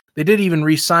 They did even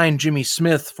re-sign Jimmy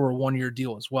Smith for a 1-year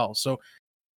deal as well. So,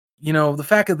 the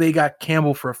fact that they got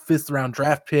Campbell for a 5th-round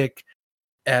draft pick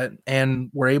and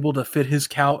were able to fit his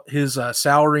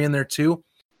salary in there too,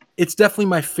 it's definitely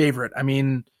my favorite.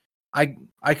 I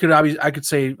could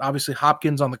say obviously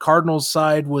Hopkins on the Cardinals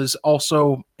side was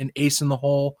also an ace in the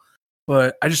hole,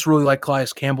 but I just really like Calais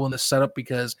Campbell in this setup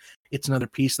because it's another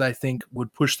piece that I think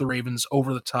would push the Ravens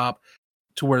over the top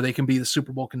to where they can be the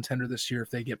Super Bowl contender this year if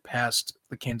they get past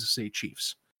the Kansas City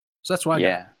Chiefs. So that's why.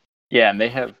 Yeah, and they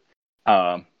have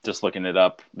just looking it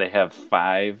up, they have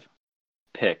 5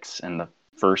 picks in the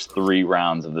first 3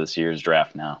 rounds of this year's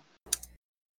draft now.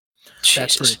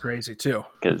 That's pretty crazy too.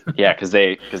 Because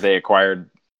they acquired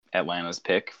Atlanta's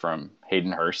pick from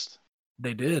Hayden Hurst.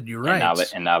 They did. You're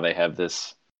right. And now they have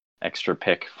this extra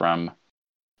pick from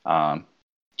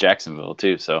Jacksonville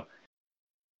too. So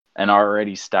an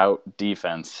already stout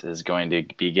defense is going to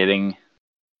be getting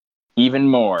even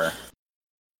more.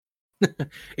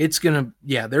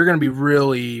 they're gonna be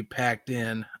really packed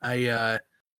in. I'm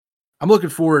looking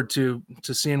forward to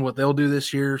seeing what they'll do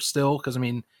this year still, because I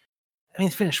mean they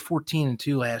finished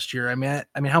 14-2 last year. I mean,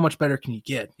 how much better can you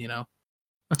get?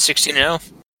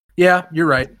 16-0. Yeah, you're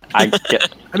right. I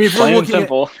get. I mean, if Plain and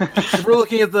simple. if we're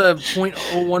looking at the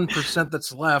 0.01%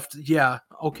 that's left, yeah,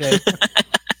 okay.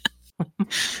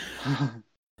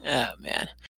 Oh man,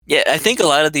 yeah. I think a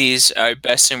lot of these are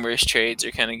best and worst trades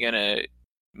are kind of gonna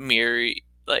mirror,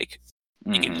 like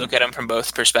you can look at them from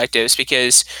both perspectives,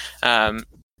 because I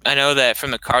know that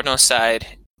from the Cardinals side,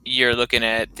 you're looking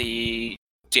at the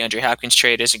DeAndre Hopkins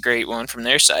trade as a great one from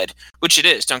their side, which it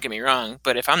is. Don't get me wrong,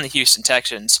 but if I'm the Houston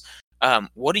Texans,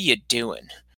 what are you doing?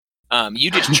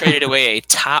 You just traded away a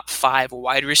top 5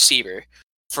 wide receiver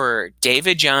for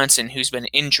David Johnson, who's been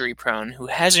injury prone, who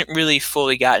hasn't really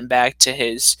fully gotten back to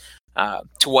his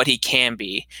to what he can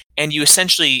be, and you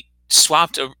essentially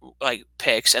swapped like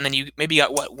picks, and then you maybe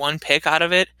got one pick out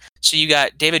of it. So you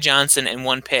got David Johnson and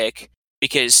 1 pick,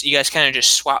 because you guys kind of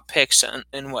just swapped picks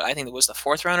in what I think it was the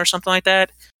 4th round or something like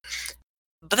that.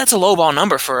 But that's a low ball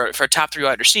number for a top 3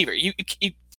 wide receiver. You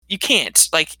can't,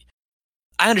 like.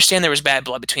 I understand there was bad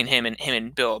blood between him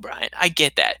and Bill O'Brien. I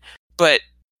get that, but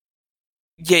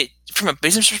yeah, from a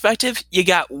business perspective, you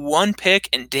got 1 pick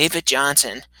and David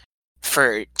Johnson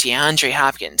for DeAndre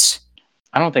Hopkins.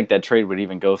 I don't think that trade would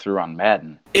even go through on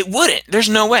Madden. It wouldn't. There's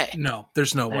no way. No,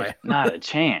 there's no way. Not a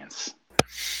chance.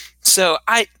 So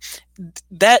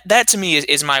that to me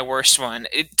is my worst one.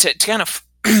 To kind of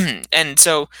and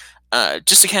so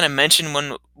just to kind of mention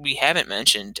one we haven't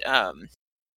mentioned,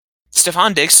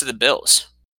 Stephon Diggs to the Bills.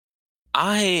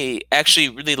 I actually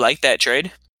really like that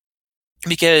trade,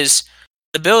 because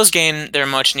the Bills gained their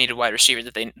much needed wide receiver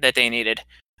that they needed,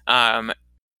 and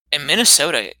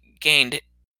Minnesota gained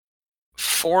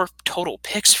 4 total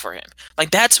picks for him.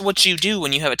 Like, that's what you do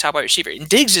when you have a top wide receiver. And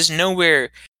Diggs is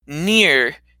nowhere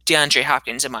near DeAndre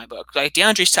Hopkins in my book. Like,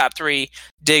 DeAndre's top 3,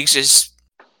 Diggs is,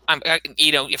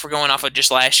 if we're going off of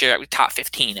just last year, top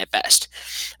 15 at best.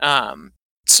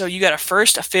 So you got a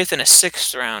 1st, a 5th, and a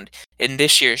 6th round in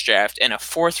this year's draft, and a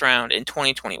 4th round in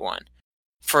 2021.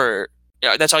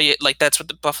 That's all you like. That's what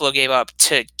the Buffalo gave up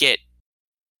to get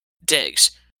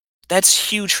Diggs. That's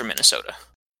huge for Minnesota.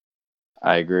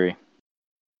 I agree.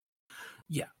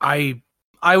 Yeah, I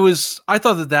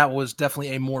thought that was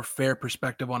definitely a more fair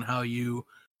perspective on how you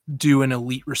do an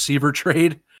elite receiver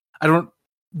trade.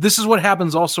 This is what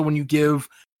happens also when you give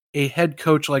a head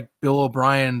coach like Bill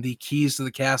O'Brien the keys to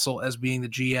the castle as being the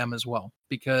GM as well,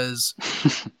 because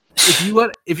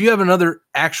if you have another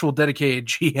actual dedicated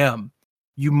GM,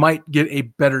 you might get a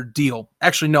better deal.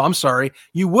 Actually, no, I'm sorry,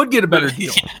 you would get a better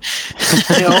deal.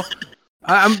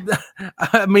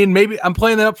 I mean, maybe I'm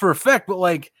playing that up for effect, but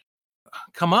like,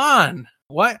 come on,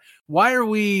 why are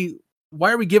we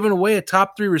giving away a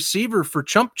top 3 receiver for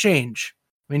chump change?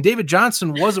 I mean, David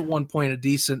Johnson was at one point a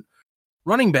decent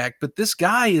running back, but this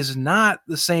guy is not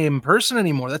the same person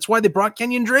anymore. That's why they brought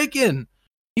Kenyon Drake in.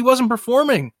 He wasn't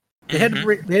performing. They had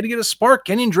to get a spark.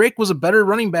 Kenyon Drake was a better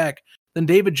running back than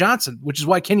David Johnson, which is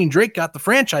why Kenyon Drake got the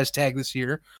franchise tag this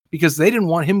year, because they didn't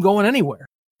want him going anywhere.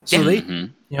 So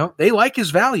they like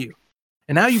his value.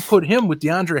 And now you put him with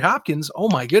DeAndre Hopkins. Oh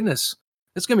my goodness.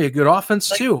 It's going to be a good offense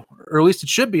too, or at least it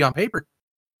should be on paper.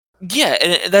 Yeah,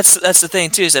 and that's the thing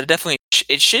too, is that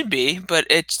it should be, but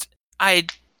I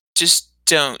just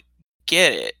don't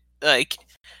get it. Like,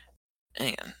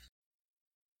 hang on.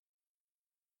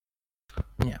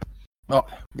 Yeah. Oh,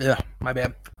 yeah. My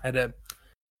bad.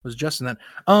 Was adjusting that.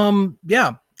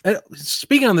 Yeah.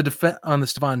 Speaking on the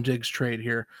Stephon Diggs trade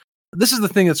here, this is the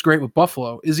thing that's great with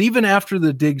Buffalo, is even after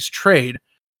the Diggs trade,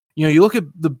 you look at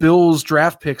the Bills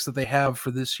draft picks that they have for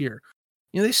this year.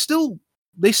 They still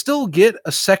get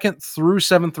a 2nd through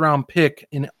 7th round pick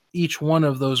in each one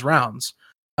of those rounds.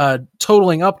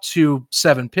 Totaling up to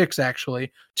 7 picks,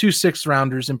 actually, 2 6th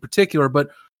rounders in particular. But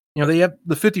they have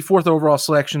the 54th overall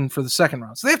selection for the 2nd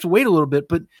round, so they have to wait a little bit.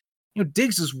 But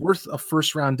Diggs is worth a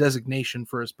 1st round designation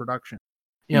for his production.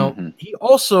 He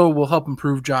also will help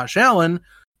improve Josh Allen,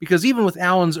 because even with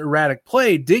Allen's erratic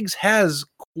play, Diggs has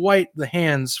quite the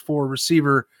hands for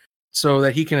receiver, so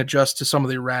that he can adjust to some of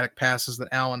the erratic passes that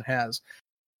Allen has.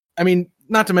 I mean,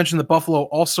 not to mention that Buffalo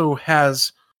also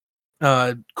has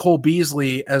Cole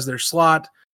Beasley as their slot,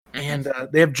 and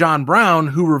they have John Brown,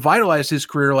 who revitalized his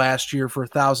career last year for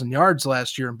 1,000 yards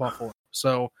last year in Buffalo.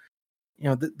 So,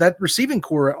 that receiving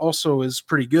core also is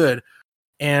pretty good.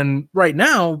 And right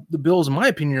now, the Bills, in my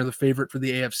opinion, are the favorite for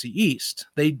the AFC East.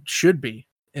 They should be,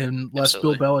 unless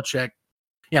Bill Belichick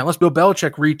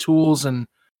retools and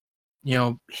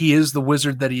he is the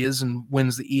wizard that he is and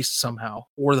wins the East somehow,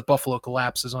 or the Buffalo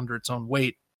collapses under its own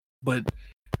weight. But,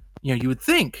 you would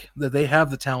think that they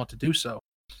have the talent to do so.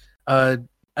 I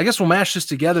guess we'll mash this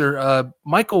together.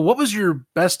 Michael, what was your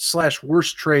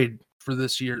best/worst trade for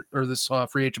this year or this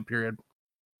free agent period?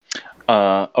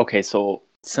 Okay, so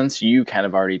since you kind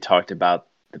of already talked about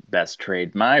the best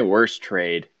trade, my worst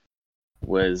trade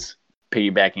was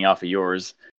piggybacking off of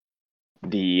yours.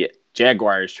 The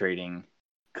Jaguars trading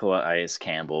Calais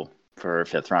Campbell for a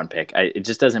 5th-round pick. It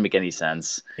just doesn't make any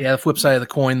sense. Yeah, the flip side of the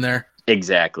coin there.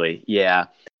 Exactly. Yeah,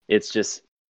 it's just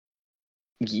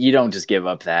you don't just give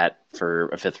up that for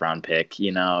a 5th-round pick.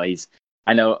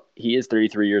 I know he is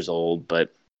 33 years old,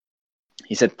 but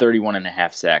he's had 31 and a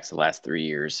half sacks the last 3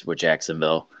 years with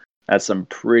Jacksonville. That's some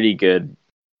pretty good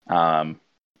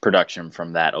production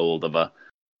from that old of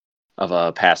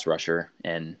a pass rusher,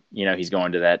 and he's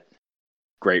going to that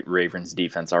great Ravens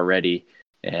defense already,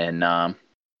 and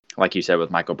like you said,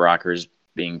 with Michael Brockers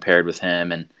being paired with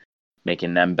him and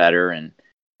making them better, and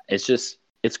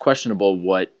it's questionable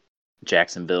what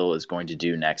Jacksonville is going to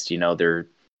do next. Their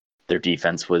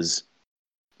defense was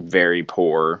very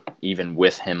poor even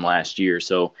with him last year,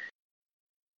 so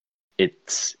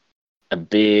it's a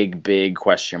big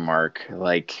question mark.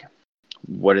 Like,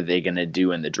 what are they going to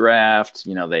do in the draft?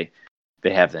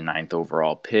 They have the 9th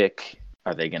overall pick.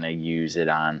 Are they going to use it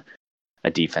on a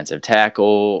defensive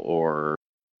tackle or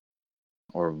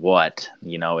what?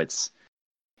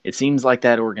 It seems like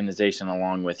that organization,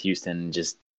 along with Houston,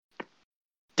 just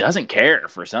doesn't care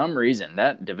for some reason.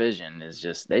 That division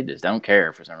they just don't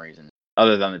care for some reason,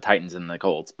 other than the Titans and the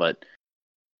Colts, but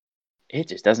it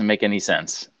just doesn't make any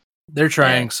sense. They're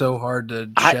trying so hard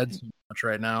to shed so much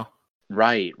right now.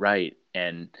 Right.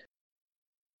 And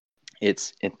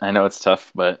I know it's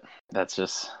tough, but that's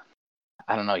just,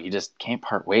 I don't know. You just can't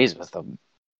part ways with a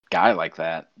guy like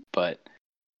that. But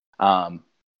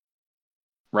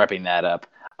wrapping that up,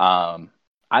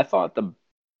 I thought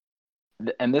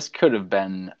and this could have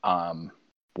been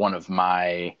one of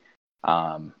my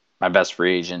best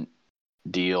free agent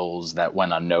deals that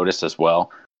went unnoticed as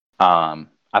well.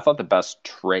 I thought the best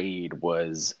trade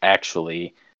was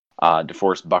actually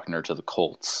DeForest Buckner to the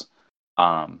Colts.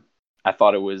 I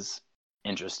thought it was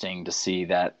interesting to see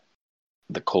that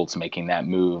the Colts making that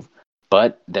move,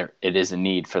 but it is a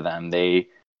need for them. They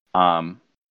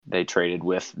traded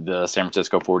with the San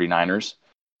Francisco 49ers,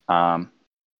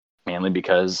 mainly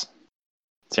because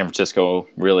San Francisco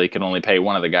really could only pay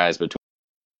one of the guys between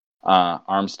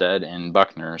Armstead and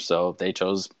Buckner, so they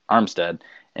chose Armstead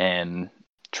and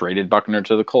traded Buckner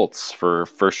to the Colts for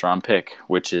 1st-round pick,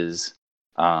 which is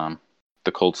the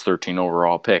Colts' 13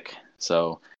 overall pick.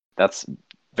 So that's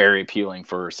very appealing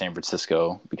for San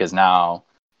Francisco because now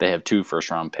they have 2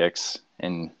 1st-round picks,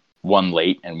 and one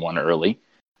late and one early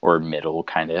or middle,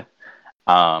 kind of.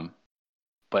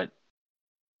 But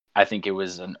I think it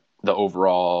was the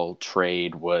overall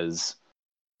trade was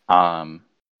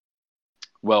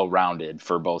well-rounded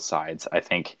for both sides. I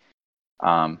think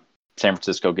San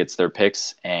Francisco gets their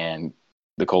picks and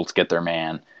the Colts get their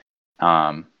man.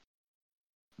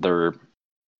 They're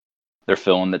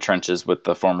filling the trenches with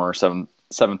the former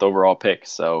 7th overall pick.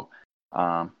 So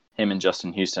him and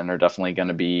Justin Houston are definitely going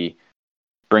to be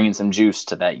bringing some juice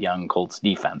to that young Colts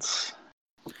defense.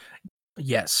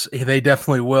 Yes, they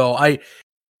definitely will. I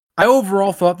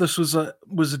overall thought this was a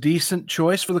decent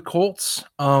choice for the Colts.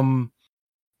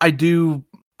 I do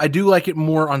like it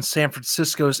more on San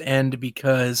Francisco's end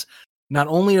because not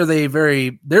only are they're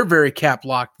very cap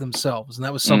locked themselves, and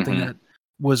that was something that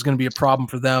was going to be a problem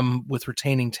for them with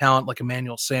retaining talent like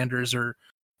Emmanuel Sanders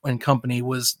and company.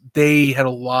 Was they had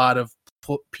a lot of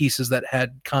pieces that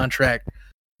had contract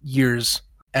years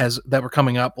that were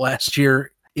coming up last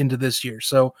year into this year.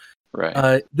 So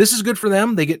this is good for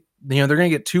them. They get they're going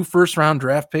to get 2 1st-round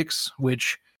draft picks,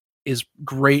 which is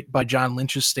great by John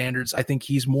Lynch's standards. I think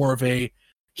he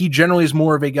generally is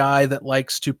more of a guy that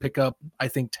likes to pick up, I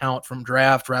think, talent from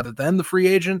draft rather than the free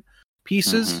agent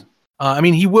pieces. I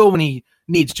mean, he will when he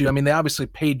needs to. I mean, they obviously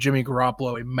paid Jimmy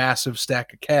Garoppolo a massive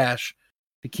stack of cash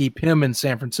to keep him in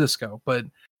San Francisco. But,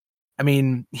 I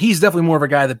mean, he's definitely more of a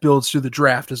guy that builds through the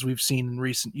draft, as we've seen in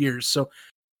recent years. So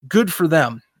good for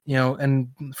them, and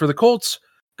for the Colts,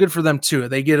 good for them too.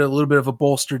 They get a little bit of a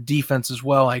bolstered defense as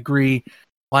well. I agree.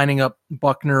 Lining up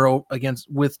Buckner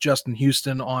with Justin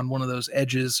Houston on one of those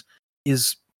edges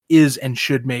is and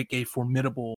should make a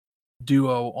formidable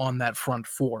duo on that front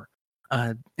 4.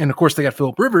 And of course, they got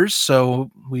Phillip Rivers, so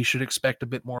we should expect a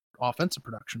bit more offensive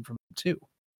production from them too.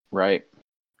 Right.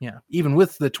 Yeah, even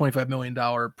with the $25 million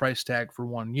price tag for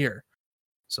 1 year.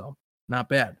 So not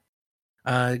bad.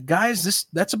 Guys,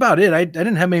 that's about it. I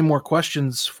didn't have any more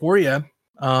questions for you.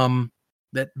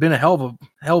 That's been a hell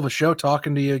of a show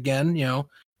talking to you again.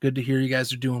 Good to hear you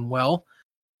guys are doing well.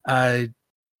 You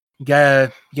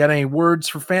got any words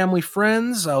for family,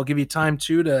 friends? I'll give you time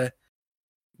to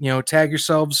tag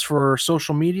yourselves for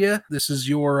social media. This is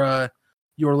your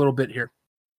little bit here.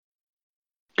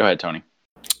 Go ahead, Tony.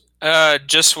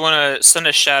 Just want to send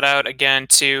a shout out again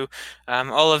to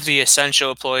all of the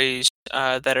essential employees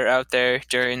that are out there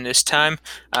during this time.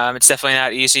 It's definitely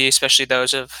not easy, especially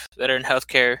those that are in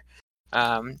healthcare.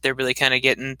 They're really kind of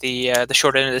getting the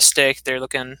short end of the stick. They're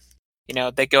looking,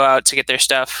 they go out to get their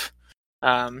stuff,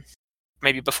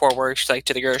 maybe before work, like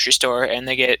to the grocery store, and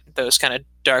they get those kind of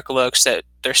dark looks that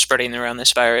they're spreading around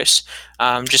this virus.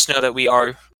 Just know that we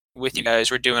are with you guys.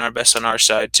 We're doing our best on our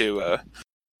side to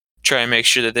try and make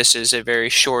sure that this is a very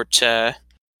short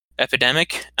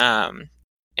epidemic. And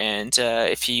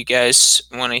if you guys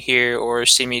want to hear or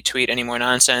see me tweet any more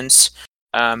nonsense,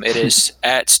 it is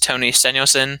at Tony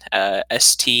Stenulson,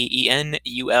 Stenulson.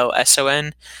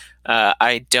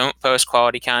 I don't post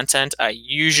quality content. I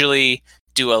usually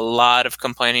do a lot of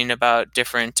complaining about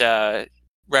different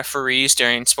referees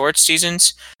during sports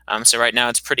seasons. So right now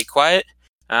it's pretty quiet.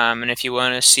 And if you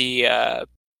want to see,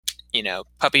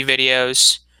 puppy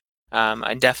videos,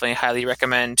 I definitely highly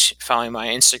recommend following my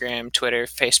Instagram, Twitter,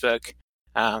 Facebook.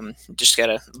 Just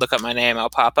gotta look up my name, I'll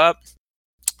pop up.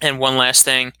 And one last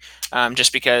thing,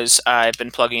 just because I've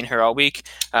been plugging her all week,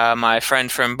 my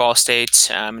friend from Ball State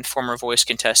and former Voice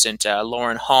contestant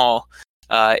Lauren Hall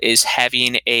is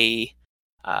having a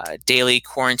daily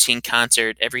quarantine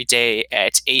concert every day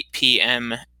at 8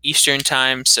 p.m. Eastern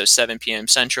Time, so 7 p.m.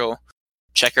 Central.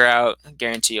 Check her out. I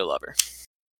guarantee you'll love her.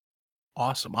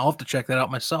 Awesome. I'll have to check that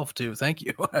out myself too. Thank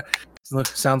you.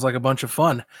 Sounds like a bunch of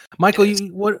fun. Michael,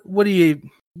 what would you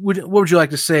like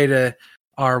to say to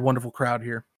our wonderful crowd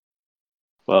here?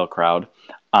 Well, crowd.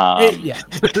 Yeah.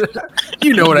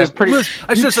 You know what I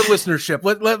should have said listenership.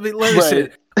 Let me say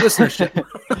it.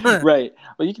 Listenership. Right.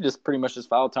 Well, you can just pretty much just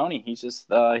follow Tony. He's just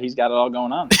he's got it all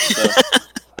going on.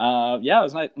 So yeah, it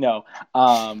was nice. No.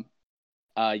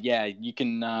 Yeah, you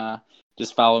can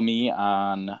just follow me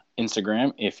on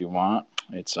Instagram if you want.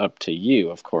 It's up to you,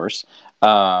 of course.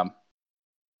 The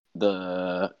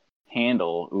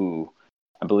handle,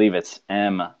 I believe it's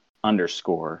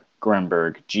M_Grimberg,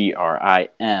 Grimberg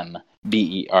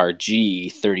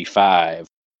 35.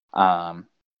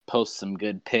 Post some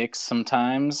good pics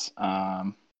sometimes.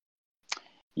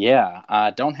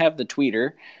 Yeah, don't have the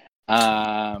Twitter.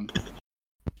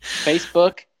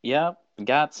 Facebook, yeah,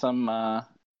 got some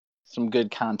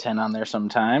good content on there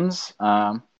sometimes.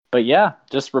 But yeah,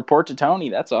 just report to Tony,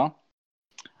 that's all.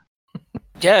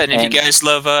 Yeah, and if you guys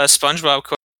love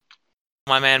SpongeBob,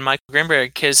 my man Michael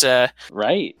Grimberg, because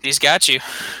right, he's got you.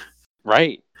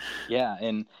 Right. Yeah,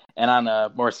 and on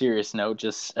a more serious note,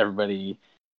 just everybody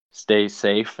stay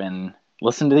safe and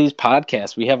listen to these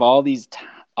podcasts. We have all this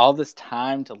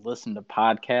time to listen to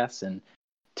podcasts and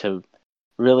to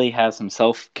really have some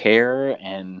self-care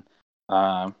and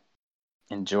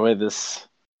enjoy this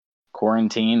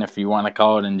quarantine, if you want to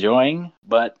call it enjoying,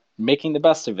 but making the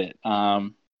best of it.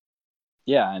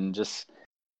 Yeah, and just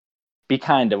be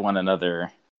kind to one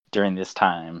another during this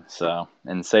time. So,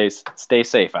 and stay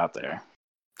safe out there.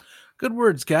 Good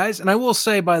words, guys. And I will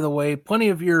say, by the way, plenty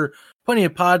of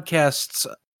podcast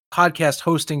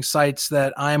hosting sites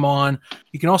that I'm on.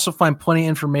 You can also find plenty of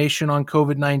information on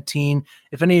COVID-19.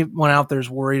 If anyone out there is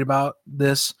worried about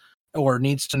this or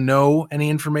needs to know any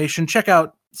information, check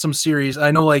out some series. I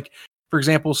know, like, for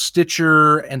example,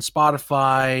 Stitcher and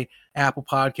Spotify, Apple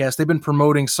Podcasts, they've been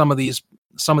promoting some of these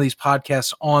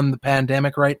podcasts on the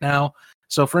pandemic right now.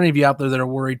 So for any of you out there that are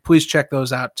worried, please check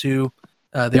those out too.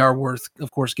 They are worth,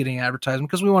 of course, getting advertisement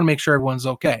because we want to make sure everyone's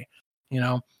okay,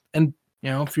 and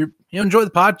if you enjoy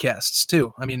the podcasts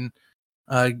too. I mean,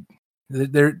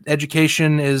 their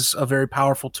education is a very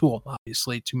powerful tool,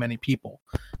 obviously, to many people.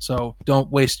 So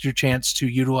don't waste your chance to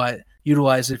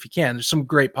utilize it if you can. There's some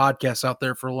great podcasts out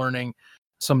there for learning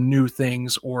some new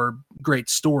things or great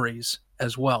stories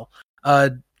as well.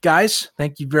 Guys,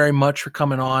 thank you very much for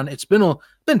coming on. It's been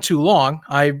too long.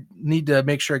 I need to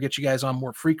make sure I get you guys on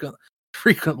more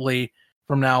frequently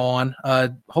from now on.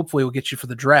 Hopefully we'll get you for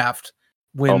the draft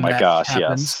when happens.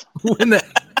 Yes. when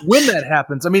that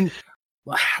happens. I mean,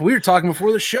 we were talking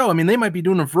before the show. I mean, they might be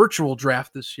doing a virtual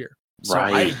draft this year. So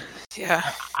right.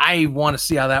 I want to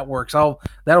see how that works.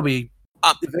 That'll be.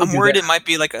 I'm worried it might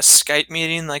be like a Skype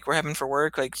meeting like we're having for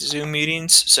work, like Zoom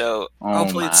meetings. So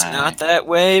hopefully it's not that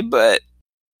way, but.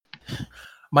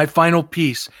 My final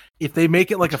piece, if they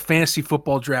make it like a fantasy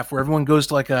football draft where everyone goes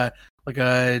to like a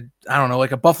I don't know,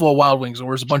 like a Buffalo Wild Wings,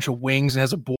 where there's a bunch of wings and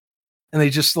has a board, and they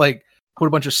just like put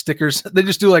a bunch of stickers. They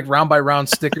just do like round by round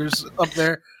stickers up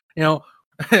there. You know,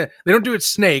 they don't do it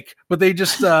snake, but they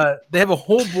just they have a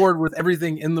whole board with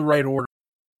everything in the right order.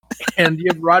 And you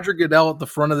have Roger Goodell at the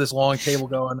front of this long table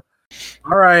going,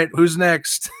 "All right, who's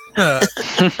next?"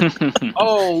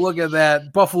 Oh, look at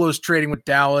that! Buffalo's trading with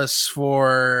Dallas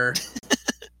for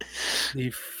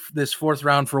this fourth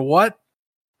round for what?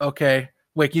 Okay,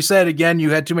 wait, you said again. You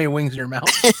had too many wings in your mouth.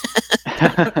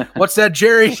 What's that,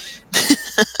 Jerry?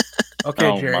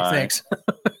 Okay, Jerry, thanks.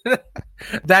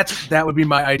 That would be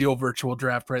my ideal virtual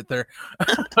draft right there.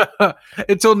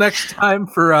 Until next time,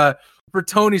 for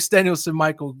Tony Stenulson,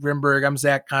 Michael Grimberg, I'm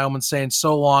Zach Kyleman saying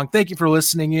so long. Thank you for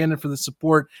listening in and for the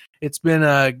support. It's been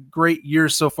a great year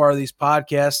so far, these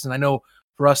podcasts, and I know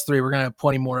for us three, we're going to have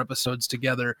plenty more episodes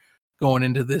together going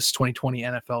into this 2020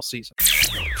 NFL season.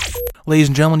 Ladies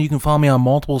and gentlemen, you can follow me on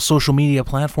multiple social media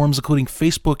platforms, including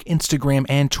Facebook, Instagram,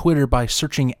 and Twitter by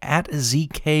searching at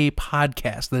ZK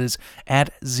Podcast. That is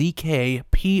at ZK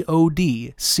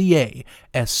PODCAST.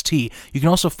 You can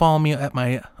also follow me at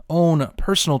my own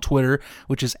personal Twitter,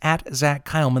 which is at Zach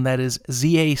Kyleman. That is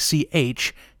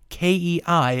ZACHKEILMAN.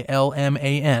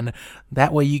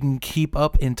 That way you can keep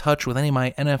up in touch with any of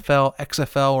my NFL,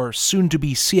 XFL, or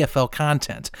soon-to-be CFL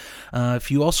content.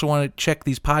 If you also want to check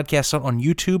these podcasts out on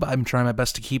YouTube, I'm trying my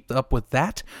best to keep up with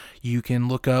that. You can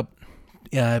look up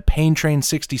Pain Train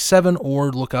 67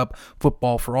 or look up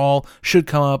Football for All. Should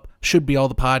come up, should be all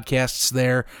the podcasts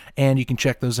there, and you can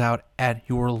check those out at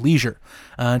your leisure.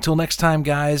 Until next time,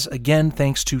 guys, again,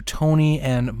 thanks to Tony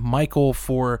and Michael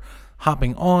for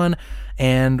hopping on,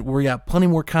 and we got plenty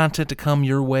more content to come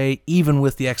your way, even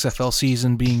with the XFL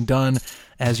season being done.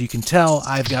 As you can tell,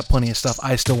 I've got plenty of stuff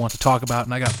I still want to talk about,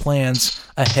 and I got plans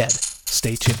ahead.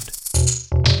 Stay tuned.